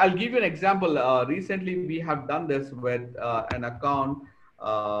 And I'll give you an example. Recently, we have done this with an account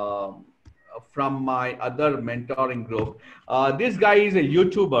from my other mentoring group. This guy is a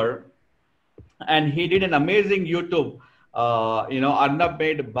YouTuber, and he did an amazing YouTube. Arnab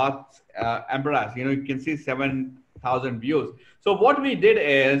made bucks embarrassed. You can see 7,000 views. So what we did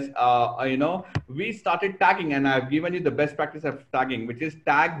is, we started tagging, and I've given you the best practice of tagging, which is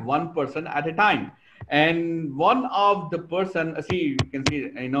tag one person at a time. And one of the person, you can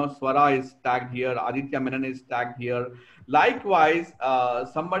see, Swara is tagged here, Aditya Menon is tagged here. Likewise,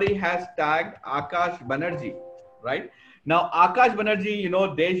 somebody has tagged Akash Banerjee, right? Now, Akash Banerjee,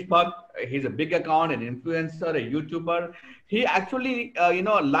 Deshbhakt, he's a big account, an influencer, a YouTuber. He actually,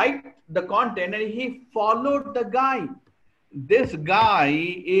 liked the content and he followed the guy. This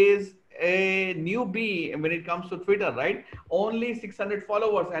guy is a newbie when it comes to Twitter, right? Only 600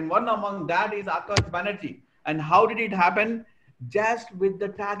 followers, and one among that is Akash Banerjee. And how did it happen? Just with the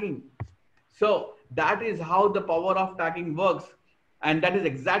tagging. So that is how the power of tagging works. And that is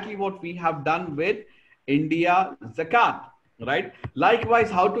exactly what we have done with India Zakat, right?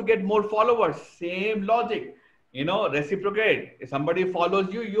 Likewise, how to get more followers? Same logic, reciprocate. If somebody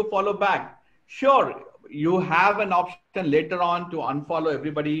follows you, you follow back. Sure, you have an option later on to unfollow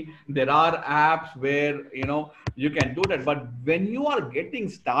everybody. There are apps where, you can do that. But when you are getting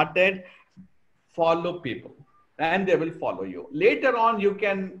started, follow people and they will follow you. Later on, you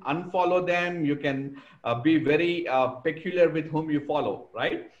can unfollow them. You can be very peculiar with whom you follow,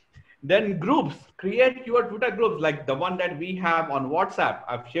 right? Then groups, create your Twitter groups like the one that we have on WhatsApp.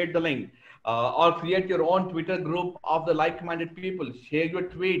 I've shared the link. Or create your own Twitter group of the like-minded people. Share your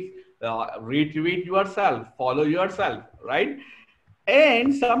tweets, retweet yourself, follow yourself, right?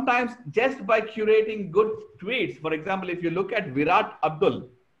 And sometimes just by curating good tweets, for example, if you look at Virat Abdul,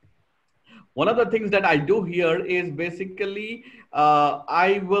 one of the things that I do here is basically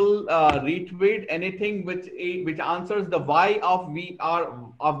I will retweet anything which answers the why of we are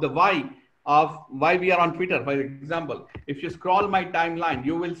of the why we are on Twitter. For example, if you scroll my timeline,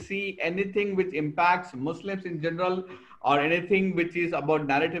 you will see anything which impacts Muslims in general or anything which is about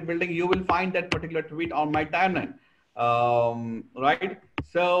narrative building. You will find that particular tweet on my timeline, right?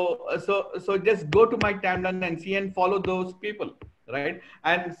 So just go to my timeline and see and follow those people, right?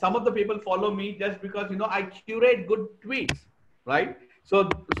 And some of the people follow me just because I curate good tweets, right? So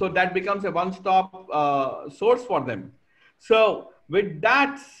that becomes a one-stop source for them. So with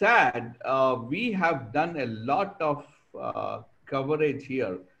that said, we have done a lot of coverage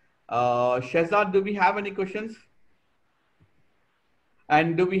here. Shehzad, do we have any questions?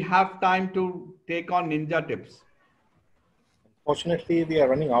 And do we have time to take on ninja tips? Unfortunately, we are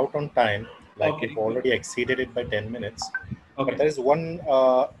running out on time. Like Okay. we've already exceeded it by 10 minutes. Okay. But there is one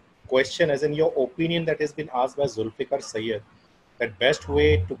question, as in your opinion, that has been asked by Zulfikar Sayyed, that best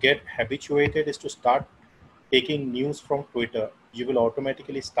way to get habituated is to start taking news from Twitter. You will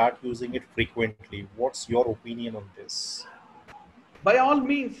automatically start using it frequently. What's your opinion on this? By all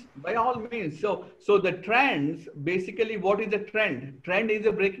means, by all means. So the trends, basically, what is the trend? Trend is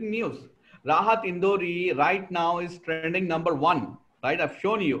a breaking news. Rahat Indori right now is trending #1, right? I've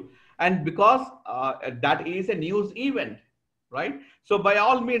shown you. And because that is a news event, right? So by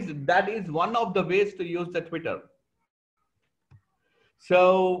all means, that is one of the ways to use the Twitter.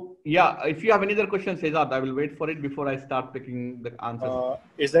 So yeah, if you have any other questions, Shehzad, I will wait for it before I start picking the answers.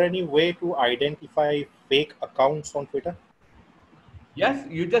 Is there any way to identify fake accounts on Twitter? Yes,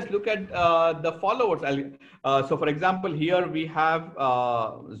 you just look at the followers. So for example, here we have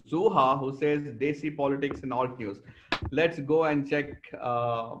Zuha, who says Desi politics and alt news. Let's go and check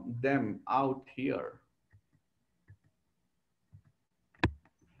them out here.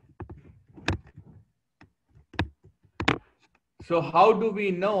 So how do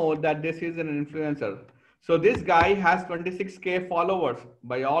we know that this is an influencer? So this guy has 26K followers.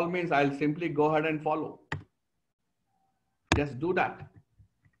 By all means, I'll simply go ahead and follow. Just do that.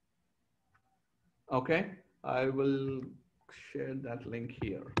 Okay, I will share that link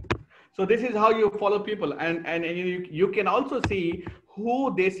here. So this is how you follow people, and you can also see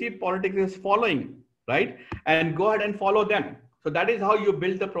who Desi politics is following, right? And go ahead and follow them. So that is how you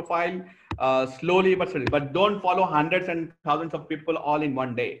build the profile slowly but steadily. But don't follow hundreds and thousands of people all in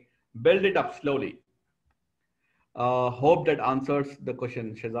one day. Build it up slowly. Hope that answers the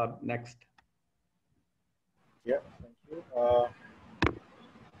question, Shehzad. Next. Yeah, thank you.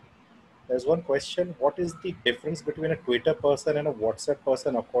 There's one question. What is the difference between a Twitter person and a WhatsApp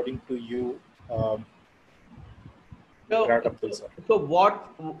person, according to you, Virat Abdul, sir?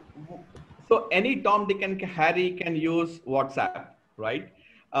 So any Tom, Dick, and Harry can use WhatsApp, right?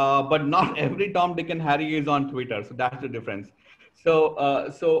 But not every Tom, Dick, and Harry is on Twitter. So that's the difference. So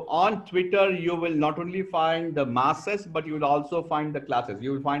on Twitter, you will not only find the masses, but you will also find the classes.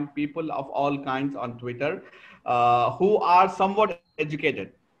 You will find people of all kinds on Twitter who are somewhat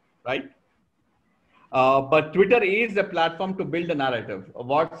educated, right? But Twitter is a platform to build a narrative.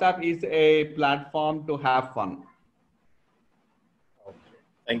 WhatsApp is a platform to have fun. Okay.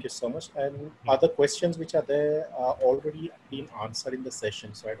 Thank you so much. And other questions which are there are already been answered in the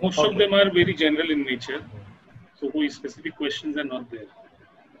session. So most of them are very general in nature. So who specific questions are not there.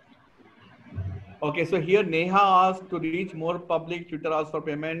 Okay, so here Neha asked to reach more public, Twitter asks for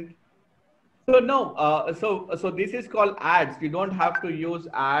payment. So no, so this is called ads. You don't have to use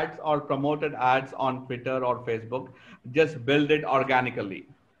ads or promoted ads on Twitter or Facebook. Just build it organically.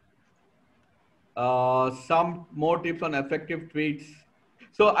 Some more tips on effective tweets.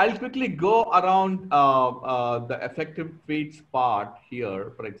 So I'll quickly go around the effective tweets part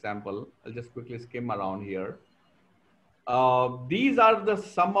here. For example, I'll just quickly skim around here. These are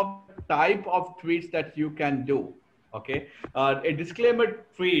some of the type of tweets that you can do. Okay, a disclaimer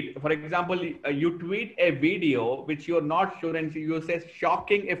tweet. For example, you tweet a video which you're not sure and you say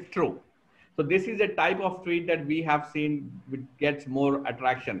shocking if true. So this is a type of tweet that we have seen which gets more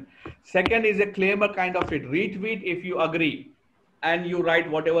attraction. Second is a claimer kind of tweet. Retweet if you agree and you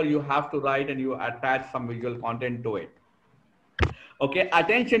write whatever you have to write and you attach some visual content to it. Okay,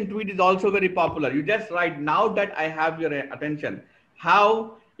 attention tweet is also very popular. You just write, now that I have your attention.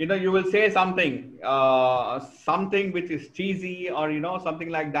 How, you will say something, something which is cheesy or, something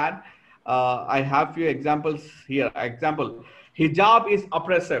like that. I have few examples here. Example, hijab is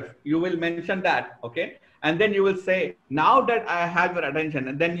oppressive. You will mention that, okay? And then you will say, now that I have your attention,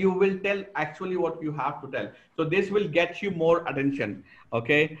 and then you will tell actually what you have to tell. So this will get you more attention,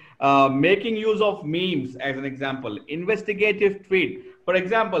 okay? Making use of memes as an example. Investigative tweet. For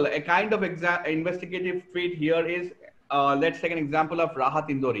example, a kind of investigative tweet here is, let's take an example of Rahat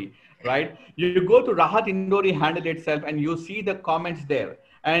Indori, right? You go to Rahat Indori handle itself and you see the comments there.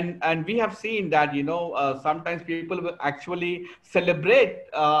 And we have seen that, sometimes people will actually celebrate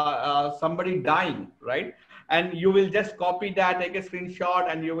somebody dying, right? And you will just copy that, take a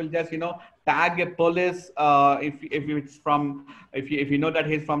screenshot, and you will just, tag a police if you know that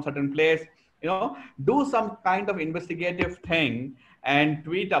he's from certain place, do some kind of investigative thing and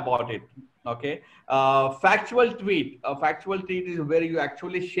tweet about it. Okay, factual tweet. A factual tweet is where you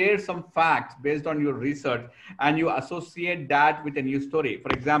actually share some facts based on your research and you associate that with a news story. For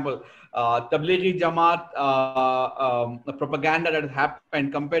example, Tablighi Jamaat propaganda that has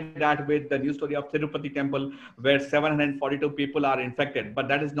happened, compare that with the news story of Tirupati temple where 742 people are infected, but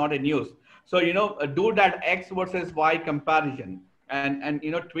that is not a news. So, do that X versus Y comparison and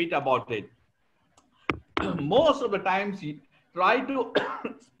tweet about it. Most of the times, try to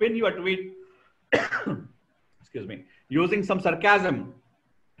spin your tweet, excuse me, using some sarcasm,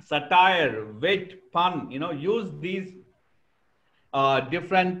 satire, wit, pun, use these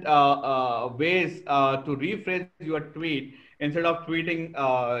different ways to rephrase your tweet instead of tweeting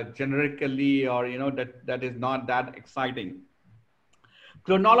generically or, that is not that exciting.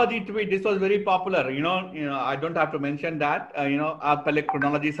 Chronology tweet, this was very popular, I don't have to mention that, aap pehle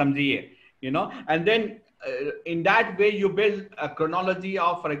chronology samjhiye, and then in that way, you build a chronology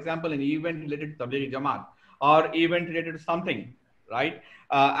of, for example, an event related to Tablighi Jamaat or event related to something, right?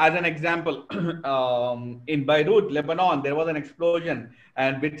 As an example, in Beirut, Lebanon, there was an explosion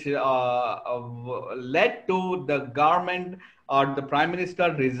and which led to the government or the prime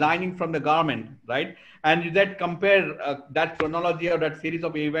minister resigning from the government, right? And you then compare that chronology or that series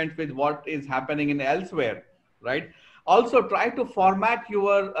of events with what is happening in elsewhere, right? Also, try to format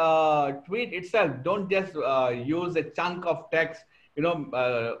your tweet itself. Don't just use a chunk of text,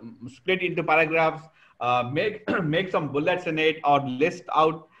 split into paragraphs, make some bullets in it or list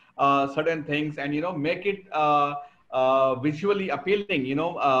out certain things and, make it visually appealing,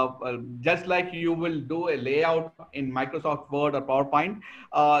 just like you will do a layout in Microsoft Word or PowerPoint,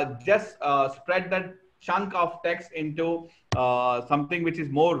 just spread that chunk of text into something which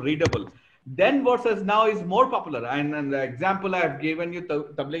is more readable. Then versus now is more popular. And the example I have given you,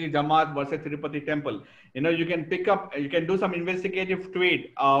 Tablighi Jamaat versus Tirupati temple. You can pick up, you can do some investigative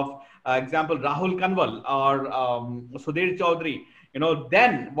tweet of example, Rahul Kanwal or Sudhir Chaudhary.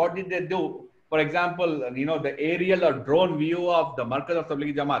 Then what did they do? For example, the aerial or drone view of the Markaz of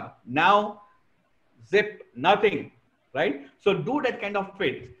Tablighi Jamaat. Now, zip, nothing, right? So do that kind of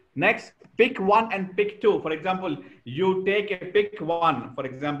tweet. Next, pick one and pick two. For example, you take a pick one, for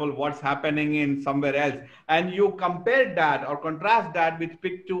example, what's happening in somewhere else, and you compare that or contrast that with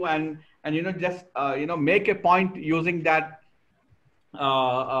pick two and just, make a point using that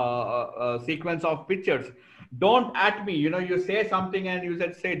sequence of pictures. Don't at me, you say something and you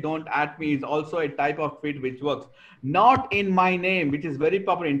say don't at me is also a type of tweet which works. Not in my name, which is very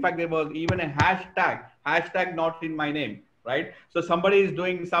popular. In fact, there was even a hashtag not in my name. Right? So somebody is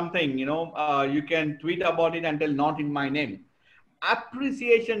doing something, you can tweet about it and tell not in my name.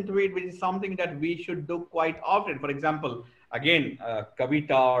 Appreciation tweet, which is something that we should do quite often. For example, again,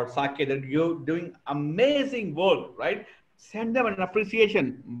 Kavita or Sake, that you're doing amazing work, right? Send them an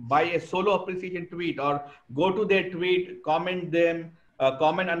appreciation by a solo appreciation tweet or go to their tweet, comment them,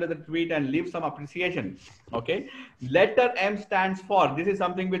 comment under the tweet and leave some appreciation. Okay. Letter M stands for, this is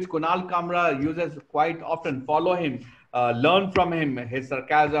something which Kunal Kamra uses quite often. Follow him. Learn from him, his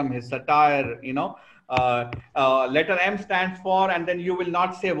sarcasm, his satire, letter M stands for, and then you will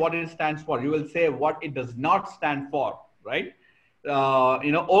not say what it stands for. You will say what it does not stand for, right?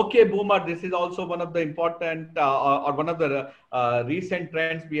 Okay, boomer, this is also one of the important or one of the recent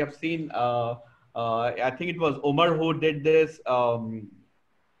trends we have seen. I think it was Umar who did this.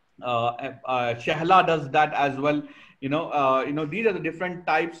 Shehla does that as well. These are the different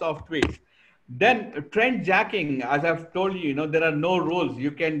types of tweets. Then trend jacking, as I've told you, there are no rules.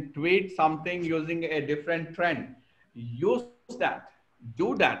 You can tweet something using a different trend. Use that,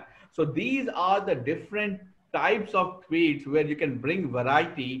 do that. So these are the different types of tweets where you can bring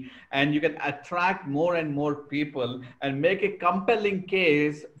variety and you can attract more and more people and make a compelling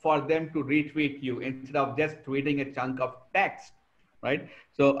case for them to retweet you instead of just tweeting a chunk of text, right?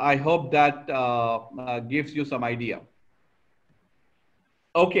 So I hope that gives you some idea.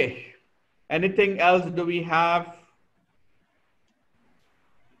 Okay. Anything else do we have?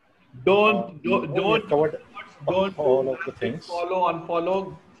 Don't all of the things. Follow,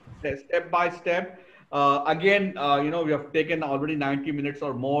 unfollow, step by step. Again, we have taken already 90 minutes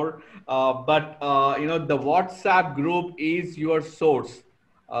or more, but the WhatsApp group is your source.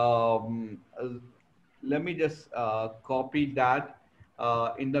 Let me just copy that.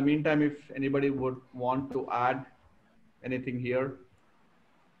 In the meantime, if anybody would want to add anything here.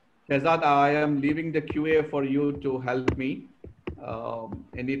 Shehzad, I am leaving the QA for you to help me.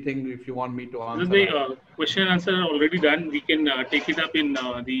 Anything if you want me to answer. The question and answer are already done. We can take it up in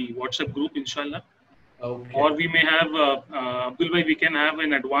the WhatsApp group, inshallah. Okay. Or we may have, Abdul bhai, we can have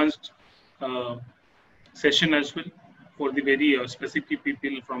an advanced session as well for the very specific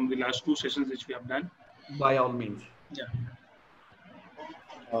people from the last 2 sessions which we have done. By all means. Yeah.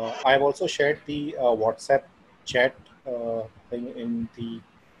 I have also shared the WhatsApp chat thing in the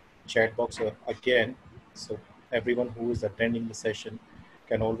chat box again. So everyone who is attending the session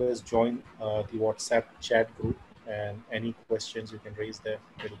can always join the WhatsApp chat group, and any questions you can raise there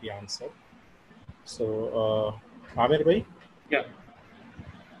will be answered. So, Amir bhai? Yeah.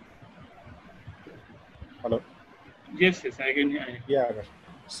 Hello? Yes, I can hear. Yeah.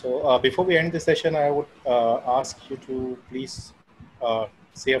 So before we end the session, I would ask you to please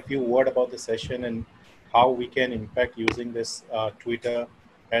say a few words about the session and how we can impact using this Twitter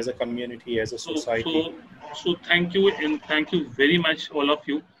as a community, as a society. So thank you, and thank you very much, all of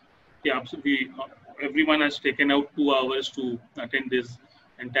you. Yeah, absolutely. Everyone has taken out 2 hours to attend this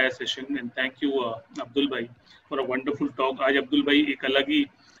entire session, and thank you, Abdul bhai, for a wonderful talk. आज Abdul bhai एक अलग ही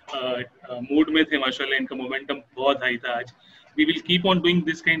mood में थे, माशाल्लाह, इनका momentum बहुत high था आज. We will keep on doing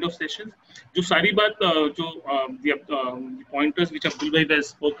this kind of sessions. जो सारी बात the pointers which Abdul bhai has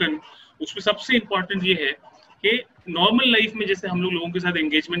spoken, उसमें सबसे important ये है कि नॉर्मल लाइफ में जैसे हम लोगों के साथ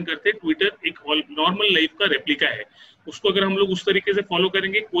एंगेजमेंट करते हैं, ट्विटर एक नॉर्मल लाइफ का रेप्लिका है. उसको अगर हम लोग उस तरीके से फॉलो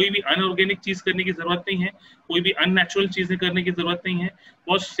करेंगे, कोई भी अनऑर्गेनिक चीज करने की जरूरत नहीं है, कोई भी अननेचुरल चीजें करने की जरूरत नहीं है,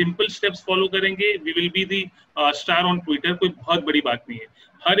 बहुत सिंपल स्टेप्स फॉलो करेंगे, we will be the star on Twitter. कोई बहुत बड़ी बात नहीं है,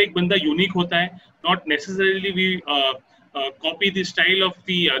 हर एक बंदा यूनिक होता है. Not necessarily we copy the style of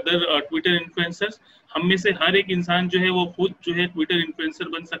the other Twitter influencers. हम में से हर एक इंसान जो है वो खुद जो है ट्विटर इन्फ्लुएंसर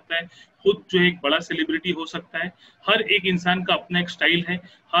बन सकता है, खुद जो है एक बड़ा सेलिब्रिटी हो सकता है. हर एक इंसान का अपना एक स्टाइल है,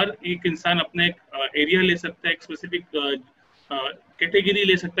 हर एक इंसान अपना एक एरिया ले सकता है, एक स्पेसिफिक कैटेगरी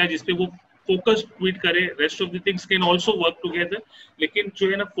ले सकता है जिसपे वो फोकस ट्वीट करे. Rest of the things can also work together, लेकिन जो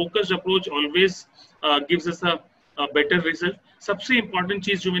है ना focused approach always gives us a better result. सबसे इंपॉर्टेंट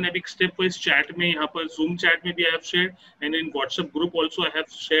चीज जो मैंने अभी स्टेप वाइज चैट में, यहाँ पर जूम चैट में भी I have shared and in WhatsApp group also I have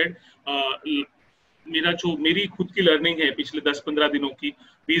shared. मेरी खुद की लर्निंग है पिछले 10-15 दिनों की,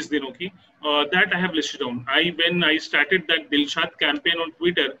 20 दिनों की, that I have listed down. When I started that Dilshad campaign on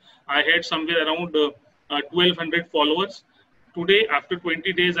Twitter, I had somewhere around 1200 followers. Today, after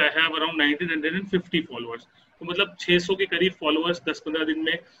 20 days, I have around 1950 followers. तो मतलब 600 के करीब followers 10-15 दिन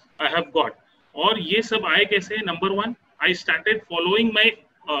में I have got. और ये सब आए कैसे? Number 1, I started following my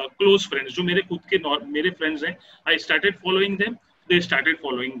close friends. जो मेरे खुद के मेरे friends हैं, I started following them. They started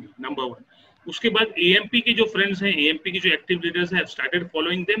following me. Number 1. उसके बाद AMP के जो फ्रेंड्स हैं, AMP के जो एक्टिव लीडर्स हैं, started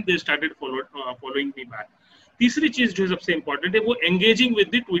following them, they started following me back. तीसरी चीज जो है सबसे इंपॉर्टेंट है वो engaging with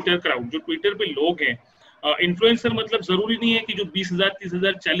the Twitter crowd. जो ट्विटर पे लोग हैं, इन्फ्लुएंसर मतलब जरूरी नहीं है कि जो 20,000,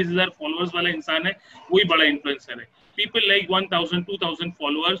 30,000, 40,000 फॉलोअर्स वाला इंसान है वही बड़ा इन्फ्लुएंसर है. People like 1,000, 2,000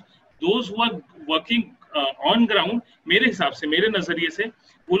 followers, those who are working on ground, मेरे हिसाब से, मेरे नजरिए से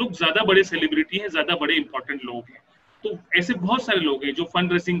वो लोग ज्यादा बड़े सेलिब्रिटी हैं, ज्यादा बड़े इंपॉर्टेंट लोग हैं. तो ऐसे बहुत सारे लोग हैं जो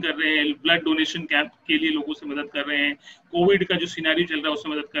फंड रेजिंग कर रहे हैं, ब्लड डोनेशन कैंप के लिए लोगों से मदद कर रहे हैं, कोविड का जो सिनेरियो चल रहा है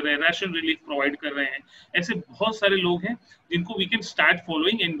उसमें मदद कर रहे हैं, राशन रिलीफ प्रोवाइड कर रहे हैं. ऐसे बहुत सारे लोग हैं जिनको we can start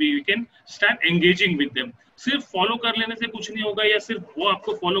following and we can start engaging with them. सिर्फ फॉलो कर लेने से कुछ नहीं होगा, या सिर्फ वो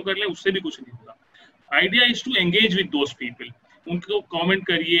आपको फॉलो कर ले उससे भी कुछ नहीं होगा. Idea is to engage with those people. उनको कॉमेंट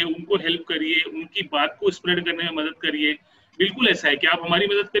करिए, उनको हेल्प करिए, उनकी बात को स्प्रेड करने में मदद करिए. बिल्कुल ऐसा है कि आप हमारी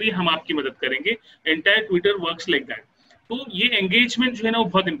मदद करिए, हम आपकी मदद करेंगे. Entire Twitter works like that. तो ये एंगेजमेंट जो है ना वो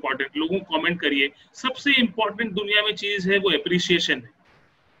बहुत इंपॉर्टेंट. लोगों को कमेंट करिए. सबसे इंपॉर्टेंट दुनिया में चीज है वो एप्रिसिएशन है.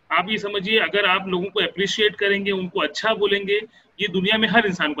 आप ये समझिए, अगर आप लोगों को एप्रिशिएट करेंगे, उनको अच्छा बोलेंगे, ये दुनिया में हर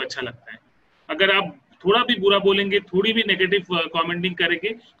इंसान को अच्छा लगता है. अगर आप थोड़ा भी बुरा बोलेंगे, थोड़ी भी नेगेटिव कमेंटिंग करेंगे,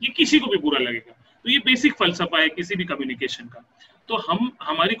 ये किसी को भी बुरा लगेगा। तो ये बेसिक फलसफा है किसी भी कम्युनिकेशन का। तो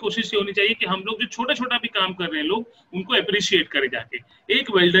हमारी कोशिश ये होनी चाहिए कि हम लोग जो छोटा छोटा भी काम कर रहे हैं लोग उनको अप्रिशिएट करें जाके। एक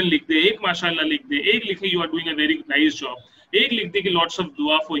वेल डन लिख दे, एक माशाल्लाह लिख दे, एक लिखे you are doing a very nice job, एक लिख दे कि लॉट्स ऑफ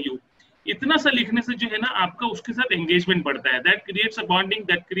दुआ फॉर यू। इतना सा लिखने से जो है ना आपका उसके साथ एंगेजमेंट बढ़ता है, that creates a bonding,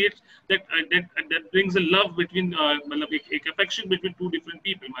 that creates that brings a love between मतलब एक affection between two different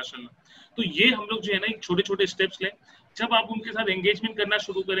people माशाल्लाह। तो ये हम लोग जो है ना छोटे छोटे स्टेप्स लें, जब आप उनके साथ एंगेजमेंट करना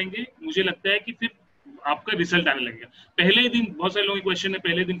शुरू करेंगे मुझे लगता है कि फिर आपका रिजल्ट आने लगेगा। पहले दिन बहुत सारे लोगों के क्वेश्चन है,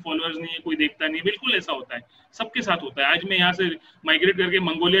 पहले दिन फॉलोअर्स नहीं है, कोई देखता नहीं है, बिल्कुल ऐसा होता है, सबके साथ होता है। आज मैं यहाँ से माइग्रेट करके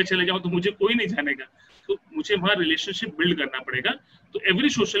मंगोलिया चले जाऊँ तो मुझे कोई नहीं जानेगा, तो मुझे वहाँ रिलेशनशिप बिल्ड करना पड़ेगा। तो every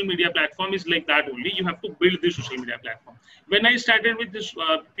social media platform is like that only, you have to build this social media platform. When I started with this,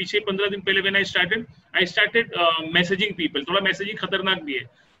 पीछे 15 दिन पहले when I started messaging people. थोड़ा मैसेजिंग खतरनाक भी है,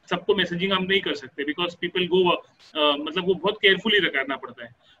 सबको मैसेजिंग हम नहीं कर सकते बिकॉज पीपल गो मतलब वो बहुत केयरफुली करना पड़ता है।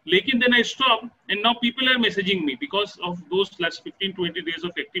 लेकिन then I stop and now people are messaging me because of those last 15-20 days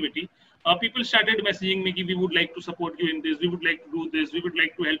of activity. People started messaging me कि we would like to support you in this, we would like to do this, we would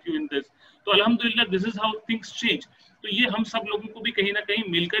like to help you in this. तो अल्हम्दुलिल्लाह this is how things change. तो ये हम सब लोगों को भी कहीं ना कहीं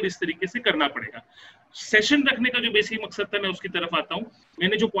मिलकर इस तरीके से करना पड़ेगा। सेशन रखने का जो बेसिक मकसद था मैं उसकी तरफ आता हूँ।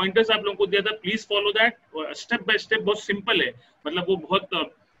 मैंने जो पॉइंटर्स आप लोगों को दिया था please follow that, step by step, बहुत सिंपल है, मतलब वो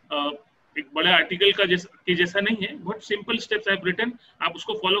बहुत एक बड़ा आर्टिकल का जैसा नहीं है, बहुत simple steps I have written, आप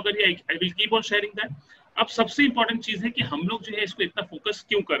उसको फॉलो करिए। I will keep on sharing that. अब सबसे इंपॉर्टेंट चीज है कि हम लोग जो है इसको इतना फोकस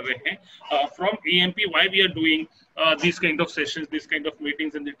क्यों कर रहे हैं from AMP, why we are doing this kind of sessions, this kind of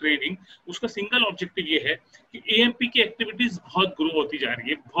meetings and the training. उसका सिंगल ऑब्जेक्टिव ये है कि एएमपी की एक्टिविटीज बहुत ग्रो होती जा रही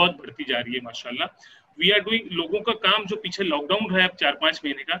है, बहुत बढ़ती जा रही है माशाल्लाह। वी आर डूइंग, लोगों का काम जो पीछे लॉकडाउन है अब 4-5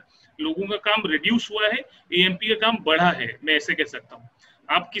 महीने का, लोगों का काम रिड्यूस हुआ है, एएमपी का काम बढ़ा है, मैं ऐसे कह सकता हूँ।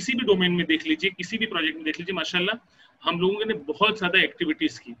 आप किसी भी डोमेन में देख लीजिए, किसी भी प्रोजेक्ट में देख लीजिए, माशाल्लाह हम लोगों ने बहुत ज्यादा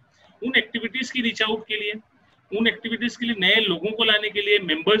एक्टिविटीज की। उन एक्टिविटीज की रीच आउट के लिए, उन एक्टिविटीज के लिए नए लोगों को लाने के लिए,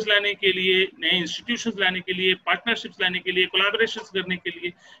 मेंबर्स लाने के लिए, नए इंस्टीट्यूशंस लाने के लिए, पार्टनरशिप्स लाने के लिए, कोलैबोरेशंस करने के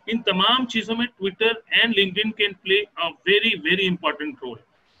लिए, इन तमाम चीजों में Twitter and LinkedIn can play a very very important role.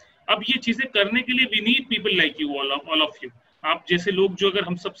 अब ये चीजें करने के लिए we need people like you, all of you. आप जैसे लोग जो अगर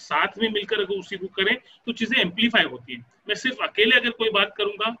हम सब साथ में मिलकर अगर उसी को करें तो चीजें एम्पलीफाई होती हैं। मैं सिर्फ अकेले अगर कोई बात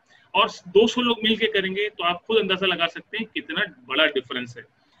करूंगा और 200 लोग मिलकर करेंगे तो आप खुद अंदाजा लगा सकते हैं कितना बड़ा डिफरेंस है।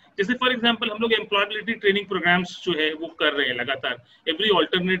 जैसे फॉर एग्जांपल हम लोग एम्प्लॉयबिलिटी ट्रेनिंग प्रोग्राम्स जो है वो कर रहे हैं लगातार, every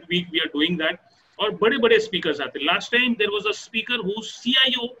alternate week we are doing that, और बड़े बड़े स्पीकर्स आते हैं। Last time there was a speaker who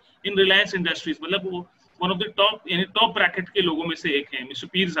CIO in Reliance industries, मतलब वो one of the top bracket के लोगों में से एक है, मिस्टर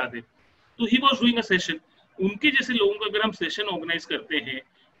पीरजादे। तो he was doing a session. उनके जैसे लोगों का अगर हम सेशन ऑर्गेनाइज करते हैं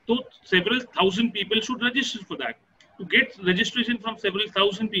तो several thousand people should register for that. To get registration from several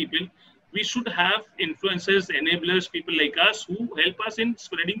thousand people, we should have influencers, enablers, people like us who help us in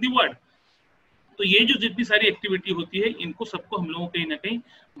spreading the word. तो ये जो जितनी सारी activity होती है इनको सबको हम लोगों कहीं ना कहीं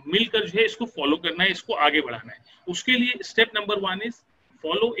मिलकर जो है इसको फॉलो करना है, इसको आगे बढ़ाना है। उसके लिए step number 1 is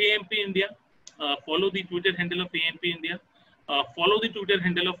follow AMP India, follow the Twitter handle of AMP India, follow the Twitter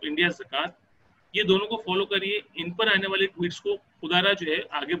handle of India ज़कात। ये दोनों को फॉलो करिए, इन पर आने वाले ट्वीट्स को खुदारा जो है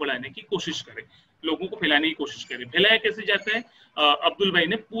आगे बढ़ाने की कोशिश करें, लोगों को फैलाने की कोशिश करें। फैलाया कैसे जाता है अब्दुल भाई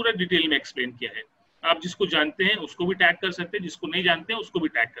ने पूरा डिटेल में एक्सप्लेन किया है। आप जिसको जानते हैं उसको भी टैग कर सकते हैं, जिसको नहीं जानते हैं उसको भी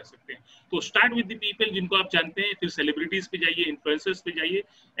टैग कर सकते हैं। तो स्टार्ट विद द पीपल जिनको आप जानते हैं, फिर सेलिब्रिटीज पे जाइए, इन्फ्लुएंसर्स पे जाइए,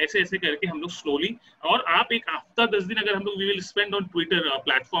 ऐसे ऐसे करके हम लोग स्लोली, और आप एक हफ्ता 10 दिन अगर हम लोग we will spend on Twitter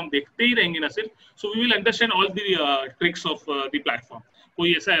platform देखते ही रहेंगे ना सिर्फ, so we will understand all the tricks of the platform.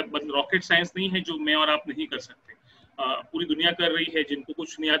 कोई ऐसा रॉकेट साइंस नहीं है जो मैं और आप नहीं कर सकते, पूरी दुनिया कर रही है। जिनको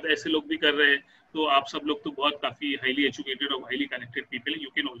कुछ नहीं आता ऐसे लोग भी कर रहे हैं, तो आप सब लोग तो बहुत काफी हाईली एजुकेटेड और highly connected people, you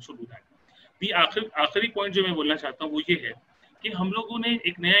can also do that. आखिरी पॉइंट जो मैं बोलना चाहता हूँ वो ये है कि हम लोगों ने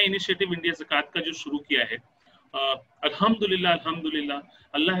एक नया इनिशिएटिव इंडिया ज़कात का जो शुरू किया है, अल्हम्दुलिल्लाह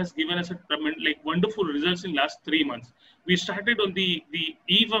अल्लाह has given us like wonderful results in last 3 months। We started on the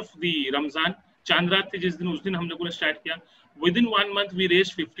eve of the Ramzan, चांद रात थे जिस दिन, उस दिन हम लोगों ने स्टार्ट किया। Within 1 month we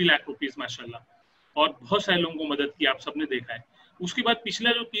raise 50 lakh rupees माशाल्लाह, और बहुत सारे लोगों को मदद की, आप सबने देखा है। उसके बाद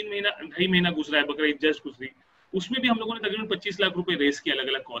पिछला जो 2.5 महीना गुजरा है, बकरीद जस्ट गुजरी, उसमें भी हम लोगों ने तकरीबन 25 लाख रुपए रेस किया अलग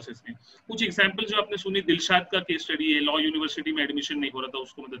अलग कॉसेस में। कुछ एग्जांपल जो आपने सुनी, दिलशाद का केस स्टडी है, लॉ यूनिवर्सिटी में एडमिशन नहीं हो रहा था,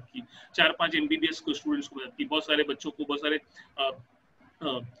 उसको मदद की। 4-5 MBBS को स्टूडेंट्स को मदद की, बहुत सारे बच्चों को, बहुत सारे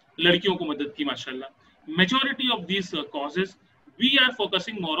लड़कियों को मदद की माशाल्लाह। Majority of these causes we are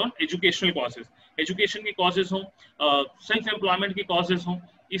focusing more on educational causes, education के कॉजेज हों, सेल्फ एम्प्लॉयमेंट के कॉजेज हों,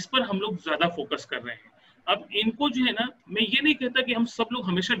 इस पर हम लोग ज्यादा फोकस कर रहे हैं। अब इनको जो है ना, मैं ये नहीं कहता कि हम सब लोग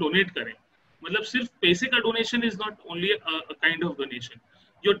हमेशा डोनेट करें, मतलब सिर्फ पैसे का donation is not only a kind of donation,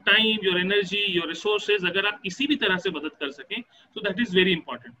 your time, your energy, your resources, अगर आप किसी भी तरह से मदद कर सकें तो दैट इज वेरी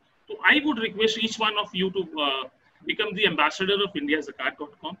इंपॉर्टेंट. तो I would request each one of you to become the ambassador of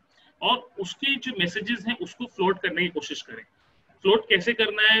indiazakat.com, और उसके जो मैसेजेस हैं उसको फ्लोट करने की कोशिश करें. फ्लोट कैसे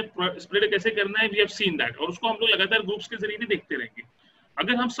करना है, स्प्रेड कैसे करना है, वी हैव सीन दैट, और उसको हम लोग लगातार ग्रुप्स के जरिए भी देखते रहेंगे.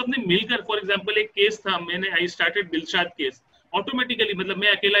 अगर हम सब ने मिलकर, फॉर एग्जांपल एक केस था, मैंने I started Dilshad case automatically, मतलब मैं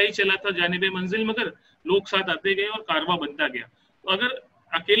अकेला ही चला था जानिबे मंजिल, मगर लोग साथ आते गए और कारवा बनता गया. तो अगर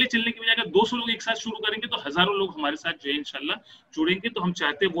अकेले चलने की बजाय अगर 200 लोग एक साथ शुरू करेंगे तो हजारों लोग हमारे साथ जो है इंशाल्लाह जुड़ेंगे. तो हम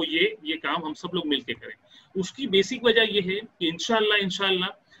चाहते हैं वो ये काम हम सब लोग मिलकर करें. उसकी बेसिक वजह ये है कि इंशाल्लाह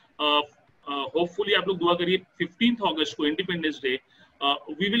होपफुली आप लोग दुआ करिए, 15th अगस्त को independence day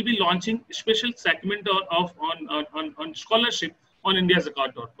we will be launching special segment on scholarship on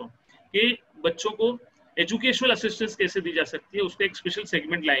indiazakat.com कि बच्चों को एजुकेशनल असिस्टेंस कैसे दी जा सकती है, उसका एक स्पेशल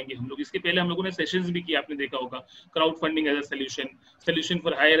सेगमेंट लाएंगे हम लोग. इसके पहले हम लोगों ने सेशंस भी किए, आपने देखा होगा, crowd funding as a solution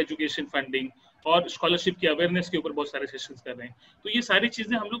for higher education funding, और स्कॉलरशिप की अवेयरनेस के ऊपर बहुत सारे सेशंस कर रहे हैं. तो ये सारी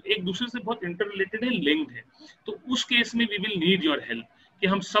चीजें हम लोग एक दूसरे से बहुत इंटर रिलेटेड है, लिंक्ड है. तो उस केस में we will need your help कि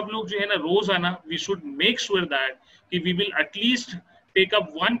हम सब लोग जो है ना रोजाना we should make sure that कि we will at least take up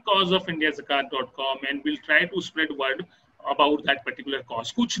one cause of indiazakat.com and we'll try to spread word about that particular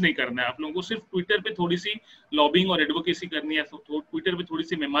cause. कुछ नहीं करना है आप लोगों को, सिर्फ ट्विटर पे थोड़ी सी लॉबिंग और एडवोकेसी करनी है, तो ट्विटर पे थोड़ी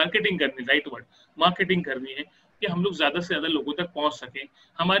सी मार्केटिंग करनी, राइट वर्ड, मार्केटिंग करनी है कि हम लोग ज्यादा से ज्यादा लोगों तक पहुंच सकें.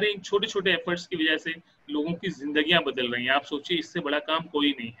 हमारे इन छोटे छोटे एफर्ट्स की वजह से लोगों की जिंदगियां बदल रही हैं. आप सोचिए इससे बड़ा काम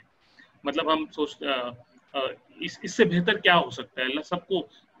कोई नहीं है. मतलब हम इससे बेहतर क्या हो सकता है. अल्लाह सबको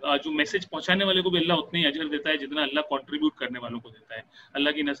जो मैसेज पहुंचाने वाले को भी अल्लाह उतना ही अजर देता है जितना अल्लाह कंट्रीब्यूट करने वालों को देता है.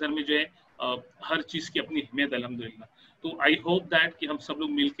 अल्लाह की नज़र में जो है हर चीज़ की अपनी अहमियत अल्हम्दुलिल्लाह. तो आई होप दैट कि हम सब लोग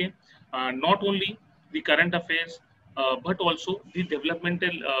मिलके not only the current affairs but also the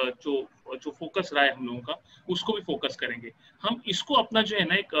developmental जो फोकस रहा है हम लोगों का, उसको भी फोकस करेंगे. हम इसको अपना जो है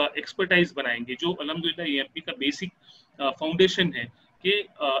ना एक एक्सपर्टाइज बनाएंगे, जो अल्हम्दुलिल्लाह ईएमपी का बेसिक फाउंडेशन है कि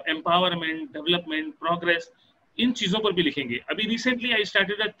एम्पावरमेंट, डेवलपमेंट, प्रोग्रेस, इन चीजों पर भी लिखेंगे. अभी recently I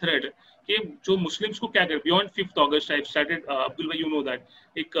started a thread कि जो मुस्लिम्स को क्या कर, beyond 5th August I started, Abdul भाई यू नो दैट,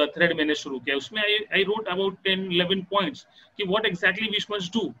 एक थ्रेड मैंने शुरू किया. उसमें आई रोट अबाउट 10-11 पॉइंट्स कि what exactly we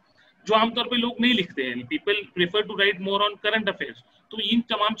must do, जो आमतौर पे लोग नहीं लिखते हैं. People prefer to right more on current affairs. तो इन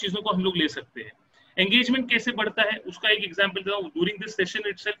तमाम चीजों को हम लोग ले सकते हैं. एंगेजमेंट कैसे बढ़ता है उसका एक एग्जांपल देता हूं. ड्यूरिंग दिस सेशन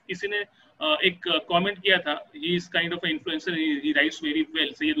इटसेल्फ किसी ने एक कमेंट किया था, he is kind of influencer, he rights very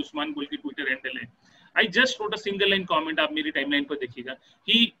well, Syed Usman बोल के ट्विटर हैंडल है. I just wrote a single line comment, आप मेरी टाइमलाइन पर देखिएगा,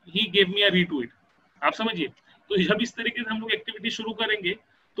 he gave me a retweet. आप समझिए. तो जब इस तरीके से हम लोग एक्टिविटी शुरू करेंगे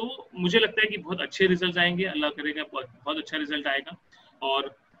तो मुझे लगता है कि बहुत अच्छे रिजल्ट आएंगे. अल्लाह करेगा बहुत अच्छा रिजल्ट आएगा.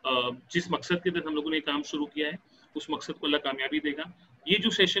 और जिस मकसद के तहत हम लोगों ने काम शुरू किया है उस मकसद को अल्लाह कामयाबी देगा. ये जो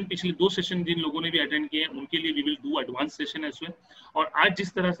सेशन, पिछले 2 सेशन जिन लोगों ने भी अटेंड किए हैं उनके लिए we will do advance session as well. और आज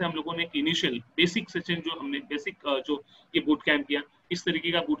जिस तरह से हम लोगों ने इनिशियल बेसिक सेशन जो हमने बेसिक जो ये बूट कैंप किया, इस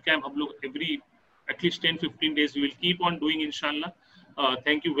तरीके का बूट कैंप हम लोग every at least 10-15 days we will keep on doing inshallah.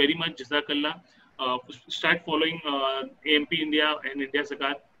 Thank you very much, jazakallah. Start following AMP India and India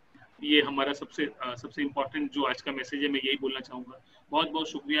Zakat. ये हमारा सबसे इम्पोर्टेंट जो आज का मैसेज है, मैं यही बोलना चाहूँगा. बहुत बहुत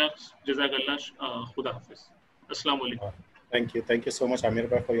शुक्रिया, जज़ाकल्लाह, खुदा हाफिज़, अस्सलाम वालेकुम. Thank you so much, Amir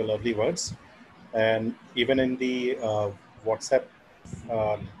bhai, for your lovely words. And even in the WhatsApp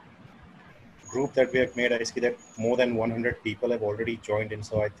group that we have made, I see that more than 100 people have already joined in,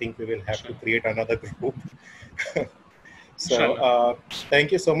 so I think we will have to create another group. So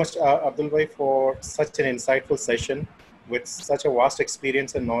thank you so much, Abdul bhai, for such an insightful session with such a vast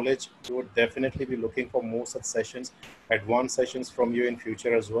experience and knowledge. We would definitely be looking for more such sessions, advanced sessions from you in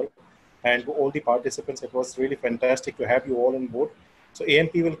future as well. And to all the participants, it was really fantastic to have you all on board. So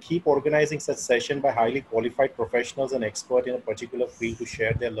AMP will keep organizing such session by highly qualified professionals and experts in a particular field to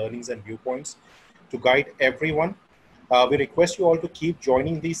share their learnings and viewpoints to guide everyone. We request you all to keep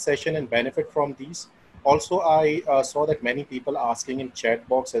joining these sessions and benefit from these. Also, I saw that many people asking in chat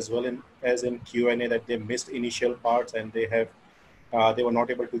box as well as in Q&A that they missed initial parts and they were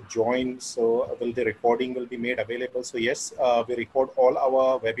not able to join. So the recording will be made available. So yes, we record all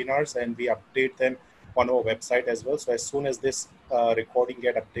our webinars and we update them on our website as well. So as soon as this recording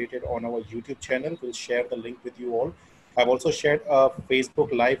get updated on our YouTube channel, we'll share the link with you all. I've also shared a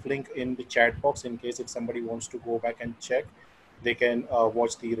Facebook live link in the chat box in case if somebody wants to go back and check, they can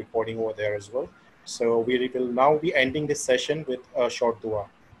watch the recording over there as well. So we will now be ending this session with a short dua.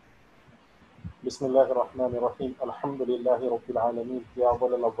 Bismillahir Rahmanir Rahim. Alhamdulillahi Rabbil Alameen. Ya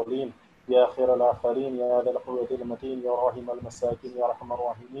awwal al-awwalin, ya khair al-akhirin, ya dhal quwwati al-mateen, ya rahim al-masakin, ya arhamar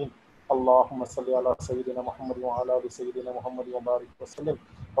rahimin. اللهم صل على سيدنا محمد وعلى ال سيدنا محمد وبارك وسلم.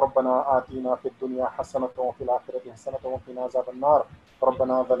 ربنا آتنا في الدنيا حسنة وفي الآخرة حسنة وقنا عذاب النار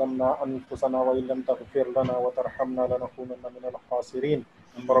ربنا ظلمنا أنفسنا وإن لم تغفر لنا وترحمنا لنكونن من الخاسرين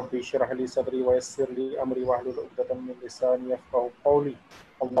ربي اشرح لي صدري ويسر لي أمري واحلل عقدة من لساني يفقهوا قولي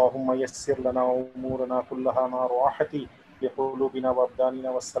اللهم يسر لنا أمورنا كلها مع راحتي لقلوبنا وأبداننا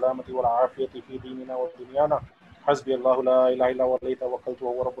والسلامة والعافية في ديننا ودنيانا حسبي الله لا إله إلا هو عليه توكلت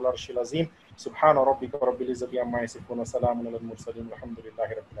وهو رب العرش العظيم سبحان ربك رب العزة عما يصفون وسلام على المرسلين والحمد لله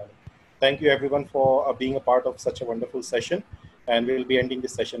رب العالمين. Thank you everyone for being a part of such a wonderful session, and we'll be ending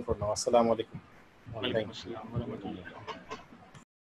this session for now. Assalamu alaikum. Walaikum assalam wa rahmatullah.